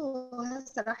اتصل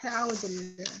وهسه راح يعاود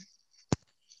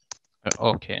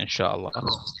اوكي ان شاء الله. قلت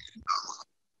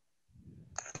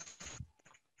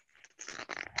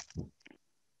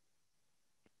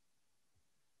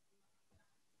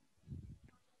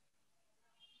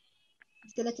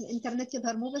لك الانترنت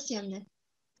يظهر مو بس يمنا.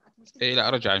 إيه لا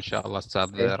رجع ان شاء الله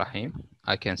استاذ رحيم.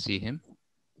 I can see him.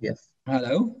 Yes.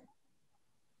 Hello.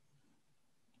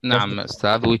 نعم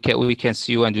أستاذ, we can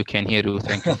see you and we can hear you.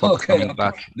 Thank you for coming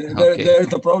back. There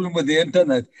is a problem with the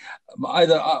internet.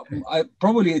 Either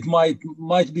probably it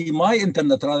might be my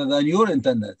internet rather than your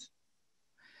internet.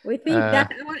 We think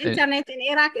that our internet in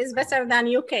Iraq is better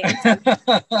than UK internet.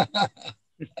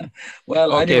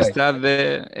 Well, okay, anyway. Ustad,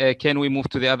 can we move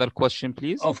to the other question,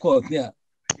 please? Of course, yeah.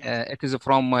 It is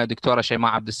from Dr. Shema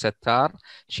Abdel Sattar.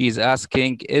 She is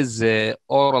asking, is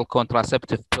oral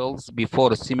contraceptive pills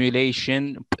before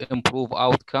stimulation improve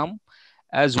outcome?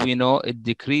 As we know, it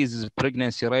decreases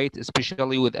pregnancy rate,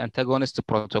 especially with antagonist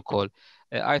protocol.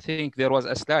 I think there was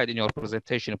a slide in your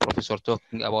presentation, Professor,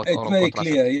 talking about it's oral very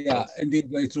contraceptive clear, yeah, pills. indeed,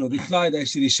 very true. The slide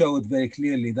actually showed very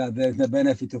clearly that there's a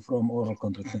benefit from oral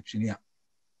contraception, yeah.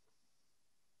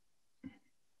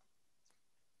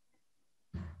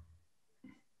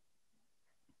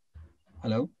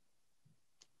 Hello?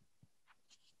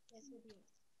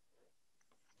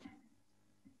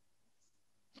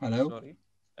 Hello? Sorry.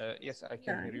 Yes, I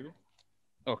can hear you.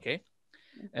 Okay.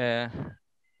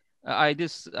 I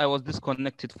was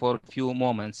disconnected for a few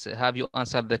moments. Have you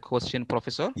answered the question,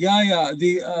 Professor? Yeah.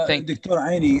 Dr.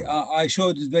 Aini, I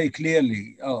showed it very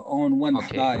clearly on one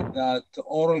slide that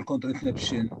oral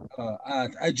contraception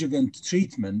at adjuvant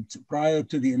treatment prior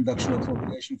to the induction of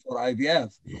ovulation for IVF,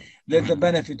 there's a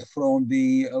benefit from the.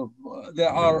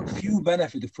 There are few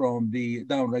benefits from the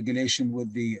downregulation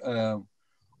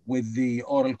with the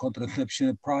oral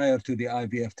contraception prior to the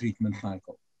IVF treatment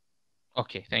cycle.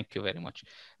 Okay, thank you very much.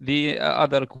 The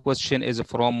other question is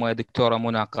from Dr.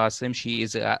 Mona Qasim. She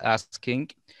is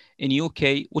asking, in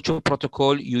UK, which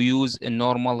protocol you use in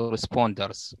normal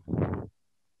responders?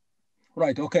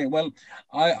 Right, okay. Well,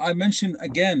 I mentioned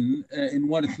again in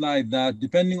one slide that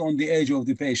depending on the age of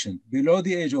the patient, below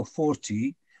the age of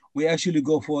 40, we actually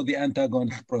go for the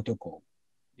antagonist protocol.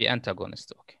 The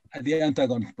antagonist, okay. the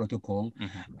antagonist protocol,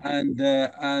 and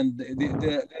there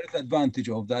is advantage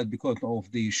of that because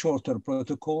of the shorter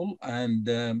protocol, and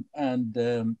I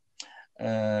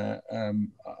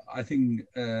think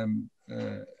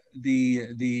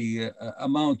the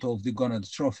amount of the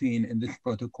gonadotrophin in this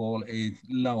protocol is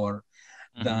lower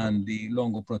than the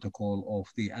longer protocol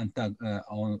of the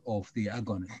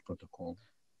agonist protocol.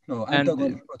 No,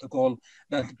 antagonist protocol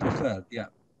that's preferred, yeah.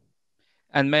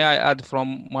 And may I add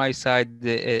from my side,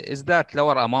 is that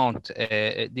lower amount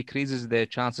decreases the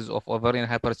chances of ovarian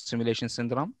hyperstimulation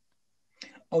syndrome?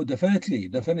 Oh, definitely,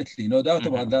 no doubt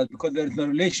about that, because there's a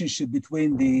relationship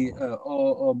between the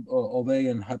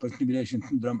ovarian hyperstimulation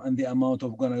syndrome and the amount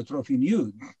of gonadotropin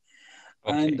used,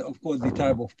 and of course the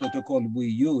type of protocol we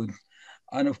use.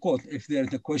 And of course, if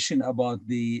there's a question about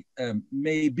the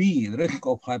maybe risk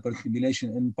of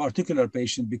hyperstimulation in particular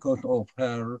patient because of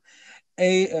her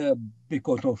BMI,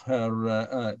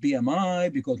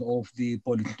 because of the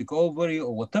polycystic ovary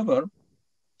or whatever,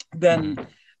 then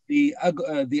the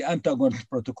antagonist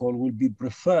protocol will be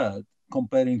preferred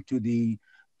comparing to the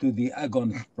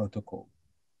agonist protocol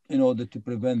in order to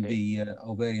prevent the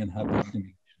ovarian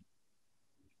hyperstimulation.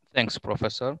 Thanks,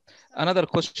 Professor. Another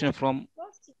question from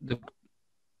the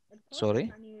sorry.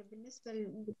 يعني بالنسبة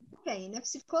اوكي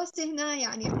نفس الكوست هنا،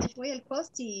 يعني احنا شوية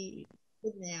الكوست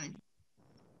بدنا يعني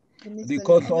the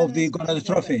cost of the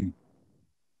gonadotropin.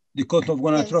 The cost of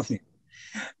gonadotropin.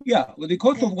 Yeah, well, the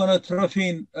cost of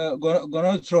gonadotropin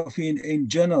in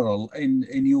general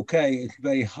in UK is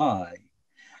very high.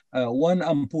 One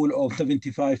ampoule of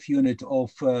 75 units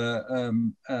of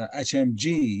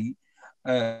HMG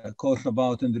cost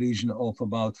about in the region of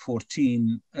about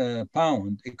 14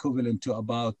 pound, equivalent to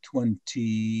about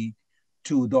 $22.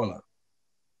 $22.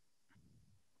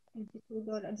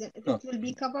 It will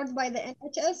be covered by the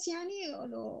NHS يعني or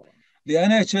no? The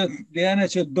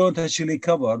NHS don't actually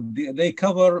cover. They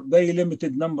cover very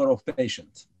limited number of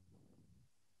patients.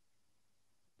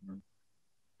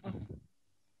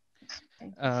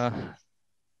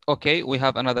 Okay, we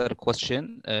have another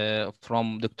question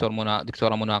from Dr.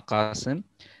 Muna Qasim.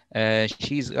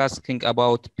 She's asking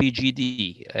about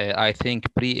PGD, I think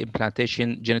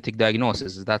pre-implantation genetic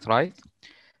diagnosis. Is that right?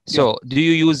 So, do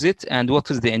you use it, and what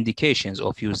is the indications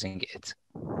of using it?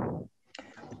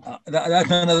 That's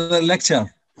another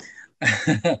lecture.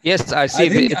 Yes, I see.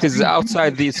 It is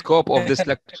outside the scope of this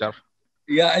lecture.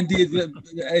 Yeah, indeed,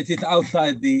 it is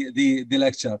outside the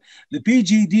lecture. The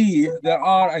PGD, there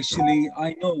are actually,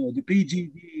 I know, the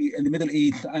PGD in the Middle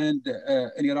East and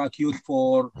in Iraq used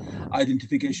for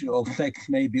identification of sex,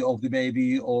 maybe of the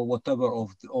baby or whatever,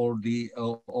 or the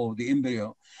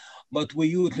embryo, but we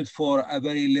use it for a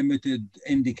very limited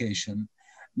indication.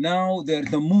 Now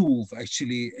there's a move,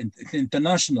 actually, an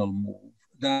international move,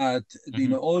 that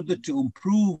in order to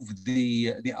improve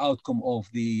the outcome of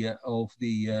the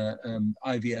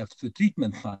IVF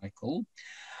treatment cycle,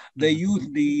 they use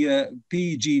the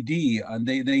PGD, and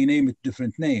they name it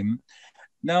different name.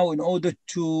 Now, in order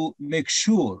to make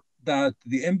sure that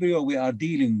the embryo we are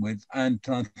dealing with and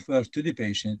transfer to the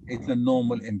patient is a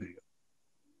normal embryo,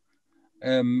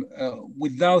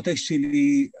 without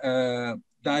actually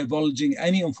divulging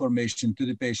any information to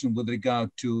the patient with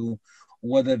regard to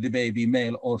whether the baby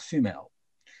male or female,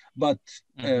 but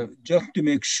just to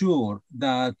make sure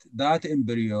that that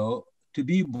embryo to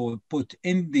be put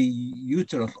in the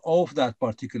uterus of that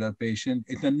particular patient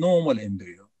is a normal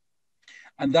embryo,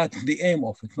 and that's the aim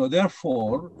of it. So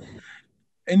therefore,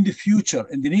 in the future,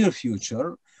 in the near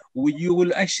future, you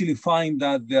will actually find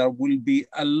that there will be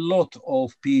a lot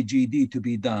of PGD to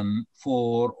be done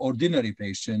for ordinary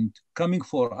patient coming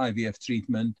for IVF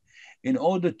treatment, in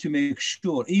order to make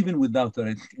sure, even without a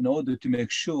risk, in order to make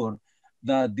sure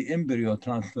that the embryo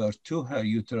transferred to her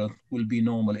uterus will be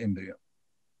normal embryo.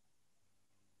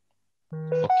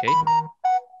 Okay.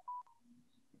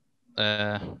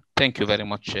 Thank you very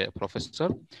much, Professor.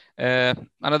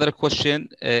 Another question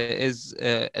is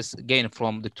again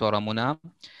from Dr. Muna.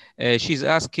 She's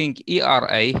asking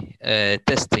ERA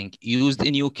testing used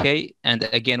in UK, and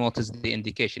again, what is the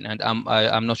indication? And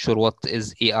I'm not sure what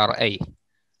is ERA.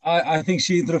 I think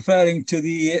she's referring to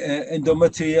the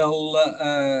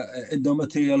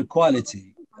endometrial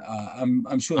quality.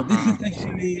 I'm sure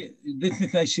this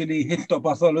is actually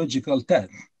histopathological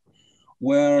test,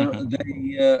 where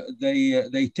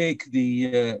they take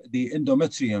the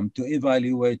endometrium to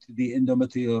evaluate the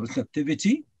endometrial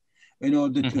receptivity in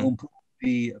order to improve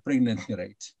the pregnancy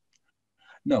rate.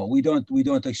 No, we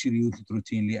don't actually use it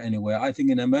routinely anywhere. I think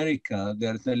in America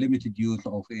there's a limited use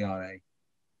of ERA.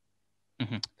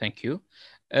 Thank you.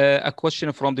 A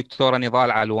question from Dr.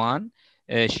 Nidal Alwan.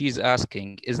 she's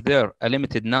asking, is there a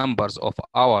limited numbers of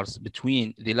hours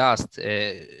between the last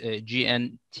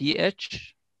GNTH?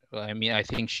 I mean, I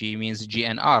think she means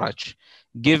GNRH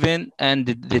given and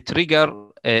the trigger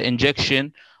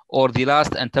injection or the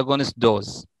last antagonist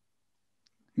dose?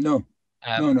 No,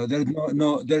 no. There's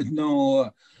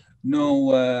no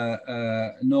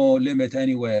limit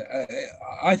anywhere.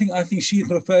 I think she's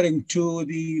referring to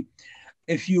the,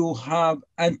 if you have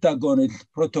antagonist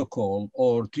protocol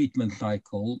or treatment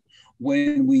cycle,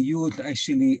 when we use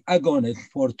actually agonist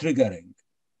for triggering.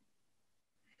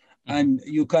 And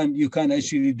you can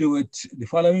actually do it the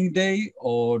following day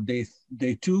or day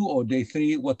 2 or day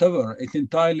 3, whatever. It's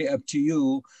entirely up to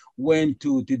you when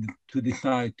to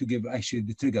decide to give actually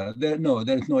the trigger. There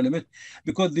is no limit,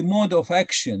 because the mode of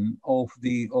action of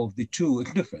the two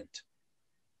is different.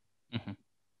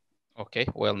 Okay,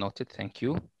 well noted. Thank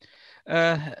you.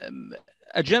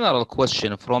 A general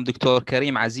question from Dr.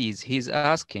 Karim Aziz. He's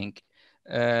asking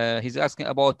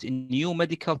about new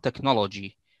medical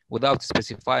technology without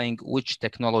specifying which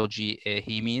technology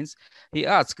he means. He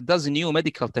asked, does new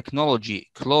medical technology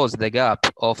close the gap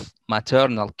of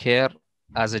maternal care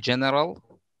as a general?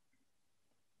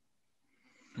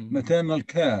 Maternal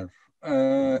care,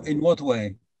 in what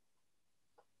way?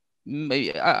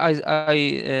 I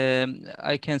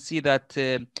can see that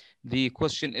the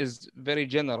question is very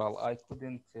general. I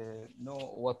couldn't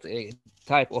know what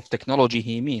type of technology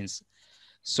he means.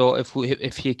 So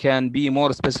if he can be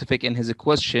more specific in his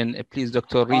question, please,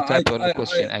 Doctor, retype your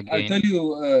question again. I'll tell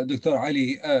you, Dr.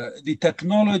 Ali, the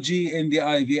technology in the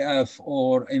IVF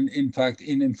or in fact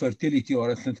in infertility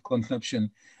or assisted conception,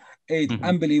 it's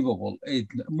unbelievable. It's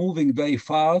moving very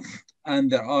fast, and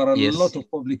there are a lot of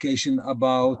publication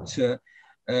about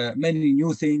many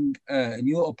new things,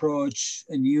 new approach,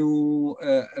 a new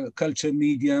culture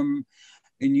medium,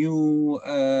 a new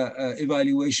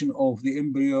evaluation of the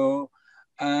embryo,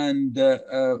 and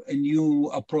a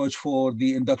new approach for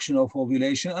the induction of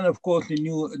ovulation, and of course the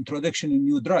new introduction in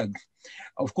new drugs.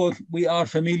 Of course, we are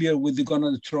familiar with the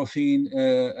gonadotropin,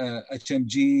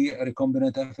 HMG,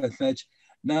 recombinant FSH.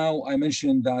 Now I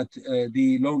mentioned that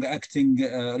the long-acting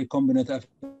recombinant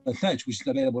FSH, which is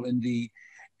available in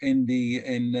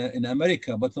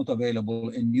America, but not available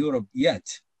in Europe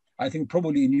yet. I think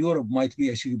probably in Europe might be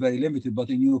actually very limited,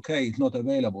 but in UK it's not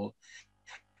available.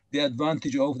 The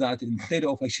advantage of that, instead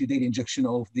of actually daily injection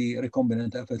of the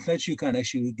recombinant FSH, you can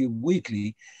actually give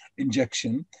weekly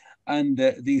injection. And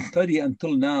the study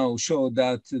until now showed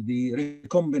that the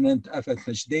recombinant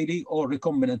FSH daily or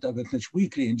recombinant FSH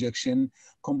weekly injection,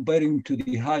 comparing to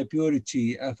the high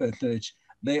purity FSH,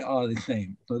 they are the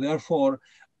same. So therefore,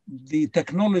 the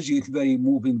technology is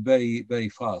moving very, very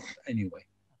fast anyway.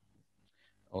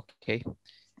 Okay.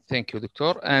 Thank you,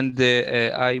 Doctor. And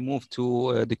I move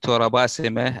to Dr.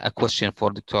 Basima, a question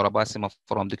for Dr. Basima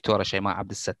from Dr. Shaima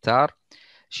Abdel Sattar.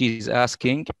 She's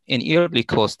asking, in early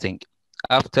costing,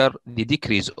 after the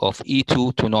decrease of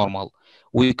E2 to normal,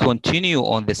 we continue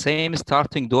on the same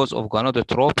starting dose of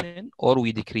gonadotropin or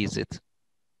we decrease it?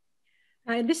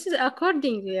 This is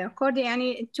according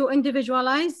to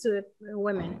individualized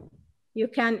women. You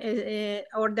can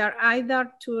order either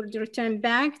to return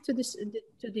back to the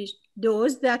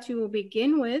dose that you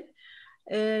begin with.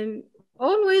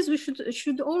 Always, we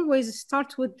should always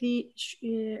start with the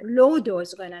low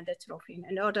dose gonadotropin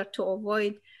in order to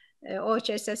avoid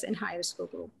OHSS in high risk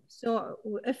group. So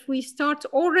if we start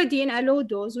already in a low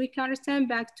dose, we can return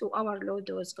back to our low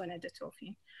dose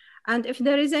gonadotropin. And if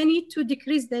there is a need to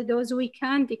decrease the dose, we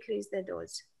can decrease the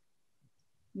dose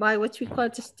by what we call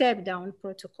the step down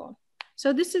protocol.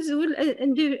 So this is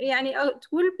it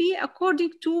will be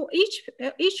according to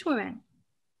each woman.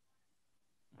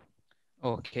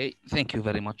 Okay, thank you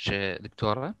very much,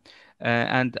 Doctora.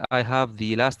 And I have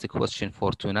the last question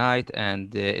for tonight,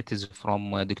 and it is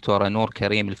from Doctora Noor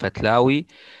Karim Al-Fatlawi.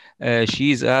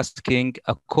 She is asking,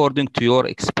 according to your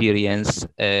experience,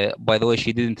 by the way,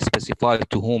 she didn't specify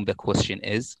to whom the question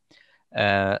is,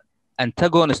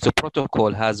 antagonist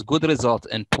protocol has good result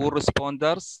in poor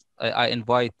responders. I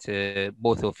invite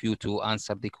both of you to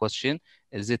answer the question.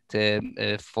 Is it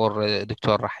for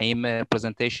Dr. Rahim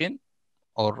presentation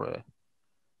or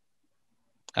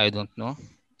I don't know?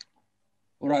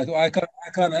 Right, well, I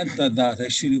can answer that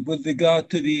actually. With regard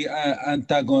to the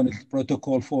antagonist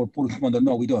protocol for poor responder,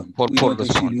 no, we don't. We don't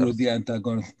actually use the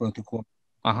antagonist protocol.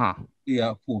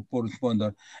 Yeah, for poor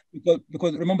responder,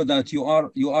 because remember that you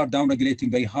are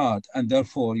downregulating very hard, and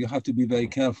therefore you have to be very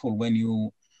careful when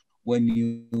you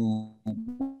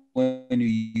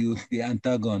use the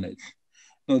antagonist.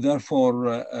 So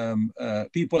therefore,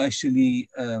 people actually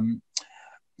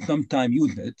sometimes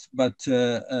use it, but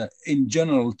in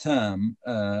general term,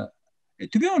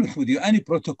 to be honest with you, any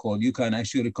protocol you can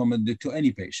actually recommend it to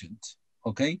any patient.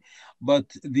 Okay, but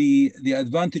the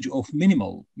advantage of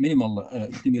minimal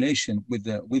stimulation with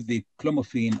the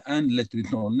clomiphene and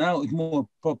letrozole now is more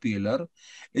popular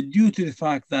due to the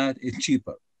fact that it's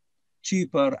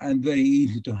cheaper and very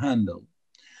easy to handle.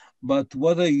 But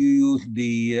whether you use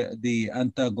the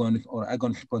antagonist or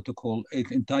agonist protocol,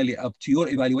 it's entirely up to your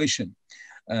evaluation.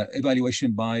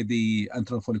 Evaluation by the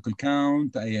antral follicle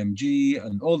count, AMG,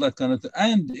 and all that kind of thing.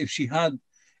 And if she had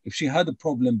a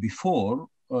problem before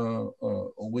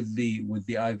with the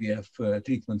IVF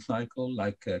treatment cycle,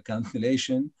 like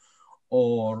cancellation,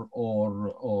 or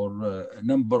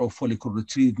number of follicle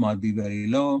retrieved might be very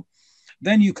low,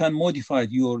 then you can modify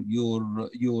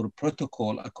your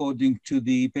protocol according to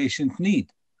the patient's need,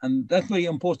 and that's very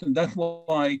important. That's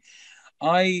why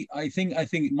I think,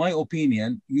 in my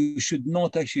opinion, you should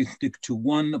not actually stick to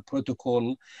one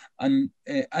protocol. And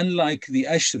unlike the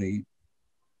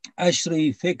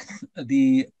ASHRI fixed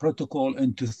the protocol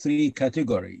into 3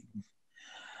 categories.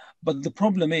 But the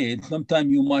problem is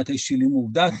sometimes you might actually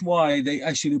move. That's why they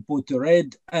actually put a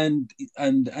red and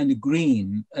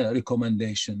green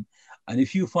recommendation. And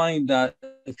if you find that,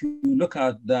 if you look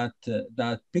at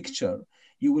that picture,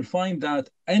 you will find that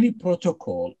any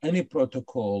protocol,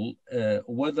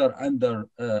 whether under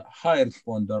high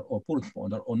responder or poor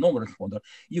responder or no responder,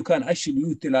 you can actually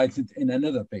utilize it in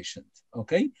another patient,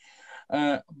 okay?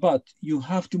 But you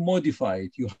have to modify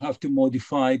it. You have to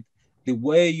modify the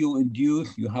way you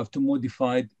induce, you have to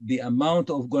modify the amount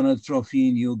of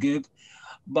gonadotropin you give.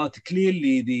 But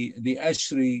clearly the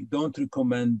ASHRI don't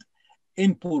recommend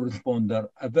in poor responder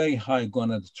a very high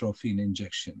gonadotropin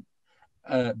injection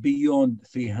beyond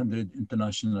 300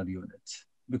 international units,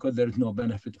 because there is no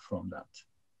benefit from that.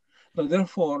 So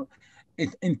therefore,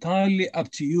 it's entirely up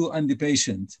to you and the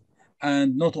patient.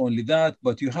 And not only that,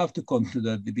 but you have to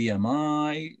consider the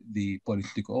BMI, the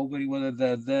polycystic ovary, whether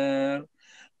they're there,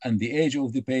 and the age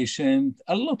of the patient.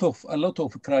 A lot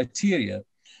of criteria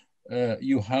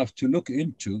you have to look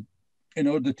into in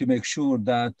order to make sure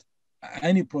that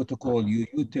any protocol you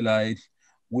utilize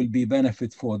will be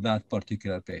benefit for that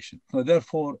particular patient. So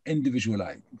therefore,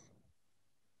 individualized.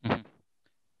 Mm-hmm.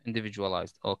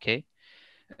 Individualized, okay.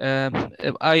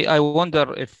 I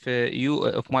wonder if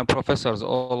if my professors,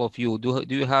 all of you, do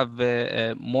you have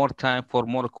more time for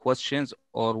more questions,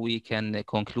 or we can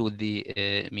conclude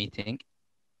the meeting?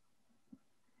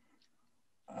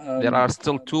 There are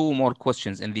still 2 more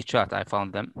questions in the chat. I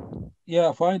found them.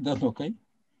 Yeah, fine. That's okay.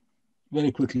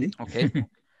 Very quickly. Okay.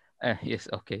 Yes,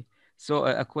 okay. So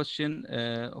a question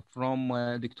from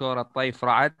Dr. Taif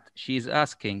Raad. She is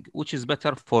asking, which is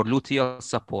better for luteal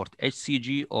support,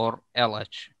 HCG or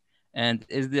LH? And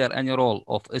is there any role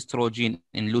of estrogen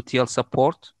in luteal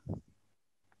support?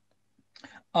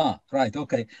 Right,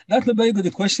 okay. That's a very good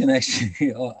question,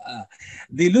 actually.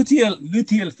 The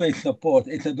luteal phase support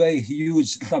is a very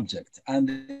huge subject, and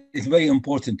it's a very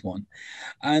important one.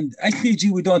 And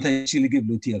HCG, we don't actually give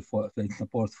luteal phase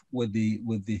support with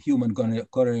the human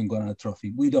coronary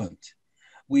gonadotrophy. We don't.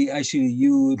 We actually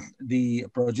use the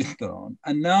progesterone.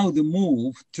 And now the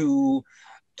move to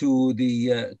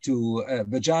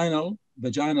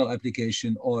vaginal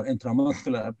application or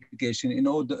intramuscular application.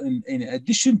 In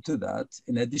addition to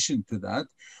that,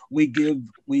 we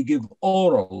give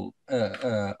oral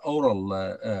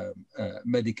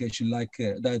medication like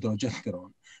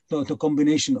dihydrogesterone. So it's a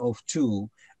combination of 2,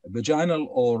 vaginal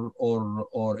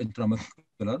or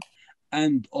intramuscular,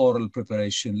 and oral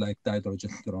preparation like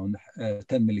dihydrogesterone,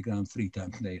 10 milligrams 3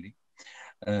 times daily.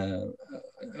 10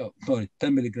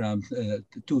 milligrams 2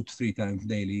 to 3 times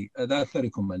daily. That's a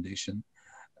recommendation.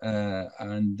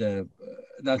 And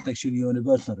that's actually a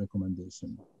universal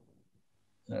recommendation.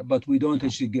 But we don't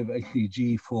actually give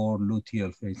HCG for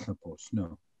luteal phase support,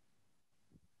 no.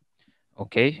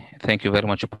 Okay, thank you very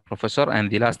much, Professor. And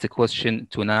the last question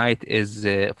tonight is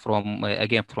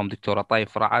again from Dr.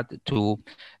 Taif Raad to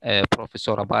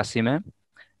Professor Basima.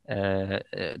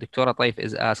 Dr. Taif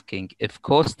is asking, if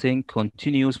costing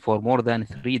continues for more than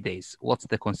 3 days, what's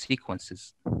the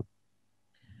consequences?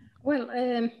 Well,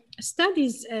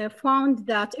 studies found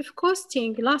that if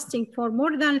costing lasting for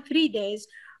more than 3 days,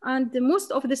 and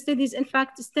most of the studies, in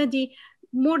fact, study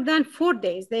more than 4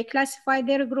 days. They classify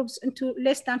their groups into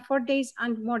less than 4 days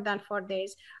and more than 4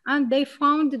 days. And they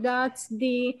found that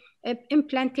the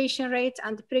implantation rate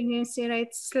and pregnancy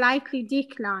rate slightly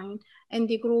decline in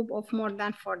the group of more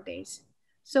than 4 days.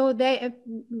 So they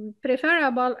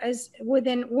preferable as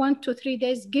within 1 to 3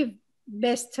 days give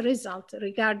best result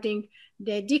regarding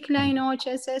the decline of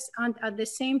OHSS and at the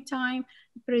same time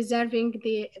preserving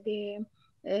the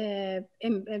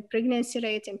pregnancy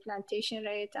rate, implantation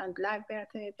rate, and live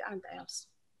birth rate, and else.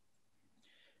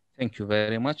 Thank you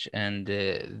very much. And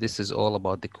this is all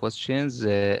about the questions.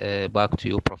 Back to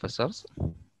you, professors.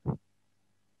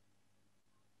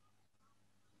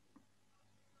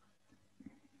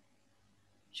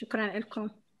 شكرا لكم.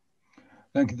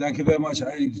 Thank you very much,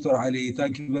 Dr. Ali.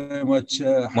 Thank you very much,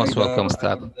 Most welcome, Haidar.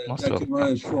 Ustad. Thank you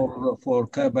very much for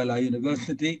Karbala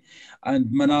University. And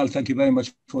Manal, thank you very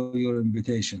much for your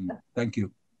invitation. Thank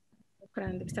you.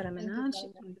 شكرا دكتورة منال،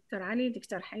 شكرا دكتور علي،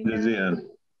 دكتور حيدر. جزيلا.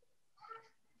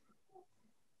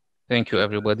 Thank you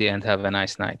everybody and have a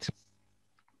nice night.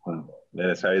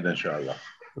 ليلة سعيدة إن شاء الله.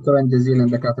 شكرا جزيلا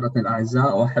دكاترتنا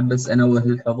الأعزاء، وأحب بس أنوه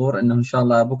للحضور أنه إن شاء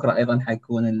الله بكرة أيضا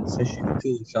حيكون السيشن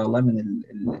 2 إن شاء الله من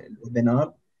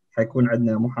الويبينار. حيكون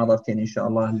عندنا محاضرتين إن شاء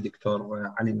الله، الدكتور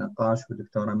علي نقاش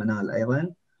والدكتورة منال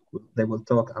أيضا. They will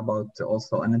talk about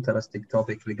also an interesting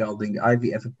topic regarding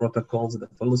IVF protocols, the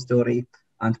full story,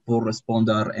 and poor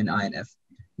responder in INF.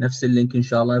 نفس اللينك إن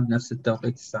شاء الله بنفس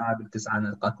التوقيت الساعة 9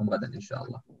 نلقاكم غدا إن شاء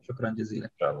الله. شكرا جزيلا.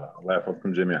 إن شاء الله. الله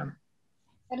يحفظكم جميعا.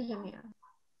 الجميع.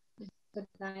 Good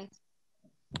night.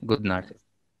 Good night.